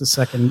a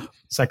second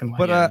line.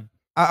 But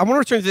I want to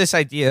return to this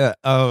idea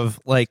of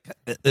like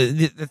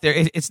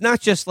it's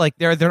not just like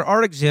there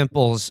are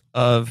examples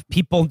of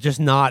people just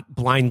not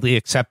blindly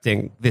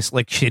accepting this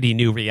like shitty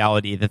new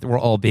reality that we're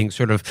all being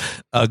sort of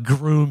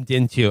groomed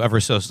into ever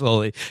so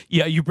slowly.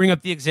 Yeah, you bring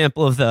up the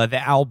example of the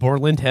Al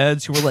Borland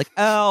heads who were like,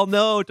 "Al,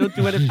 no, don't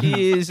do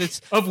NFTs." It's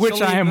of which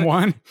I am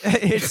one.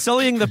 It's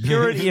sullying the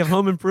purity of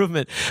home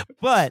improvement,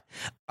 but.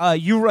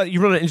 You wrote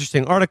an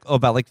interesting article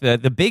about like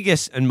the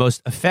biggest and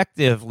most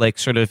effective like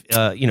sort of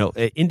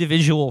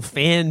individual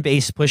fan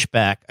base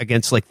pushback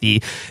against like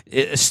the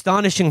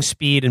astonishing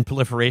speed and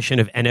proliferation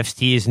of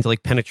NFTs into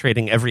like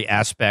penetrating every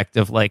aspect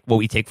of like what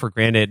we take for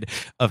granted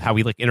of how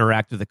we like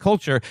interact with the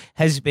culture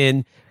has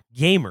been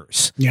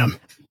gamers. Yeah.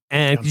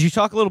 And could you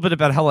talk a little bit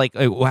about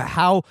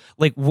how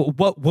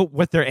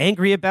what they're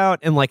angry about,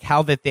 and like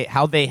how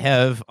they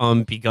have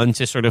begun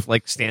to sort of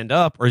like stand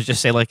up, or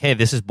just say like, hey,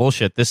 this is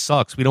bullshit, this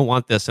sucks, we don't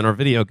want this in our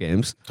video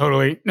games?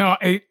 Totally. No,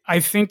 I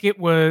think it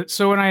was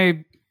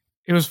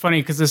it was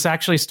funny because this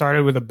actually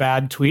started with a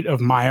bad tweet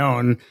of my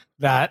own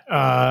that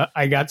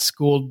I got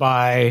schooled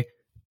by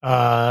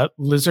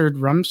Lizard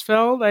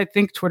Rumsfeld, I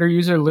think Twitter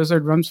user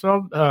Lizard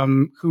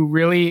Rumsfeld, who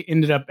really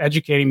ended up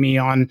educating me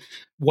on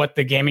what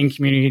the gaming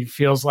community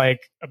feels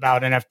like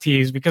about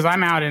NFTs, because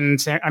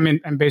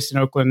I'm based in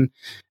Oakland,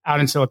 out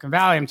in Silicon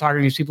Valley. I'm talking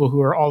to these people who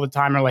are all the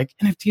time are like,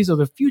 NFTs are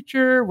the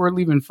future. We're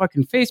leaving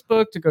fucking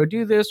Facebook to go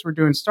do this. We're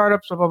doing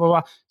startups, blah, blah, blah,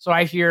 blah. So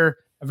I hear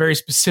a very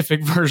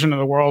specific version of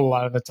the world a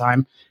lot of the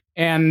time.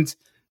 And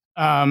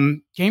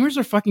gamers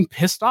are fucking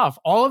pissed off.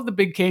 All of the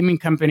big gaming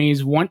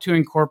companies want to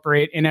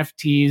incorporate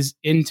NFTs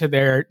into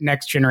their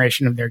next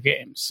generation of their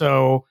games.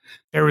 So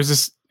there was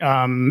this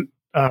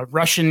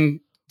Russian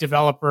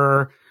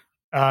developer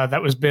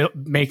that was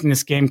making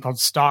this game called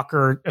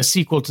Stalker, a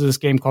sequel to this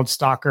game called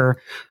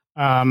Stalker,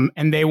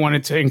 and they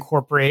wanted to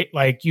incorporate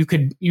like you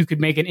could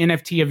make an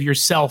NFT of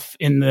yourself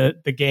in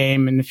the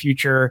game in the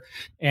future,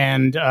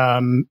 and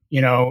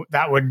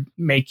that would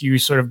make you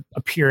sort of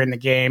appear in the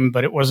game,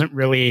 but it wasn't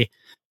really.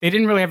 They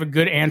didn't really have a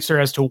good answer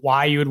as to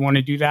why you would want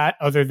to do that,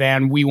 other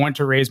than we want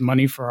to raise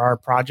money for our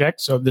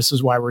project, so this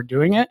is why we're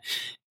doing it.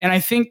 And I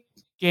think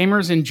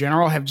gamers in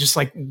general have just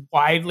like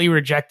widely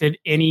rejected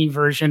any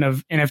version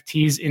of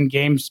NFTs in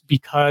games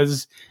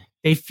because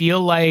they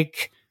feel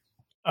like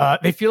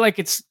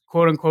it's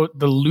quote unquote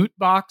the loot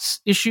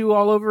box issue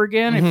all over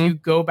again. Mm-hmm. If you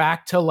go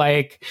back to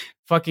like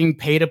fucking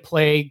pay to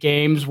play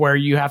games where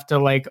you have to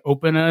like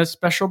open a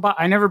special box.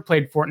 I never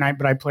played Fortnite,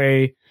 but I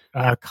play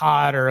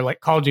COD or like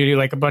Call of Duty,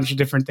 like a bunch of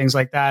different things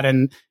like that.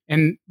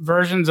 And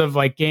versions of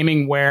like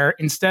gaming where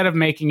instead of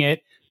making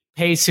it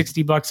pay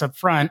 $60 up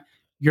front,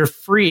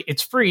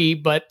 it's free,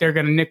 but they're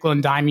going to nickel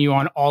and dime you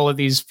on all of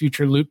these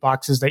future loot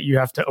boxes that you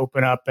have to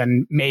open up,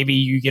 and maybe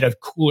you get a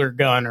cooler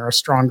gun or a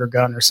stronger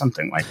gun or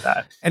something like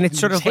that. And it's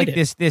sort of like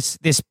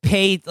this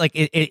paid, like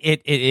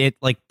it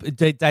like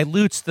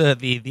dilutes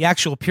the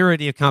actual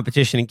purity of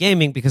competition in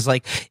gaming, because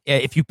like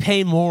if you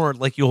pay more,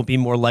 like you'll be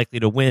more likely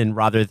to win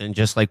rather than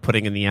just like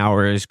putting in the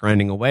hours,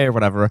 grinding away or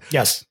whatever.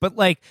 Yes. But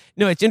like,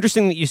 no, it's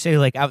interesting that you say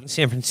like out in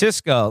San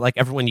Francisco, like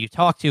everyone you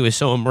talk to is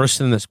so immersed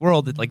in this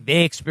world that like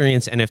they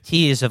experience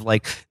NFTs of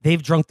like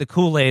they've drunk the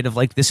Kool-Aid of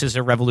like this is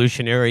a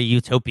revolutionary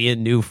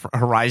utopian new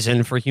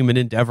horizon for human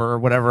endeavor or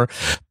whatever.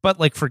 But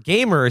like for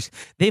gamers,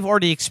 they've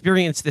already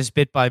experienced this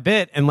bit by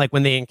bit, and like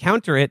when they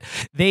encounter it,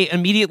 they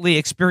immediately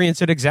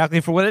experience it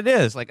exactly for what it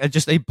is, like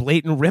just a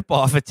blatant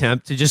rip-off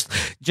attempt to just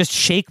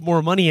shake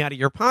more money out of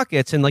your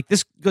pockets. And like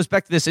this goes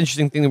back to this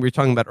interesting thing that we were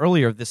talking about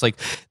earlier, this like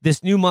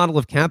this new model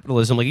of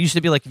capitalism. Like it used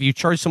to be like if you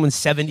charge someone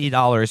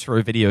 $70 for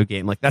a video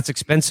game, like that's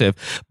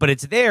expensive, but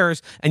it's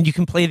theirs and you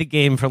can play the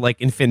game for like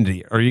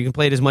infinity, or you can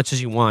play it as much as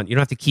you want. You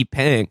don't have to keep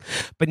paying.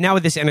 But now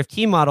with this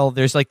NFT model,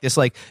 there's like this,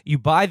 like you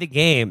buy the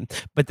game,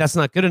 but that's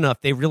not good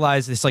enough. They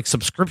realize this like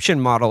subscription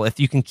model. If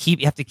you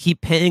have to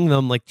keep paying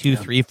them like $2,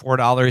 $3,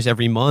 $4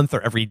 every month or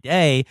every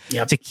day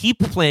to keep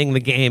playing the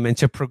game and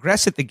to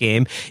progress at the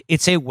game.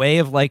 It's a way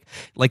of like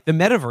the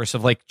metaverse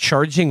of like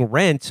charging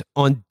rent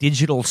on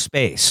digital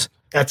space.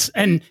 That's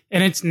and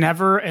it's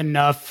never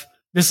enough.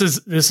 This is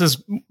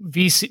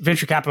VC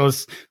venture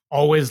capitalists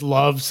always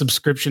love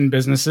subscription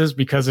businesses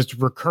because it's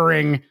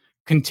recurring,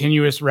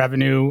 continuous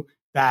revenue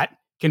that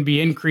can be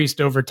increased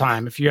over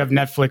time. If you have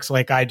Netflix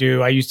like I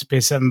do, I used to pay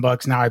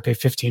 $7, now I pay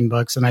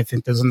 $15, and I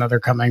think there's another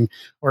coming.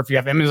 Or if you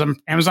have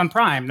Amazon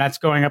Prime, that's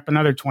going up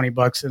another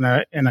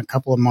 $20 in a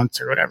couple of months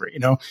or whatever,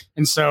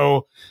 And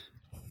so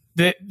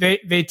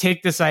they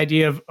take this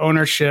idea of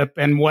ownership,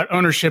 and what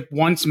ownership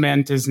once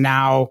meant is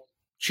now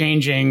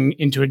changing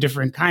into a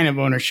different kind of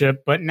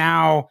ownership. But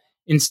now,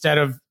 instead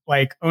of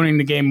like owning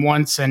the game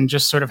once and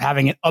just sort of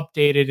having it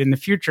updated in the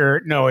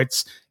future, no,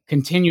 it's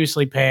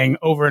continuously paying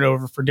over and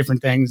over for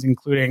different things,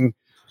 including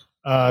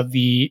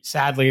the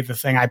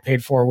thing I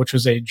paid for, which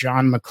was a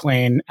John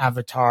McClane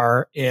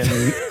avatar in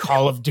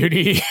Call of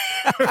Duty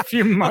a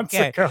few months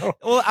ago.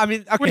 Well, I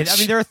mean,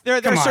 there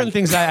are certain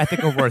things that I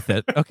think are worth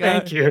it. Okay,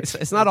 thank you.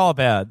 It's not all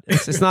bad.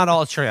 It's not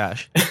all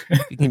trash.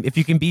 If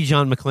you can be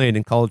John McClane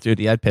in Call of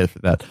Duty, I'd pay for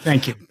that.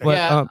 Thank you.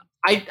 But,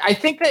 I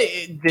think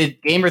that the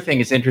gamer thing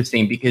is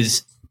interesting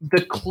because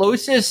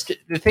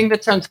the thing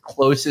that sounds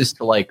closest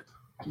to like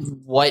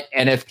what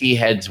NFT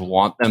heads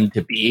want them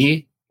to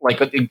be, like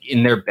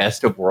in their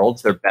best of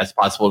worlds, their best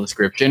possible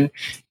description,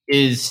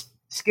 is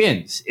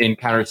skins in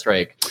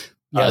Counter-Strike.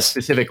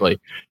 Specifically,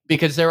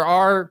 because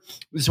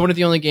it's one of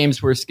the only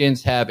games where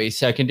skins have a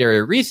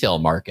secondary resale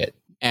market.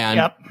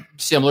 And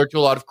similar to a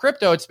lot of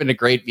crypto, it's been a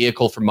great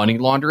vehicle for money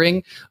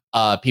laundering.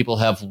 People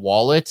have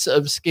wallets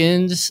of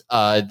skins.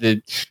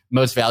 The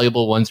most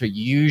valuable ones are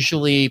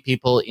usually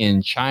people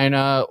in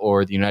China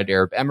or the United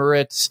Arab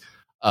Emirates.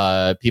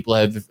 People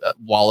have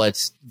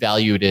wallets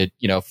valued at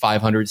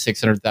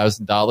 $500,000,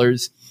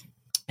 $600,000.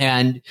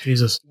 And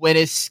when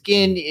a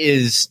skin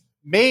is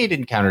made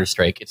in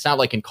Counter-Strike, it's not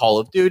like in Call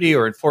of Duty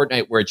or in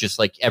Fortnite where it's just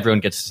like everyone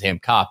gets the same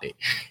copy.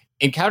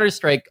 In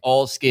Counter-Strike,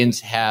 all skins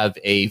have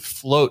a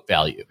float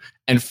value,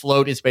 and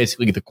float is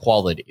basically the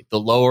quality. The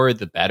lower,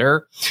 the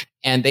better.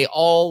 And they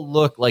all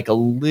look like a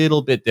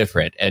little bit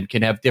different and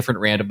can have different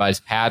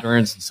randomized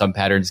patterns, and some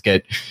patterns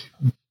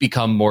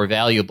become more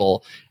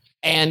valuable.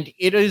 And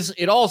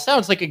it all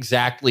sounds like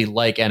exactly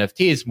like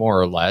NFTs,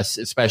 more or less,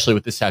 especially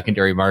with the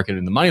secondary market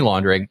and the money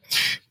laundering.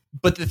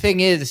 But the thing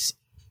is,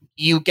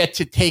 you get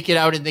to take it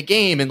out in the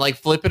game and like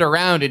flip it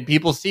around and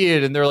people see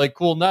it and they're like,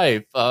 cool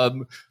knife.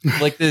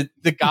 Like the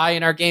guy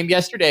in our game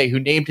yesterday who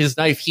named his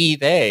knife he,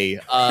 they,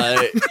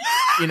 I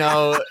would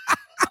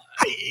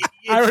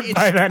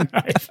buy that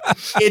knife.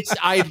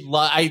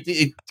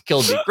 It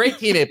killed me. Great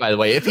teammate, by the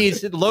way. If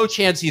he's low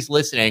chance he's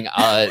listening,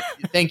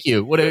 thank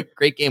you. What a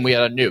great game we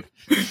had on Nuke.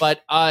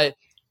 But,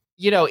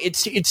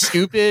 it's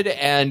stupid,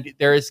 and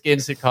there are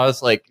skins that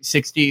cost like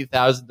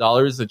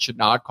 $60,000 that should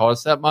not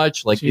cost that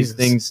much. Like these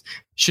things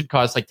should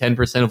cost like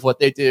 10% of what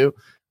they do,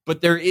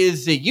 but there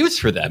is a use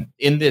for them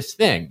in this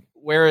thing.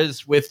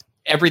 Whereas with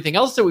everything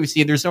else that we've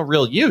seen, there's no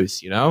real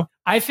use,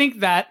 I think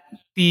that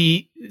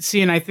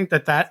and I think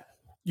that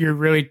you're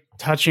really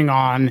touching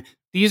on,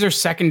 these are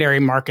secondary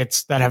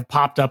markets that have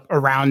popped up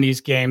around these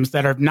games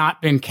that have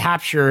not been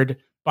captured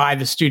by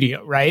the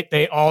studio, right?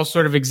 They all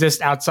sort of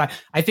exist outside.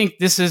 I think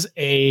this is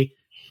a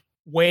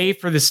way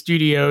for the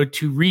studio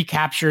to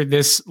recapture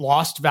this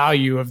lost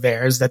value of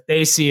theirs that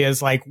they see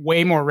as like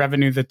way more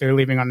revenue that they're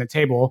leaving on the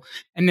table.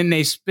 And then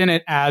they spin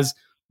it as,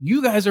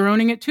 you guys are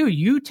owning it too.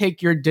 You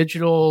take your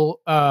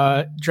digital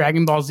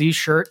Dragon Ball Z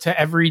shirt to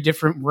every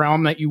different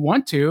realm that you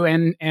want to,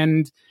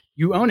 and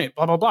you own it,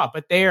 blah, blah, blah.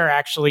 But they are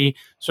actually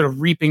sort of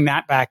reaping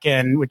that back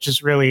in, which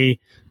is really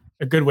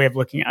a good way of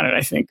looking at it,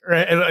 I think.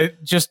 Or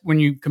just when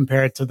you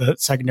compare it to the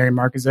secondary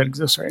markets that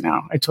exist right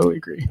now, I totally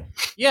agree.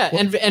 Yeah,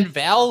 and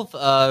Valve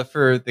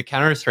for the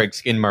Counter-Strike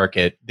skin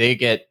market, they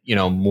get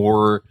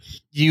more.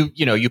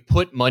 You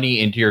put money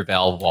into your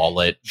Valve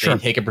wallet, Sure.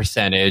 They take a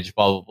percentage,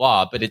 blah blah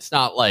blah. But it's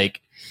not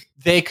like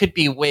they could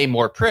be way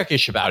more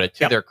prickish about it.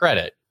 To their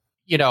credit,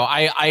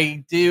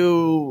 I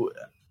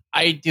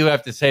do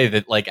have to say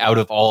that, like, out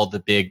of all the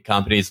big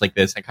companies like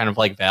this, I kind of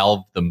like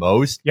Valve the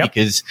most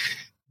because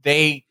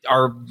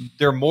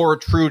they're more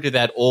true to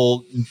that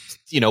old,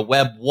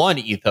 Web 1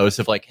 ethos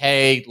of like,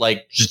 hey,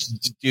 like,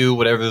 just do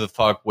whatever the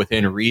fuck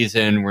within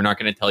reason. We're not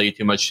going to tell you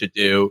too much to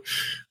do.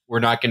 We're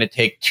not going to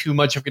take too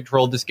much of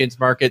control of the skins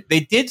market. They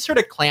did sort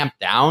of clamp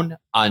down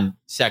on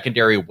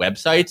secondary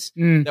websites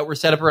that were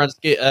set up around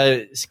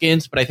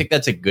skins, but I think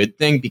that's a good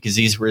thing because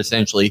these were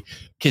essentially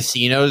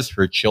casinos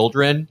for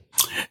children.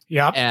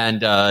 Yeah,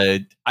 and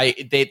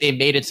they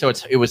made it so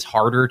it was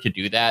harder to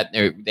do that.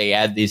 They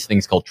add these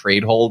things called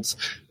trade holds,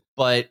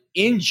 but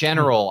in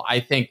general,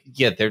 I think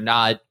they're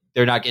not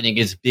getting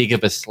as big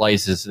of a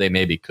slice as they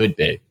maybe could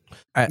be.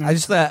 I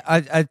just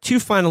I two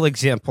final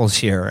examples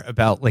here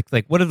about like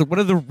what are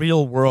the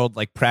real world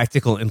like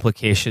practical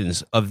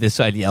implications of this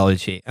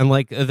ideology, and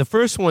like the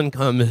first one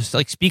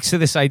speaks to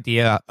this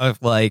idea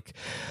of like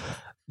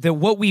that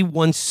what we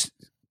once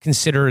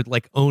considered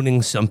like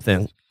owning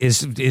something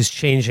is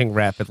changing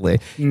rapidly,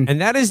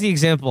 and that is the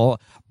example.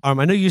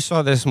 I know you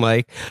saw this,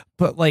 Mike,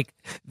 but like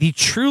the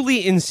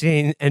truly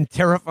insane and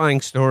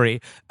terrifying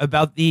story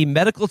about the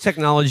medical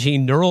technology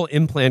neural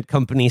implant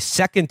company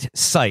Second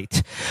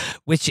Sight,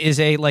 which is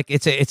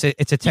it's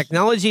a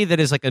technology that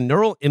is like a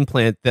neural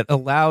implant that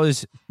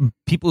allows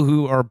people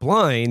who are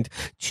blind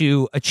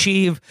to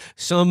achieve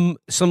some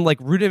like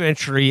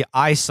rudimentary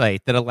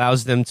eyesight that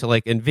allows them to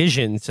like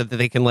envision so that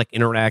they can like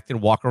interact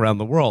and walk around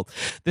the world.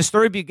 The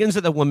story begins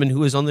with a woman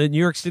who is on the New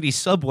York City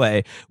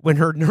subway when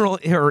her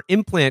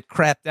implant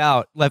crapped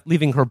out,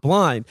 leaving her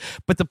blind.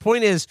 But the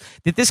point is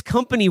that this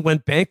company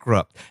went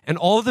bankrupt, and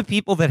all of the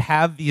people that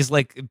have these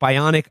like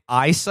bionic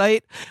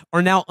eyesight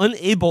are now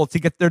unable to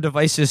get their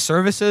devices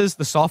services,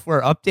 the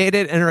software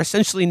updated, and are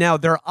essentially now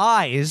their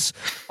eyes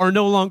are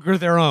no longer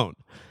their own.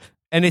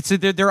 And it's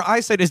their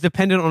eyesight is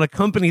dependent on a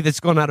company that's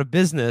gone out of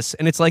business.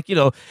 And it's like,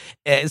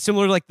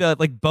 similar like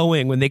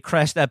Boeing when they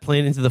crashed that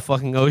plane into the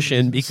fucking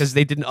ocean because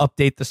they didn't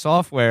update the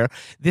software.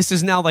 This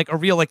is now like a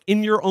real, like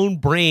in your own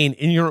brain,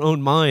 in your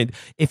own mind.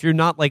 If your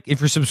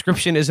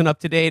subscription isn't up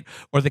to date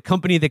or the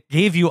company that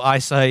gave you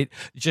eyesight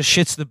just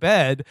shits the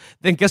bed,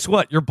 then guess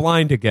what? You're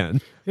blind again.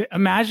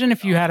 Imagine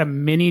if you had a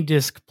mini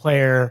disc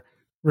player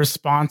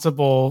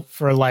responsible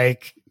for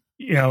like,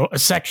 a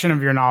section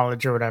of your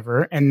knowledge or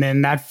whatever, and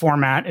then that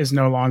format is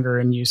no longer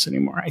in use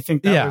anymore. I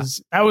think that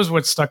was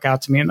what stuck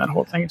out to me in that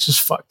whole thing. It's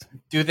just fucked.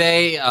 Do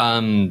they,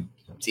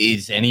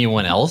 is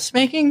anyone else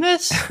making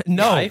this?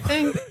 No. I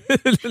think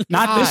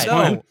not this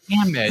one.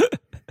 Damn it.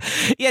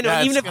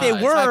 Even if they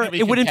were,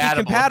 it wouldn't be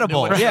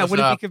compatible. Yeah, it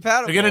wouldn't be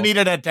compatible. You're going to need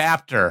an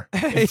adapter.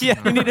 Yeah,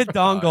 you need a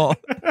dongle.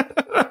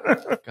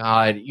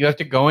 God, you have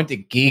to go into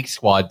Geek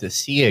Squad to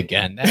see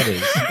again. That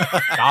is,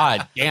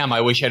 God damn,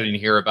 I wish I didn't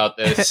hear about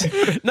this.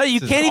 No,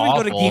 you can't even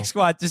go to Geek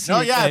Squad to see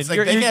again. It's like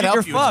they can't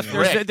help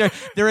you.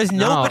 There is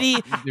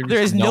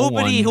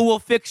nobody who will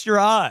fix your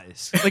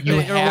eyes. Like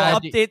will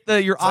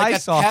update your eye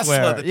software.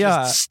 Tesla that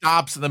just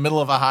stops in the middle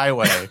of a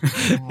highway.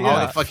 All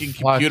the fucking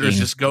computers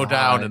just go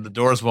down and the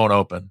doors won't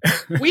open.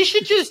 We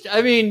should just,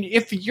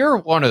 if you're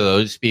one of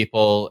those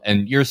people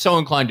and you're so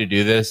inclined to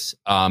do this,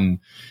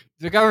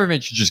 the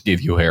government should just give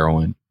you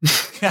heroin.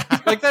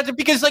 Like that,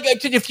 because like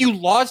if you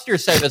lost your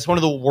sight, that's one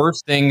of the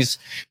worst things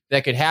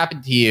that could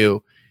happen to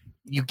you.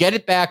 You get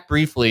it back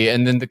briefly,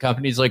 and then the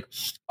company's like,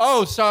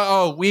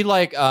 we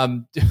like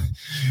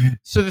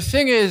so the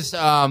thing is,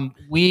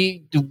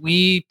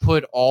 we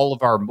put all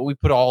of our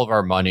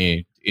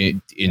money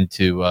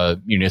into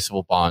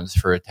municipal bonds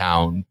for a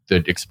town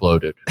that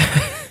exploded.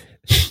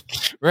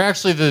 We're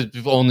actually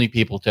the only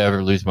people to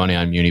ever lose money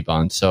on muni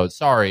bonds. So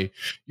sorry,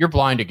 you're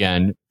blind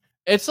again.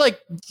 It's like,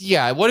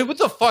 what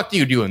the fuck do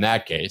you do in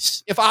that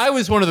case? If I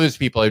was one of those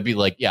people, I'd be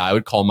like, I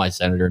would call my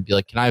senator and be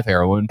like, can I have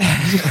heroin?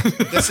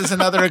 This is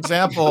another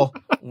example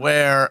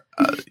where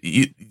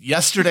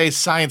yesterday's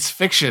science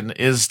fiction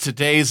is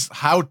today's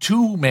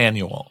how-to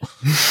manual.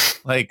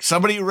 Like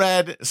somebody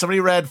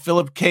read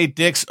Philip K.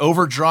 Dick's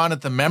Overdrawn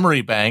at the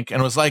Memory Bank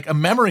and was like, a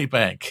memory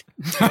bank.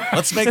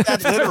 Let's make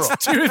that literal.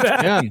 Let's do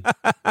that.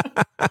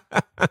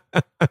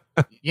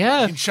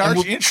 Yeah. You can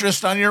charge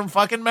interest on your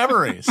fucking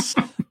memories.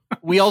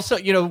 We also,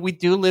 we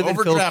do live in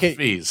Philip Overdraft K.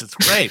 fees. It's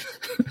great.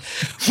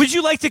 Would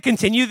you like to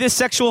continue this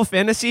sexual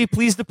fantasy?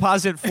 Please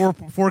deposit for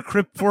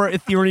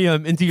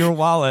Ethereum into your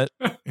wallet.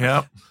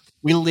 Yep.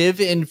 We live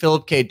in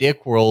Philip K.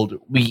 Dick world.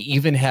 We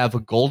even have a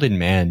golden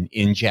man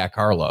in Jack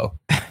Harlow.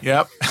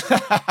 Yep.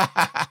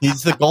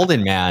 He's the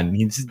golden man.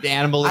 He's the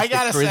animalistic I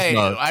gotta charisma. say,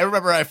 I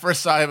remember I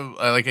first saw him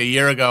like a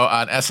year ago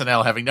on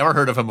SNL, having never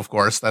heard of him, of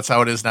course. That's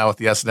how it is now with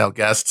the SNL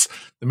guests,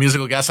 the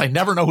musical guests. I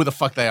never know who the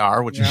fuck they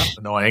are, which is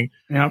annoying.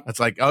 Yeah. It's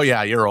like, oh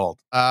yeah, you're old.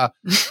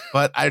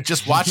 But I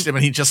just watched him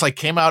and he just like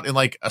came out in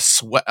like a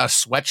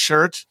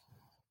sweatshirt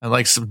and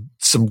like some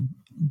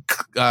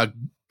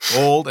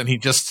gold, and he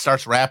just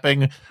starts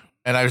rapping.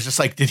 And I was just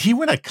like, did he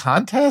win a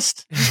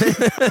contest? Like,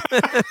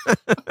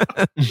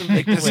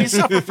 does he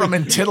suffer from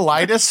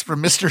enteritis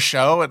from Mr.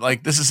 Show? And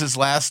like, this is his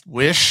last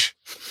wish?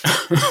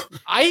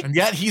 And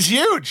yet he's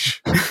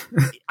huge.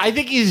 I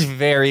think he's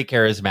very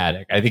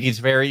charismatic. I think he's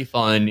very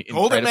fun.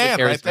 Golden man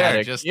charismatic. right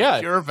there. Just a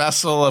pure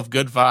vessel of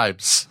good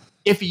vibes.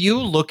 If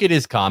you look at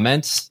his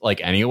comments, like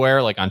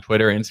anywhere, like on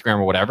Twitter, Instagram,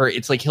 or whatever,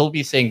 it's like he'll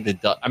be saying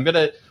I'm going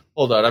to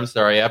hold on. I'm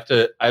sorry. I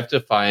have to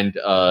find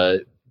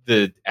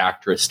the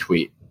actress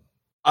tweet.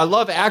 I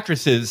love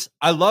actresses.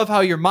 I love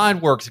how your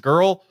mind works,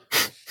 girl.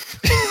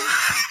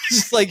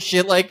 Just like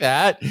shit like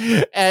that.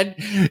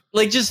 And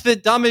like just the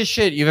dumbest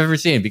shit you've ever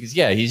seen. Because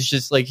he's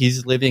just like,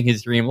 he's living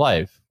his dream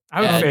life.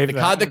 I would say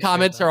the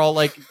comments are all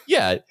like,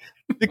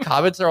 the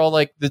comments are all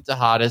like the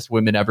hottest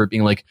women ever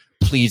being like,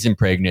 please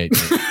impregnate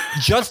me.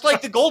 Just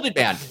like the Golden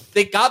Man.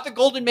 They got the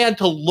Golden Man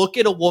to look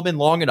at a woman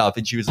long enough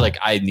and she was like,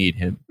 I need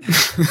him.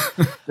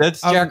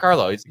 That's Jack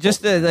Harlow. Just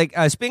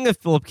speaking of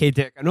Philip K.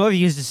 Dick, I know I've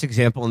used this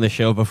example in the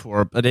show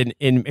before, but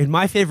in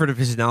my favorite of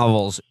his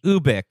novels,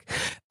 Ubik,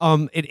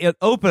 it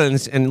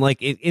opens and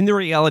like in the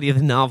reality of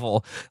the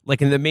novel,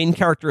 like in the main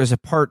character's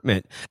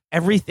apartment,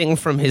 everything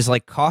from his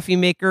like coffee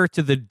maker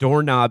to the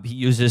doorknob he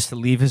uses to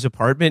leave his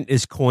apartment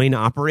is coin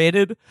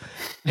operated.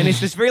 And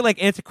it's this very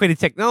like antiquated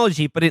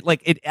technology, but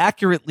it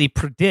accurately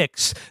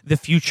predicts the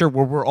future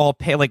where we're all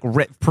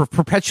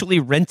perpetually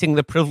renting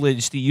the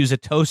privilege to use a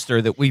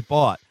toaster that we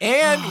bought.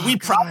 And we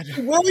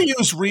probably will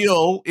use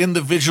real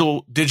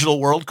individual digital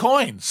world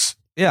coins.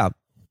 Yeah.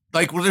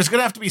 Like, well, there's going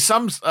to have to be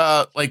some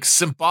like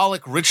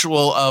symbolic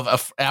ritual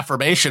of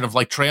affirmation of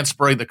like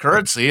transferring the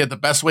currency. And the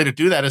best way to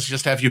do that is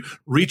just have you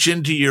reach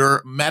into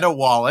your Meta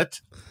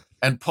wallet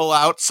and pull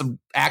out some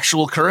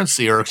actual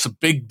currency or some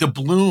big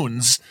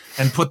doubloons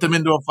and put them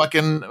into a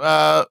fucking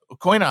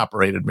coin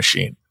operated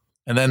machine.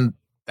 And then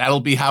that'll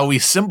be how we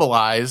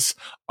symbolize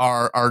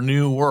our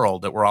new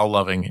world that we're all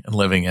loving and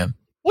living in.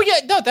 Well,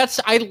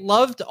 I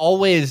loved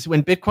always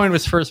when Bitcoin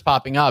was first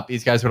popping up,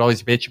 these guys would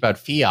always bitch about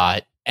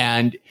fiat.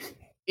 And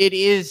it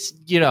is,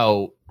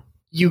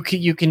 you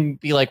can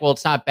be like, well,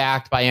 it's not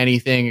backed by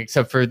anything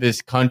except for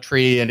this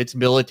country and its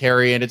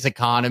military and its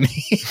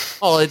economy,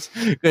 all its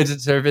goods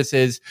and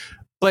services.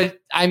 But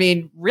I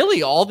mean,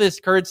 really, all this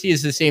currency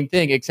is the same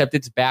thing, except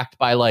it's backed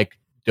by like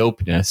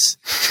dopeness.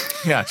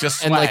 Yeah, just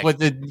swag. And like what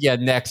the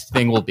next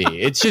thing will be.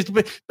 It's just,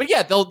 but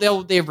yeah,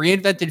 they've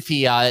reinvented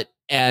fiat,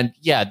 and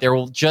there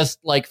will, just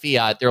like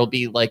fiat, there will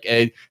be like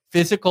a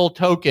physical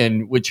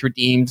token which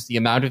redeems the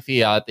amount of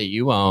fiat that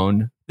you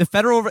own. The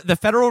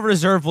Federal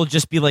Reserve will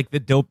just be like the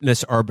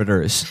dopeness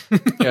arbiters.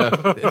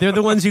 They're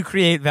the ones who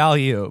create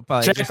value.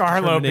 By Jack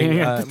Harlow being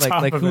at the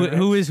top of it.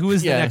 Who is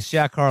the next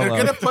Jack Harlow?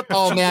 They're gonna put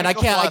oh man, I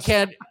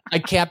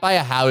can't buy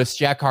a house.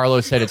 Jack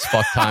Harlow said it's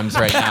fuck times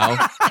right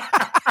now.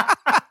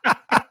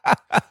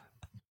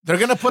 They're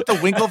going to put the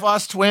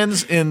Winklevoss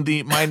twins in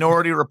the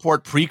Minority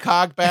Report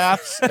precog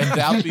baths, and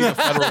that'll be the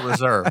Federal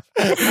Reserve.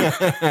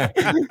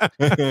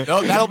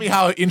 No, that'll be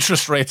how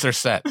interest rates are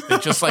set. They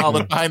just like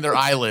look behind their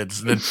eyelids,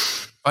 and then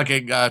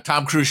fucking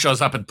Tom Cruise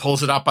shows up and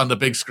pulls it up on the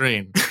big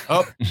screen.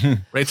 Oh,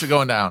 rates are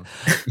going down.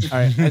 All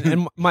right,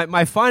 and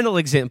my final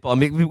example. I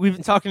mean, we've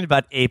been talking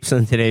about apes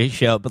on today's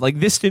show, but like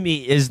this to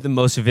me is the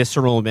most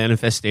visceral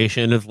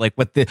manifestation of like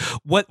what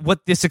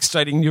this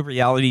exciting new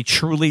reality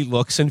truly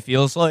looks and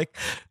feels like.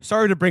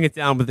 Sorry to bring it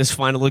down with this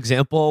final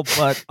example,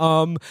 but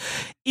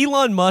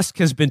Elon Musk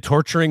has been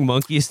torturing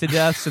monkeys to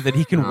death so that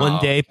he can one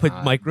day put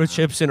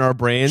microchips in our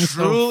brains.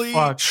 Truly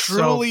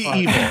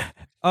evil.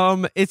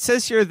 It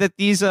says here that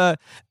these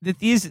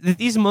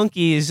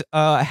monkeys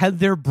had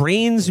their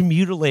brains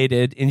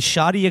mutilated in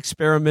shoddy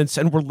experiments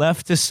and were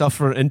left to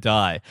suffer and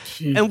die.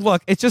 Jeez. And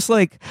look, it's just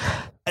like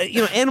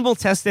animal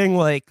testing,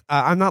 like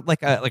I'm not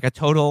like a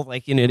total,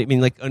 like, you know what I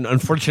mean, like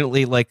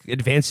unfortunately, like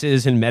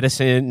advances in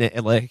medicine,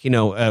 like,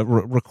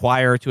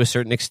 require to a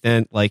certain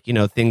extent, like,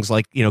 things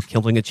like,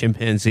 killing a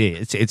chimpanzee.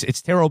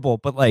 It's terrible,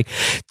 but like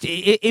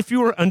if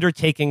you were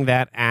undertaking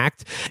that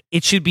act,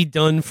 it should be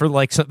done for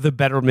like the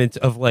betterment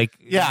of like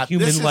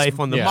human life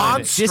on the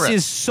planet. This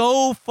is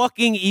so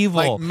fucking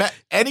evil. Like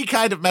any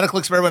kind of medical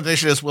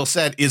experimentation, as Will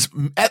said, is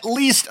at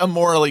least a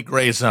morally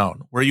gray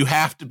zone where you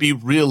have to be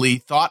really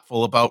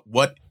thoughtful about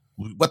what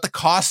the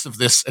costs of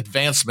this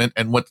advancement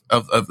and what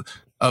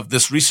of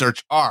this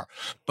research are.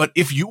 But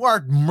if you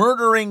are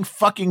murdering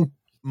fucking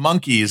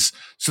monkeys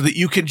so that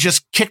you can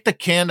just kick the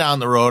can down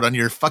the road on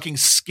your fucking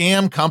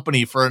scam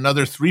company for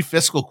another 3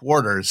 fiscal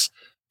quarters,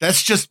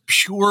 that's just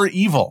pure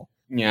evil.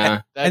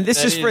 Yeah, and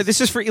this is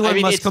for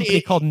Elon Musk's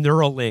company called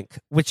Neuralink,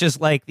 which is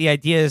like the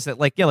idea is that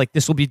like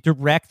this will be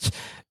direct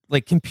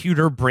like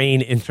computer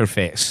brain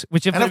interface.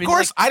 Which of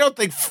course I don't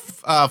think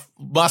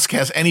Musk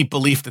has any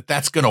belief that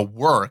that's going to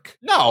work.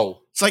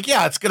 No, it's like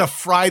it's going to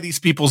fry these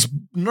people's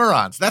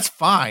neurons. That's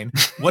fine.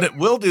 What it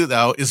will do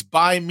though is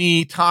buy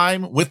me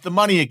time with the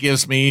money it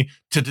gives me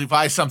to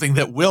devise something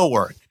that will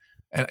work,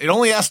 and it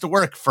only has to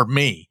work for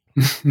me.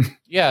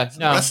 Yeah, so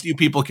the rest of you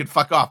people can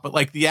fuck off. But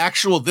like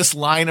this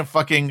line of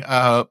fucking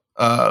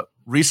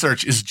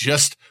research is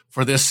just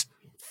for this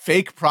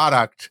fake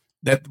product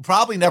that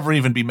probably never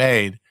even be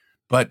made,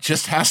 but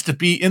just has to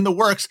be in the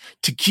works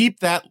to keep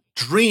that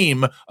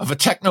dream of a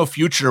techno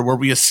future where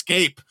we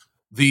escape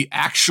the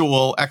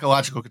actual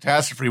ecological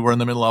catastrophe we're in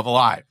the middle of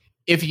alive.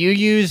 If you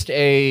used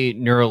a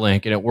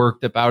Neuralink and it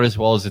worked about as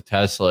well as a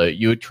Tesla,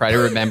 you would try to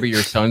remember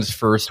your son's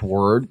first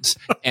words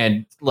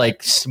and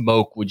like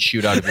smoke would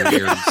shoot out of your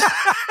ears.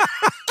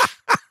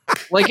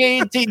 Like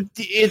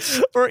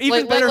it's or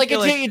even better,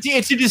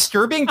 it's a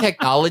disturbing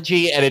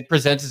technology, and it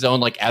presents its own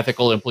like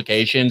ethical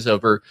implications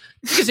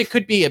because it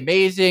could be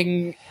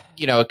amazing,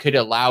 it could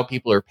allow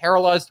people who are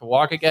paralyzed to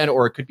walk again,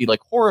 or it could be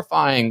like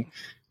horrifying.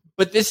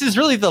 But this is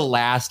really the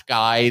last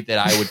guy that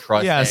I would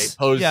trust to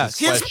pose this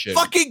question. His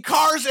fucking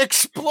cars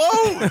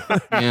explode.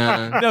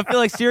 Yeah. No,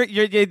 Felix, you're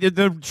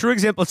the true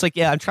example. It's like,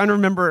 I'm trying to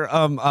remember,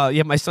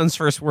 my son's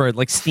first word,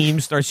 like steam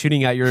starts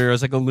shooting out your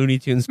ears like a Looney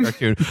Tunes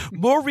cartoon.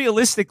 More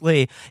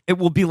realistically, it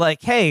will be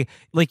like, hey,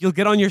 like you'll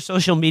get on your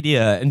social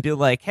media and be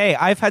like, hey,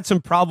 I've had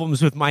some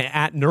problems with my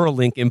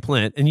 @Neuralink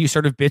implant, and you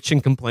sort of bitch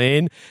and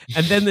complain.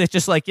 And then it's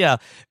just like,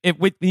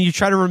 when you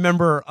try to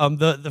remember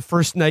the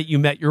first night you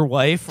met your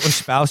wife or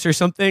spouse or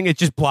something, it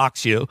just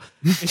blocks you.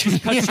 It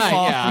just cuts you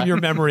off from your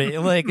memory.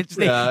 Like it's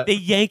they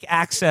yank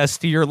access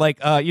to your like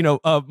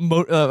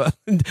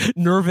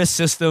nervous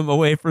system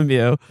away from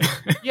you.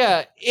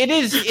 Yeah, it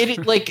is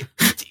like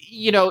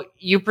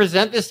you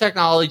present this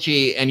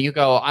technology and you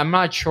go, I'm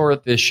not sure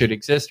if this should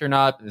exist or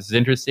not. This is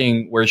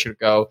interesting. Where should it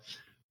go?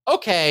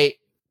 Okay,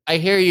 I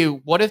hear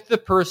you. What if the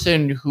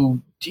person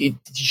who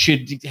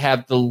should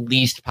have the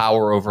least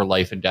power over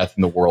life and death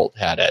in the world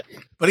had it?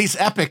 But he's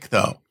epic,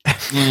 though.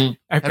 Have you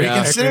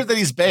considered that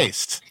he's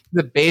based?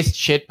 The based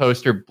shit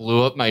poster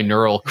blew up my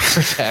neural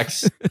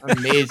cortex.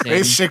 Amazing.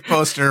 Based shit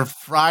poster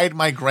fried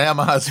my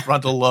grandma's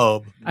frontal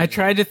lobe. I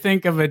tried to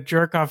think of a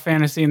jerk-off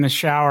fantasy in the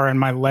shower, and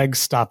my legs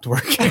stopped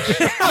working.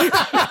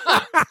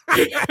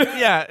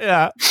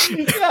 Yeah.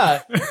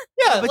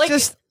 But like,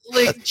 just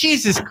like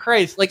Jesus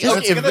Christ! Like,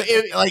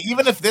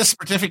 even if this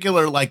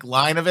particular like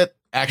line of it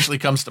actually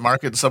comes to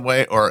market in some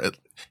way, or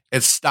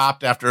it's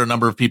stopped after a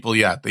number of people,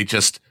 they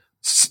just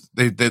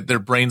their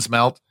brains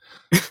melt.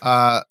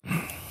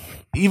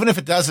 Even if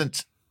it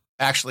doesn't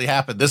actually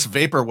happen, this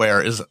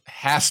vaporware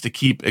has to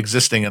keep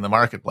existing in the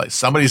marketplace.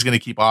 Somebody's going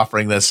to keep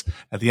offering this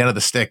at the end of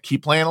the stick.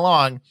 Keep playing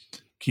along,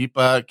 keep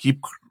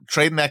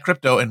trading that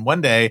crypto, and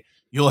one day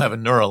you'll have a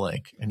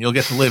Neuralink and you'll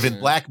get to live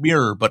in Black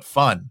Mirror, but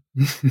fun.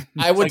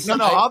 I would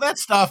all that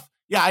stuff.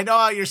 Yeah, I know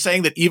how you're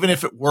saying that even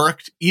if it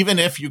worked, even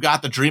if you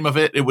got the dream of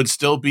it, it would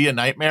still be a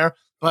nightmare.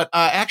 But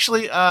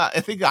actually,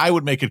 I think I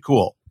would make it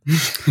cool.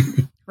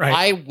 Right.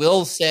 I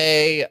will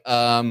say,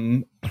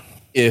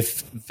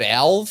 if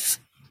Valve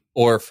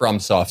or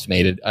FromSoft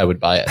made it, I would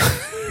buy it.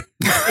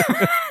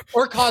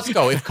 Or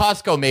Costco, if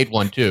Costco made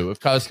one too. If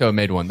Costco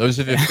made one. Those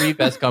are the 3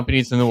 best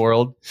companies in the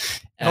world.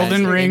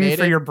 Elden Ring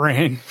for your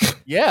brain.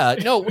 Yeah.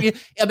 No,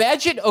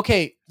 imagine,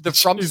 the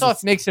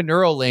FromSoft makes a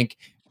Neuralink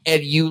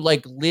and you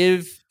like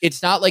live.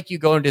 It's not like you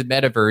go into the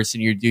metaverse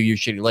and you do your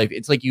shitty life.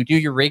 It's like you do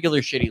your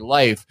regular shitty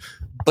life,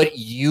 but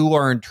you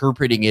are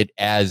interpreting it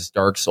as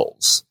Dark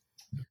Souls.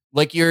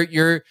 Like you're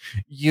doing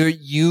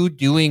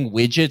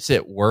widgets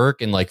at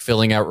work and like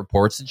filling out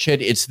reports and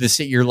shit. It's this.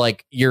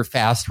 You're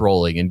fast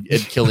rolling and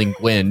killing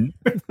Gwyn.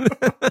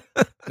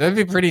 That'd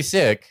be pretty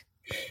sick.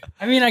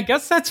 I mean, I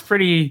guess that's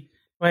pretty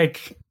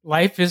like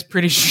life is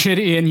pretty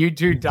shitty and you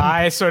do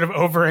die sort of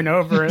over and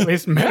over, at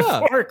least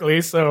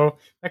metaphorically. So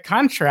that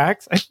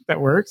contracts. I think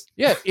that works.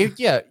 Yeah.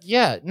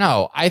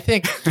 No, I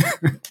think,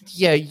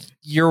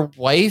 your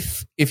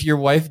wife, if your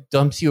wife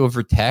dumps you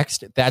over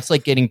text, that's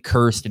like getting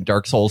cursed in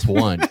Dark Souls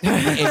 1.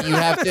 And you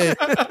have to,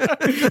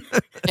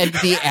 and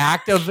the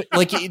act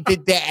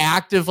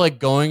of like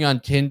going on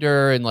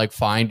Tinder and like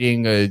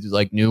finding a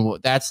like new,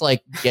 that's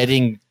like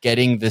getting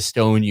the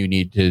stone you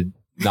need to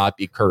not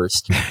be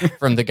cursed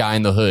from the guy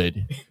in the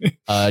hood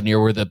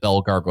near where the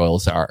bell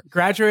gargoyles are.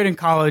 Graduating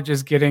college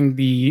is getting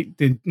the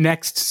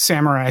next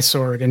samurai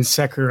sword in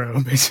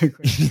Sekiro,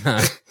 basically.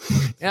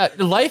 Yeah,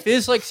 life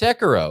is like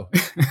Sekiro.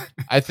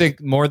 I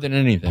think more than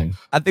anything.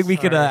 I think we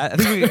could. I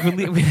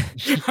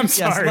think I'm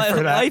sorry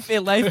for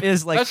that. Life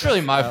is like that's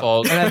really my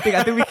fault. And I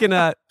think we can.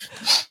 I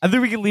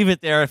think we can leave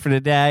it there for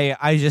today.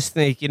 I just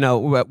think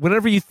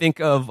whenever you think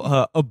of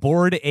a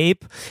bored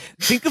ape,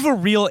 think of a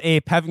real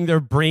ape having their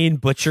brain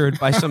butchered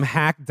by some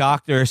hack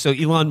doctor, so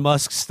Elon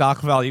Musk's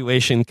stock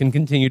valuation can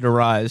continue to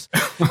rise.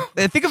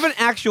 Think of an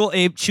actual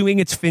ape chewing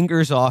its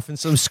fingers off in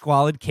some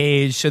squalid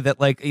cage, so that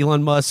like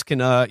Elon Musk can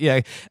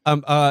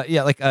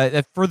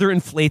further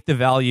inflate the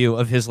value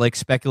of his like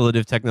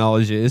speculative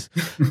technologies.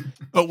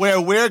 But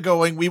where we're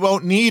going, we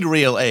won't need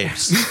real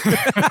apes.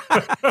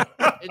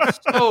 It's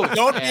so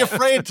Don't be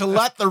afraid to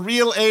let the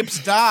real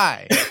apes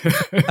die.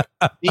 The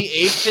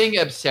ape thing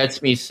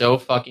upsets me so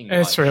fucking much.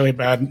 It's really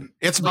bad.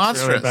 It's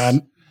monstrous. Really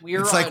bad.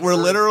 It's like we're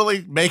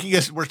literally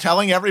we're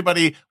telling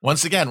everybody,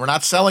 once again, we're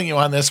not selling you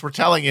on this. We're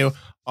telling you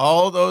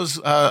all those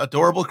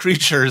adorable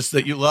creatures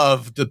that you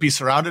love to be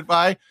surrounded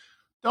by.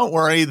 Don't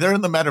worry, they're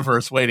in the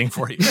metaverse waiting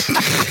for you.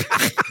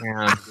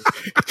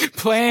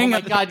 Playing oh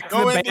my God,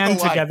 the band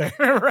together.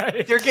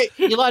 Right.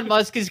 Elon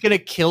Musk is going to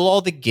kill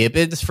all the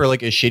gibbons for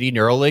like a shitty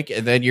Neuralink,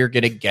 and then you're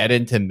going to get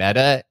into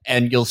Meta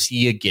and you'll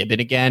see a gibbon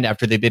again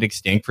after they've been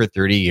extinct for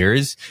 30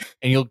 years,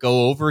 and you'll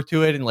go over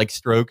to it and like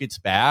stroke its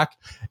back,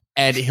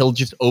 and he'll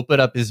just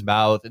open up his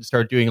mouth and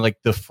start doing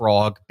like the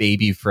frog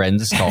baby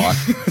friends talk.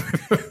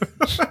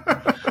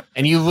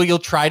 And you'll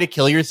try to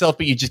kill yourself,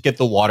 but you just get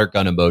the water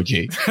gun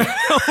emoji.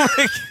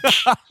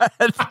 Oh my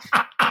God.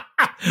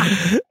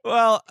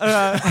 Well,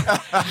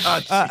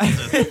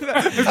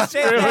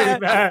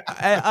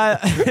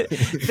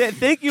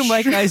 thank you,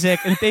 Mike Isaac,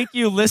 and thank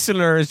you,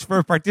 listeners,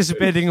 for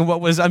participating in what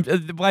was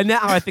by now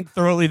I think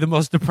thoroughly the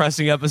most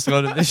depressing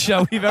episode of this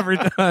show we've ever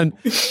done.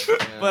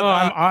 But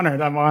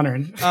I'm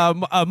honored.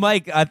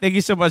 Mike, thank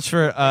you so much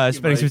for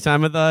spending some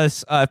time with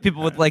us. If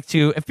people would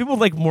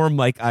like more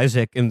Mike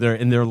Isaac in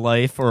their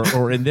life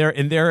or in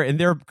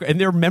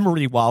their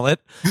memory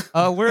wallet,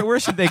 where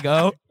should they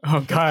go?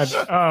 Oh God.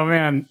 Oh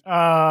man.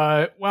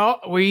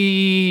 Well,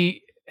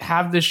 we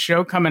have this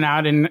show coming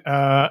out in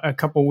a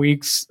couple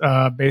weeks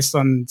based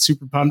on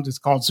Super Pumped. It's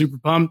called Super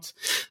Pumped.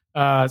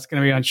 It's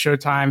going to be on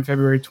Showtime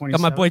February 27th.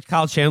 Got my boy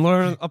Kyle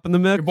Chandler up in the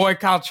mix. Your boy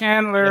Kyle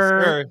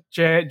Chandler,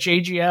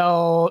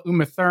 JGL,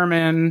 Uma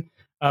Thurman.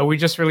 We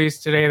just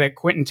released today that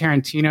Quentin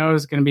Tarantino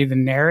is going to I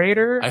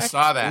narrator.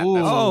 saw that.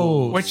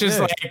 Which is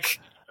like,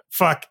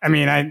 fuck. I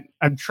mean, I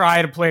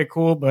try to play it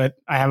cool, but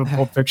I have a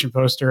Pulp Fiction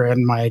poster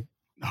in my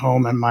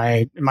home and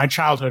my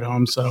childhood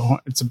home, so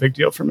it's a big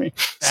deal for me.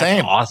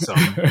 Same. Awesome.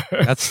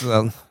 That's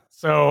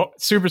so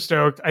super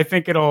stoked. I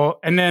think it'll.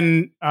 And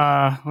then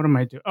what am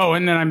I doing? Oh,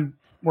 and then I'm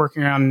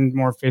working on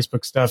more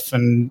Facebook stuff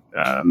and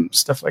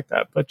stuff like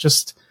that. But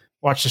just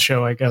watch the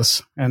show, I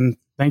guess. And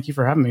thank you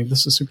for having me.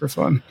 This is super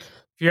fun.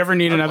 If you ever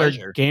need another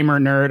gamer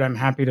nerd, I'm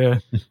happy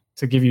to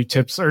give you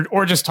tips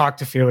or just talk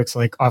to Felix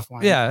like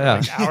offline. Yeah.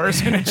 Like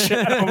hours in a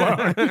chat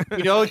alone. Do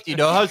you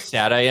know how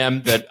sad I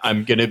am that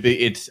I'm gonna be?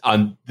 It's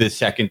on the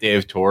second day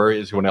of tour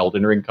is when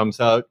Elden Ring comes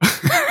out.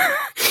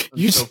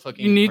 You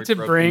need to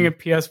bring a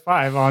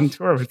PS5 on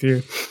tour with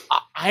you.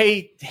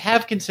 I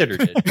have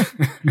considered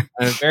it.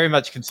 I very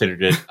much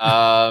considered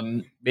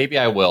it. Maybe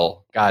I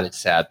will. God, it's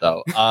sad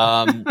though.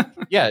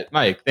 Yeah,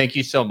 Mike, thank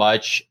you so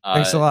much.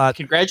 Thanks a lot.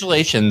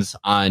 Congratulations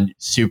on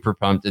Super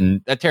Pumped,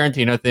 and that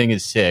Tarantino thing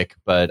is sick.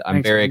 But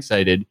I'm very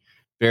excited.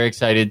 Very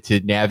excited to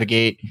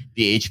navigate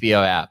the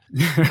HBO app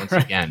once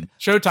again.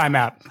 Showtime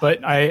app, but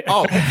you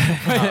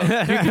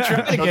can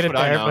try to get it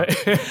there. But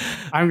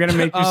I'm going to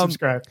make you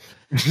subscribe.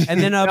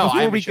 And then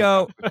before we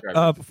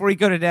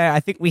go today, I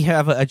think we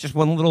have just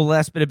one little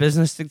last bit of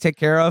business to take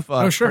care of.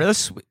 Sure.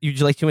 Chris, would you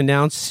like to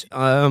announce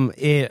our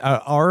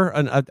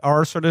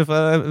sort of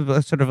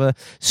a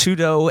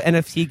pseudo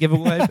NFT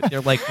giveaway? But they're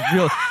like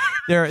real.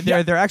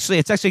 They're actually,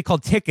 it's actually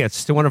called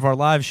tickets to one of our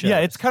live shows. Yeah,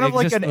 it's kind of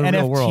like an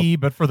NFT,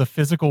 but for the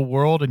physical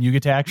world, and you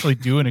get to actually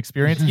do an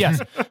experience.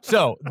 Yes.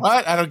 So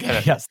what? I don't get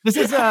it. Yes, this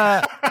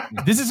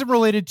is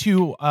related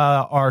to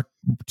our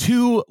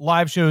 2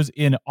 live shows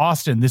in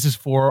Austin. This is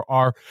for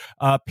our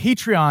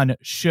Patreon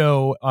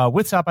show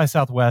with South by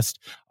Southwest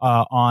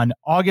on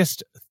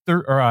March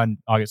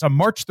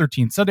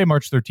 13th, Sunday,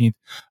 March 13th.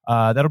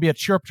 That'll be at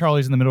Cheer Up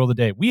Charlie's in the middle of the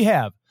day. We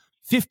have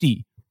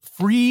 50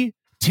 free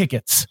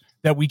tickets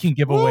that we can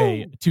give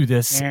away to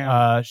this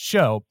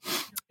show.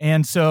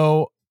 And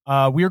so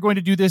We are going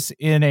to do this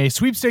in a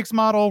sweepstakes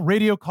model,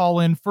 radio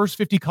call-in. First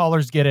 50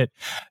 callers get it.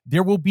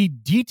 There will be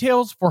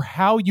details for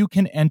how you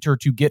can enter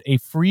to get a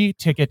free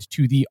ticket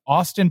to the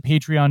Austin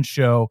Patreon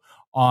show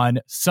on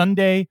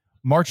Sunday,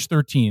 March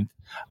 13th.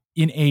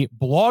 In a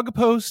blog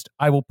post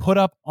I will put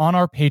up on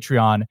our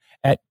Patreon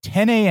at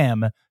 10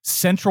 a.m.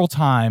 Central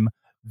Time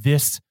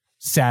this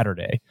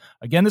Saturday.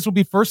 Again, this will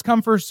be first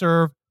come, first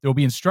serve. There will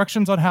be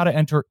instructions on how to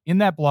enter in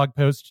that blog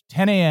post,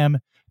 10 a.m.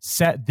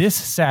 This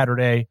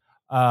Saturday.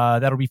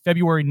 That'll be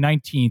February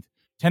 19th,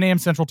 10 a.m.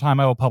 Central Time.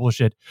 I will publish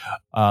it.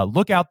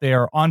 Look out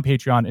there on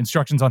Patreon,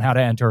 instructions on how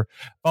to enter.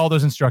 Follow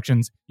those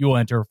instructions. You will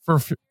enter.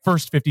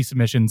 First 50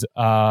 submissions,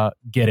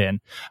 get in.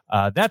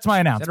 That's my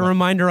announcement. Set a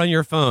reminder on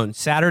your phone.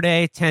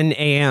 Saturday, 10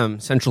 a.m.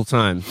 Central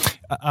Time.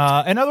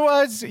 And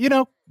otherwise,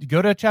 go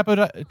to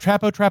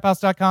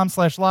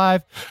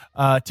trapotraphouse.com/live.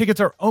 Tickets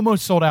are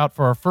almost sold out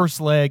for our first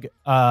leg,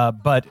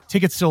 but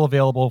tickets still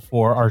available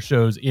for our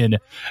shows in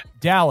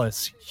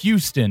Dallas,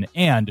 Houston,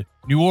 and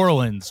New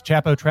Orleans.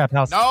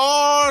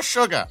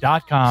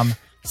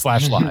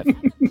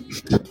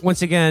 chapotraphouse.com/live.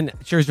 Once again,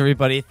 cheers,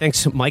 everybody.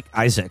 Thanks, Mike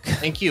Isaac.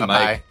 Thank you, Bye.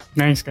 Mike.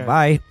 Thanks, guys.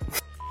 Bye.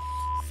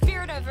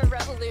 Spirit of a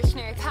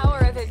revolutionary, power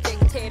of a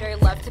dictator.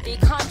 Love to be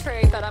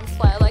contrary, but I'm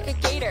fly like a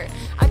gator.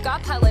 I've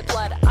got pilot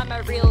blood, I'm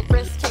a real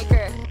risk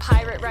taker.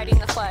 Pirate riding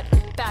the flood,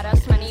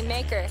 badass money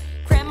maker.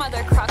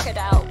 Grandmother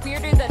crocodile,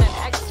 weirder than an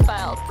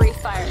X-File. Brief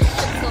fire,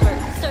 ship silver,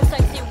 so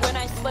sexy when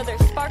I slither.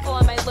 Sparkle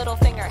on my little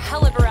finger,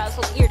 hell of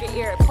arousal ear to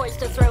ear. Poised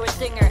to throw a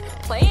zinger,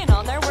 playing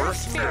on their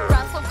worst fear.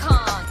 Russell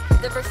Khan,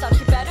 the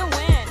Versace better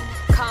win.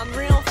 Come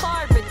real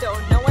far, but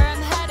don't know where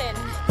I'm heading.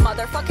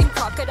 Motherfucking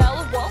crocodile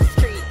of Wall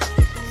Street.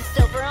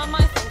 Silver on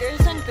my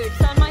fingers and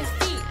boots on my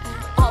feet.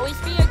 Always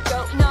be a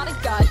goat, not a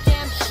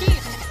goddamn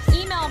sheep.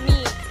 Email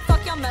me,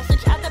 fuck your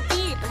message at the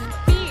beep.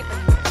 Beep,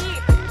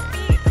 beep,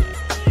 beep.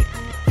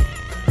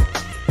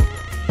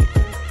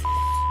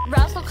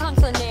 Russell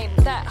Khan's the name,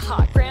 that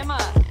hot grandma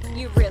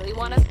you really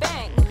wanna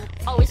bang.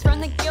 Always run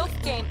the guilt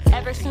game,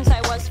 ever since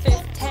I was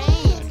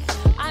 15.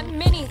 I'm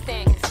many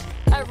things,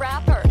 a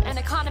rapper, an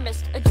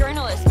economist, a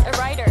journalist, a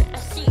writer, a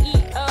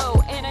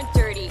CEO, and a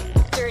dirty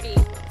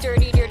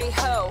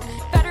hoe.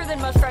 Better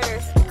than most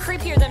writers,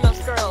 creepier than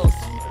most girls,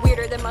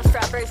 weirder than most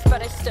rappers, but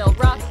I still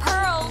rock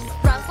pearls.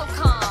 Russell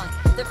Khan,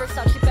 the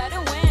Versace better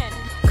win.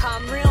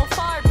 Come real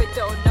far, but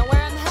don't know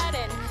where I'm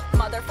heading.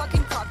 Motherfucking